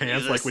his pants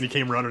Jesus. like when he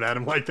came running at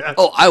him like that?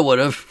 Oh, I would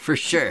have, for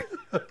sure.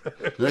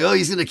 Like, oh,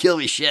 he's going to kill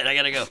me. Shit, I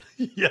got to go.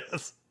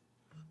 Yes.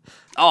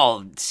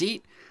 Oh,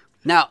 see?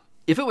 Now,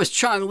 if it was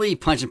Chong Li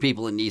punching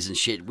people in knees and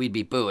shit, we'd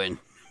be booing.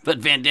 But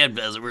Van Damme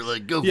does it. We're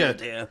like, go Yeah. Van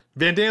Damme.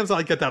 Van Damme's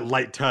like got that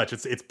light touch.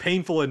 It's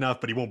painful enough,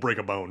 but he won't break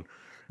a bone.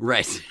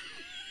 Right.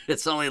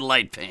 It's only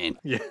light pain.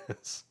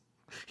 Yes.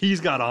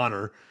 He's got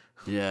honor.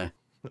 Yeah.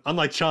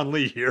 Unlike Chun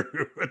Li here.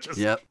 who just,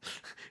 Yep.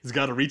 He's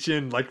got to reach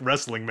in like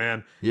wrestling,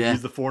 man. Yeah.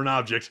 He's the foreign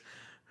object.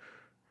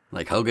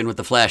 Like Hogan with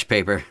the flash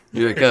paper.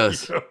 Here it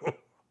goes. You know?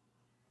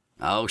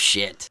 Oh,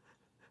 shit.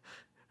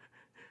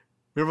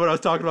 Remember when I was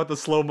talking about the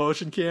slow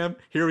motion cam?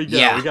 Here we go.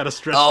 Yeah. We got to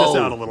stretch oh,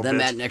 this out a little them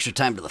bit. adding extra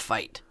time to the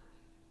fight.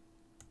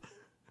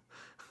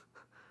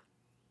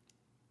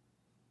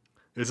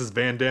 This is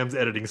Van Damme's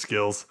editing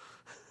skills.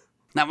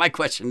 Now my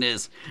question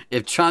is,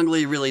 if Chong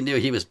Li really knew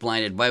he was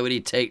blinded, why would he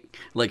take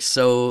long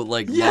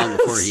Yes!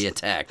 before he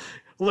attacked?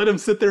 Let him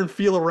sit there and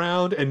feel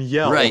around and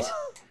yell. Right.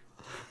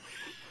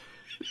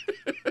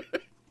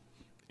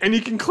 And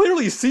you can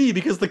clearly see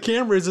because the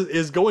camera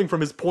is going from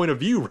his point of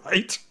view,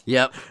 right?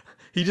 Yep.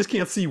 He just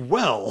can't see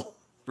well.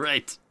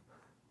 Right.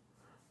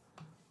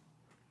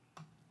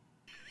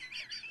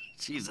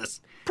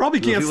 Jesus. Probably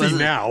can't he see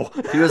wasn't- now.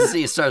 He wasn't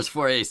seeing stars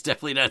 4A. He's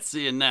definitely not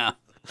seeing now.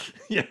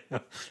 Yeah.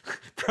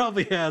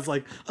 Probably has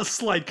like a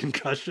slight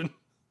concussion.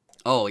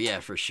 Oh, yeah,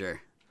 for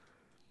sure.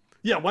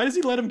 Yeah, why does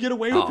he let him get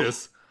away with Oh.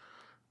 this?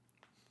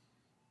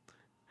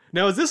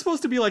 Now, is this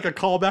supposed to be like a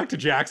callback to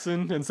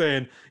Jackson and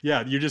saying,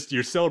 yeah,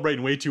 you're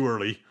celebrating way too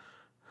early?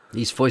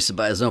 He's foisted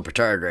by his own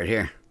petard right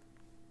here.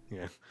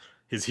 Yeah.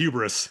 His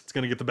hubris. It's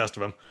going to get the best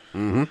of him.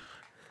 Mm-hmm.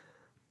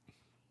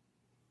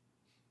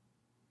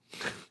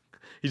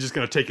 He's just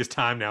going to take his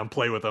time now and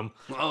play with him.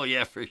 Oh,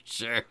 yeah, for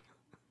sure.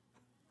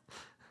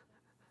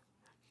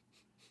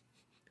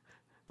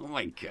 Oh,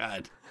 my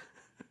God.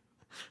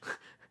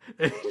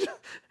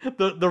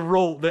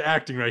 The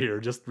acting right here,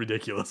 just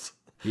ridiculous.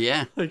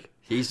 Yeah. Like,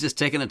 He's just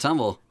taking a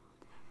tumble.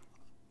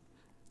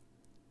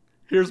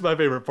 here's my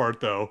favorite part,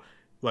 though.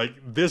 Like,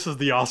 this is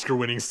the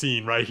Oscar-winning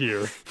scene right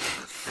here.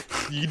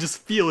 You just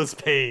feel his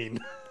pain.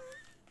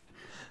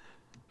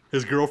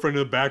 His girlfriend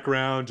in the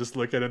background, just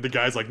look at it. The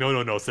guy's like,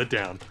 no, sit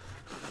down.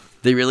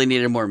 They really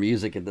needed more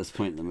music at this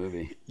point in the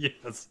movie.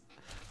 Yes.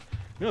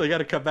 No, they got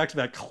to cut back to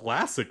that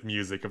classic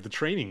music of the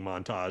training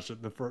montage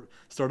at the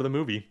start of the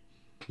movie.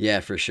 Yeah,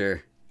 for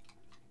sure.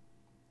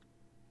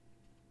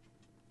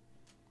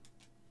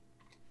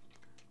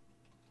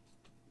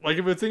 Like,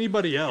 if it's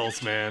anybody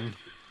else, man.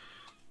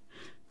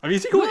 I mean,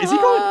 is he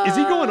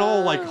going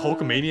all like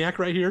Hulkamaniac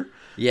right here?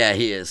 Yeah,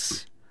 he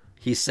is.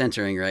 He's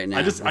centering right now.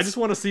 I just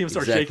want to see him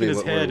start exactly shaking his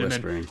what we're head and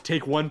whispering. then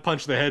take one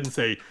punch to the head and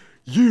say,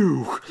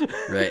 "You."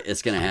 Right,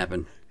 it's gonna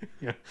happen.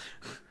 Yeah.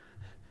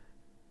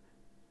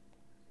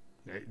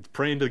 He's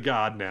praying to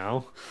God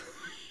now.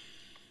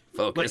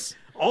 Like, Focus.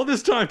 all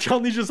this time,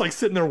 Chun-Li's just like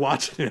sitting there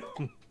watching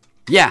him.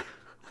 Yeah.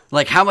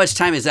 Like, how much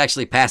time is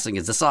actually passing?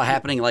 Is this all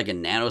happening like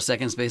in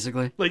nanoseconds,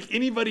 basically? Like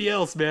anybody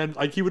else, man,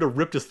 like he would have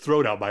ripped his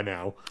throat out by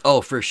now.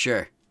 Oh, for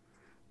sure.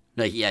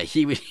 Like, yeah,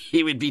 he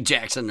would be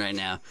Jackson right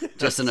now,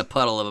 just in a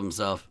puddle of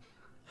himself.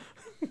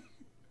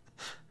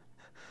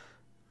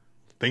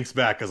 Thinks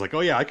back, I was like, oh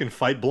yeah, I can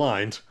fight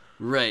blind.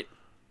 Right.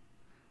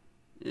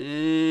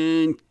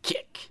 And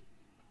kick.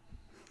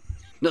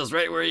 Knows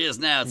right where he is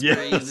now. It's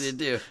very Yes. easy to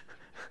do.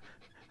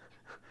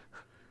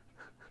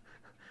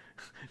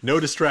 No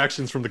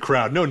distractions from the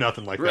crowd. No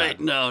nothing like Right,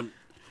 that. no.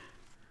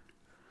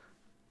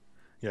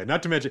 Yeah,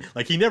 not to mention,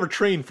 like, he never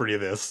trained for any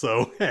of this,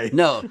 so, hey.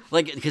 No,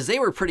 like, because they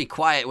were pretty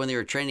quiet when they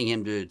were training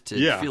him to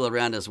Yeah. feel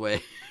around his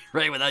way,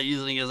 right, without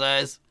using his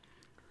eyes.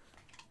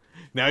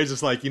 Now he's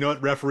just like, you know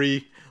what,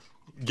 referee,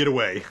 get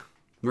away.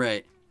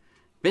 Right.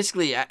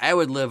 Basically, I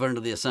would live under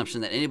the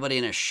assumption that anybody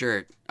in a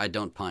shirt, I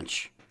don't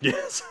punch.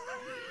 Yes.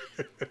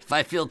 If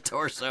I feel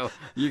torso,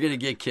 you're going to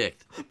get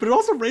kicked. But it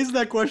also raises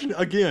that question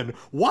again.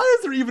 Why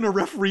is there even a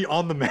referee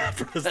on the mat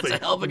for this thing?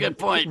 That's a hell of a good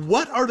point.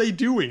 What are they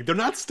doing? They're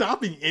not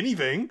stopping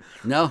anything.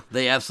 No,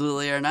 they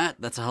absolutely are not.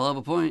 That's a hell of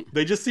a point.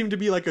 They just seem to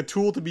be like a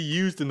tool to be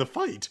used in the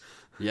fight.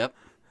 Yep.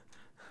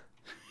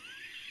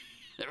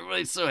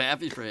 Everybody's so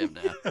happy for him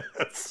now.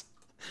 Yes.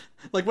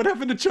 Like, what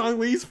happened to Chong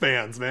Li's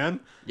fans,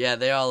 man? Yeah,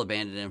 they all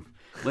abandoned him.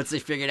 Once they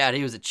figured out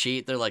he was a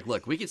cheat, they're like,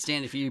 look, we could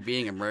stand for you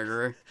being a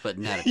murderer, but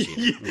not a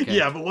cheater. Okay?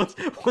 Yeah, but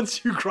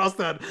once you cross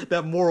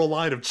that moral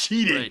line of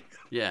cheating. Right.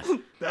 Yeah.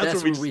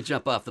 That's where we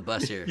jump off the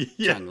bus here,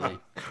 Yeah. Chong Li.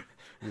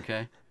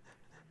 Okay.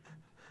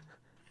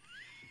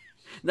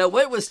 Now,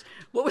 what was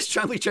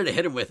Chong Li trying to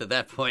hit him with at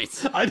that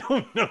point? I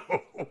don't know.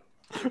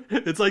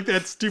 It's like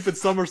that stupid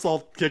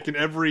somersault kick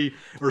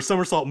or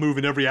somersault move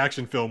in every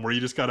action film where you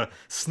just gotta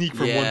sneak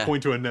from one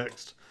point to a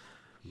next.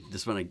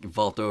 Just want to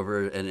vault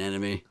over an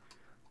enemy.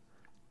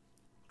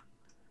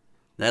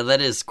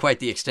 That is quite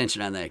the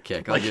extension on that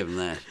kick. I'll give him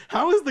that.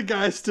 How is the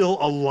guy still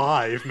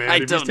alive, man? I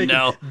if don't he's taking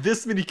know.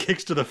 This many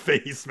kicks to the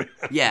face, man.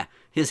 Yeah,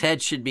 his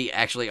head should be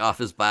actually off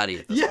his body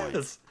at this point.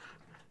 Yes.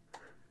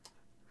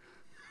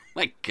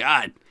 My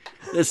God,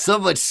 there's so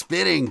much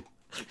spitting.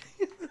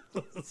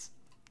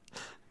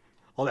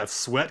 All that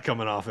sweat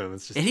coming off him.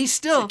 It's just And he's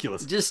still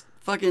ridiculous. just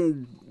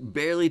fucking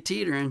barely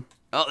teetering.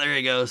 Oh, there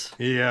he goes.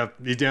 Yeah,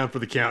 he's down for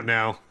the count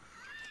now.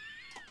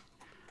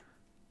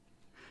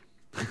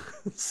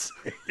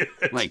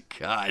 My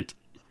God.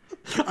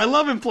 I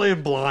love him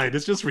playing blind.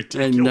 It's just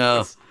ridiculous. And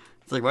no.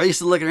 It's like, why are you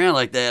still looking around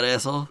like that,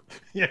 asshole?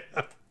 Yeah.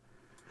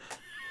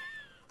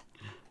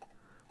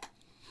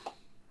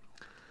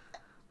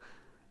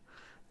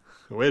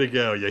 Way to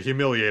go. You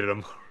humiliated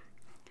him.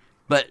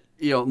 But,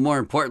 more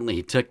importantly,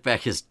 he took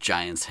back his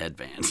Giants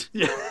headband.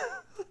 Yeah.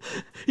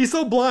 He's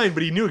so blind,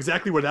 but he knew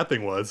exactly where that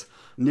thing was.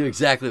 Knew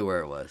exactly where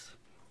it was.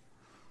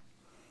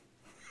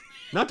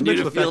 Not to Knew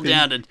mention to the fact feel that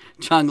down to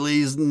Chong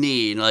Li's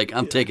knee, like,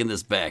 I'm taking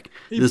this back.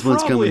 he This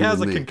one's probably coming has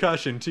to a me.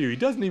 concussion, too. He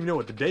doesn't even know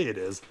what the day it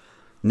is.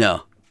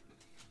 No.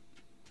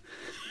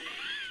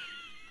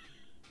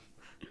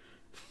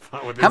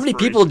 How How many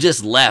people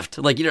just left?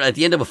 Like, at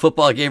the end of a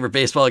football game or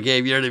baseball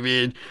game, you know what I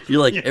mean? You're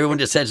like, everyone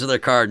just heads to their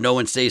car. No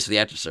one stays for the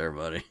after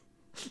ceremony.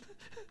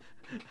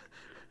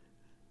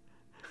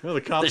 Well,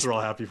 the cops are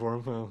all happy for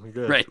him. Oh,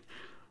 good. Right.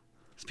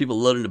 There's people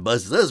loading the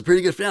buses. That was a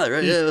pretty good finale,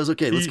 right? Yeah, it was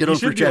okay. Let's get on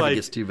before traffic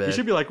gets too bad. He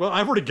should be like, well,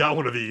 I've already got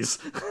one of these.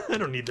 I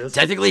don't need this.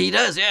 Technically, he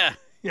does, yeah.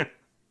 Yeah.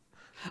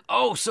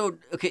 Oh, so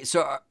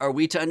are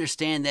we to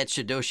understand that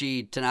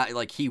Shidoshi Tanaka,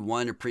 like, he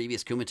won a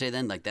previous Kumite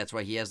then? Like, that's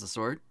why he has the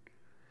sword?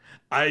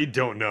 I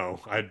don't know.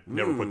 I'd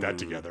never put that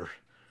together.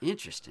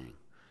 Interesting.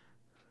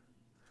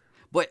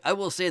 Boy, I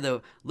will say,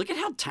 though, look at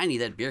how tiny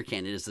that beer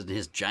can is in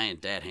his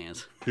giant dad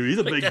hands. Dude, he's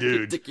a big That's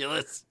dude.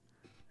 ridiculous.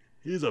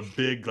 He's a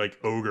big, like,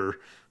 ogre.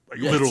 Like,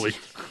 Yes. literally.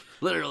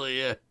 Literally,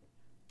 yeah.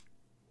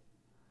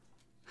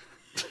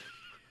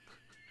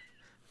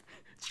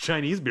 It's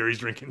Chinese beer he's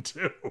drinking,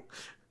 too.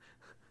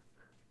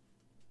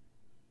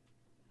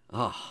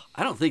 Oh,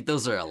 I don't think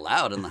those are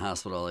allowed in the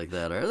hospital like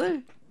that, are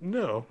they?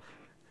 No.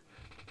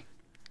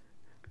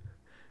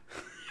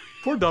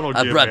 Poor Donald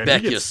I Gibb, brought man.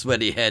 back He your gets,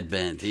 sweaty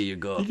headband. Here you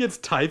go. he gets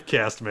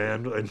typecast,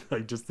 man. And,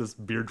 like, just this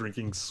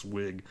beer-drinking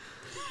swig.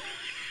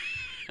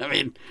 I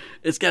mean,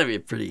 it's got to be a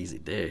pretty easy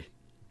day.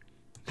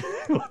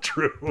 Well,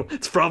 true.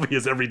 It's probably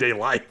his everyday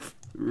life.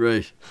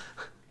 Right.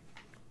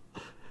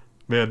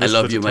 Man, I this is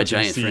love such you, a my touching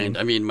giant scene. friend.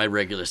 I mean, my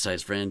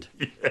regular-sized friend.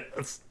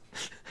 Yes.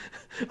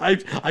 I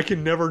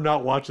can never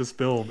not watch this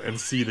film and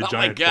see the Oh my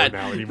giant God,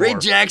 part now anymore. Ray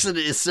Jackson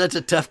is such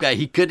a tough guy.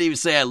 He couldn't even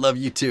say "I love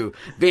you too."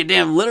 Van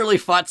Damme literally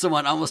fought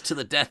someone almost to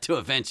the death to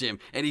avenge him,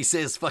 and he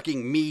says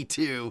 "fucking me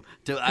too"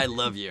 to "I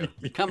love you."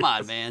 Come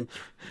on, man,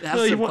 have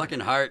No, some fucking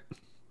heart.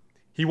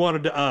 He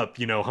wanted to up,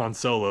 Han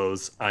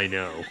Solo's I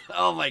know.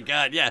 Oh my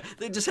God, yeah,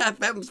 they just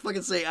have him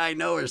fucking say "I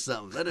know" or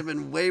something. That'd have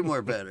been way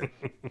more better.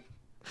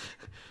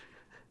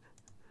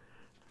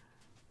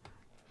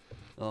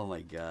 Oh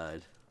my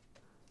God.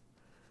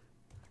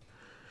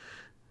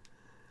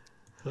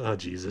 Oh,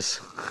 Jesus.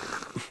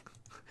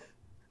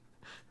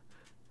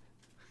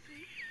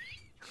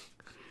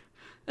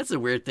 That's a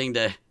weird thing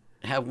to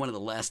have one of the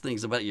last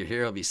things about your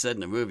hero be said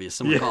in a movie is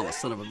someone call him a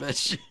son of a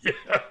bitch.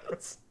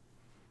 Yes.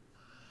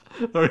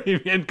 Or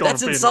even call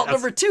That's him insult an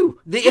ass- number 2.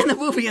 They end the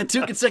movie on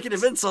 2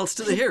 consecutive insults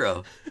to the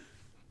hero.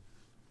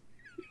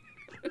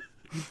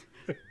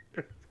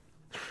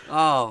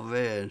 Oh,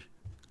 man.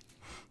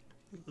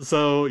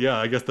 So, yeah,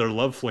 I guess their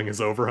love fling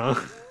is over,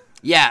 huh?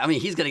 Yeah, I mean,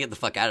 he's got to get the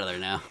fuck out of there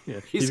now. Yeah,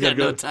 he's gotta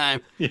got no go.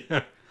 time.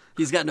 Yeah.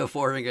 He's got no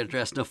forwarding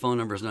address, no phone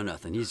numbers, no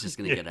nothing. He's just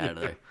going to get out of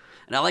there.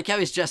 And I like how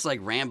he's dressed like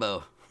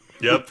Rambo.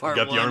 Yep, Part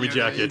got the one, army you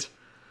know what I mean? jacket.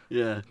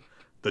 Yeah.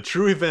 The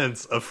true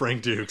events of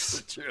Frank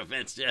Dukes. True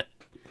events, yeah.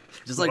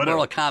 Just like Whatever.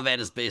 Mortal Kombat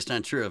is based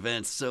on true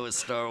events, so is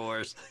Star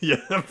Wars.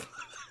 Yep.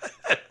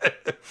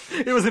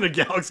 It was in a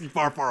galaxy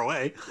far, far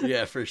away.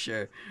 Yeah, for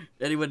sure.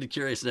 Anyone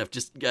curious enough,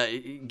 just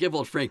give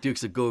old Frank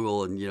Dukes a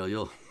Google, and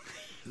there'll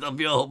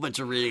be a whole bunch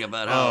of reading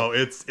about how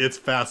it's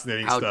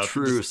fascinating how stuff.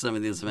 true Just some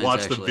of these events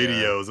watch the actually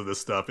videos of this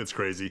stuff. It's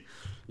crazy.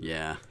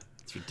 Yeah,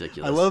 it's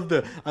ridiculous.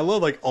 I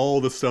love like all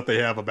the stuff they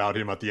have about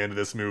him at the end of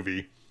this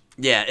movie.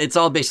 Yeah, it's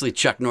all basically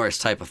Chuck Norris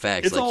type of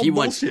facts. It's like all he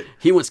bullshit.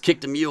 once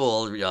kicked a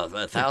mule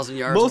 1,000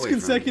 yards Most away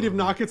consecutive from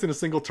him. knockouts in a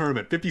single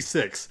tournament,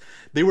 56.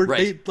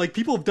 Like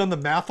people have done the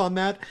math on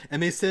that,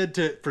 and they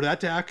said for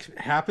that to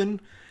happen,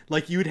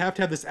 like you would have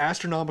to have this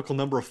astronomical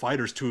number of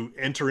fighters to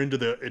enter into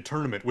the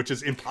tournament, which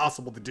is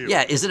impossible to do.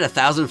 Yeah, is it a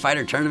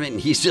 1,000-fighter tournament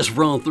and he's just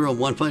rolling through them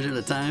one punch at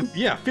a time?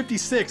 Yeah,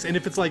 56. And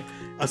if it's like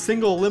a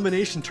single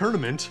elimination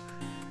tournament,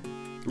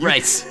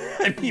 right?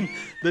 I mean,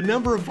 the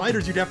number of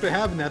fighters you'd have to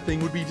have in that thing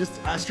would be just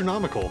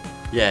astronomical.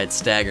 Yeah, it's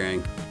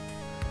staggering.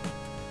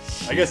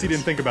 I guess he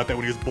didn't think about that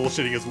when he was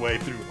bullshitting his way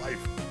through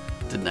life.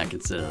 Did not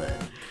consider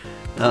that.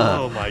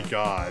 Oh my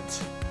god.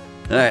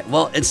 All right,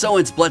 well, and so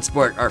ends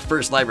Bloodsport, our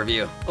first live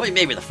review. Well,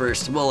 maybe the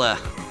first.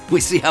 We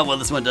see how well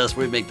this one does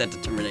before we make that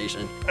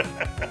determination.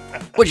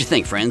 What'd you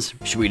think, friends?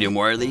 Should we do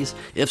more of these?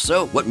 If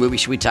so, what movie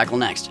should we tackle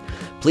next?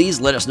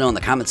 Please let us know in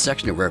the comments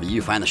section or wherever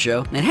you find the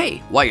show. And hey,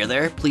 while you're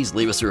there, please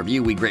leave us a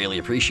review. We greatly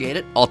appreciate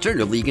it.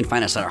 Alternatively, you can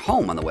find us at our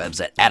home on the webs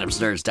at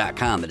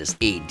adamsnerds.com. That is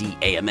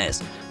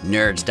ADAMS,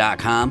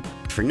 nerds.com.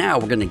 For now,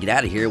 we're going to get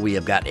out of here. We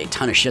have got a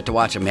ton of shit to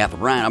watch on behalf of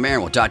Brian. I'm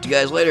Aaron. We'll talk to you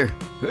guys later.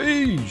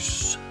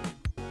 Peace.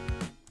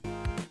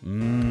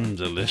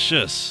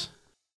 Delicious.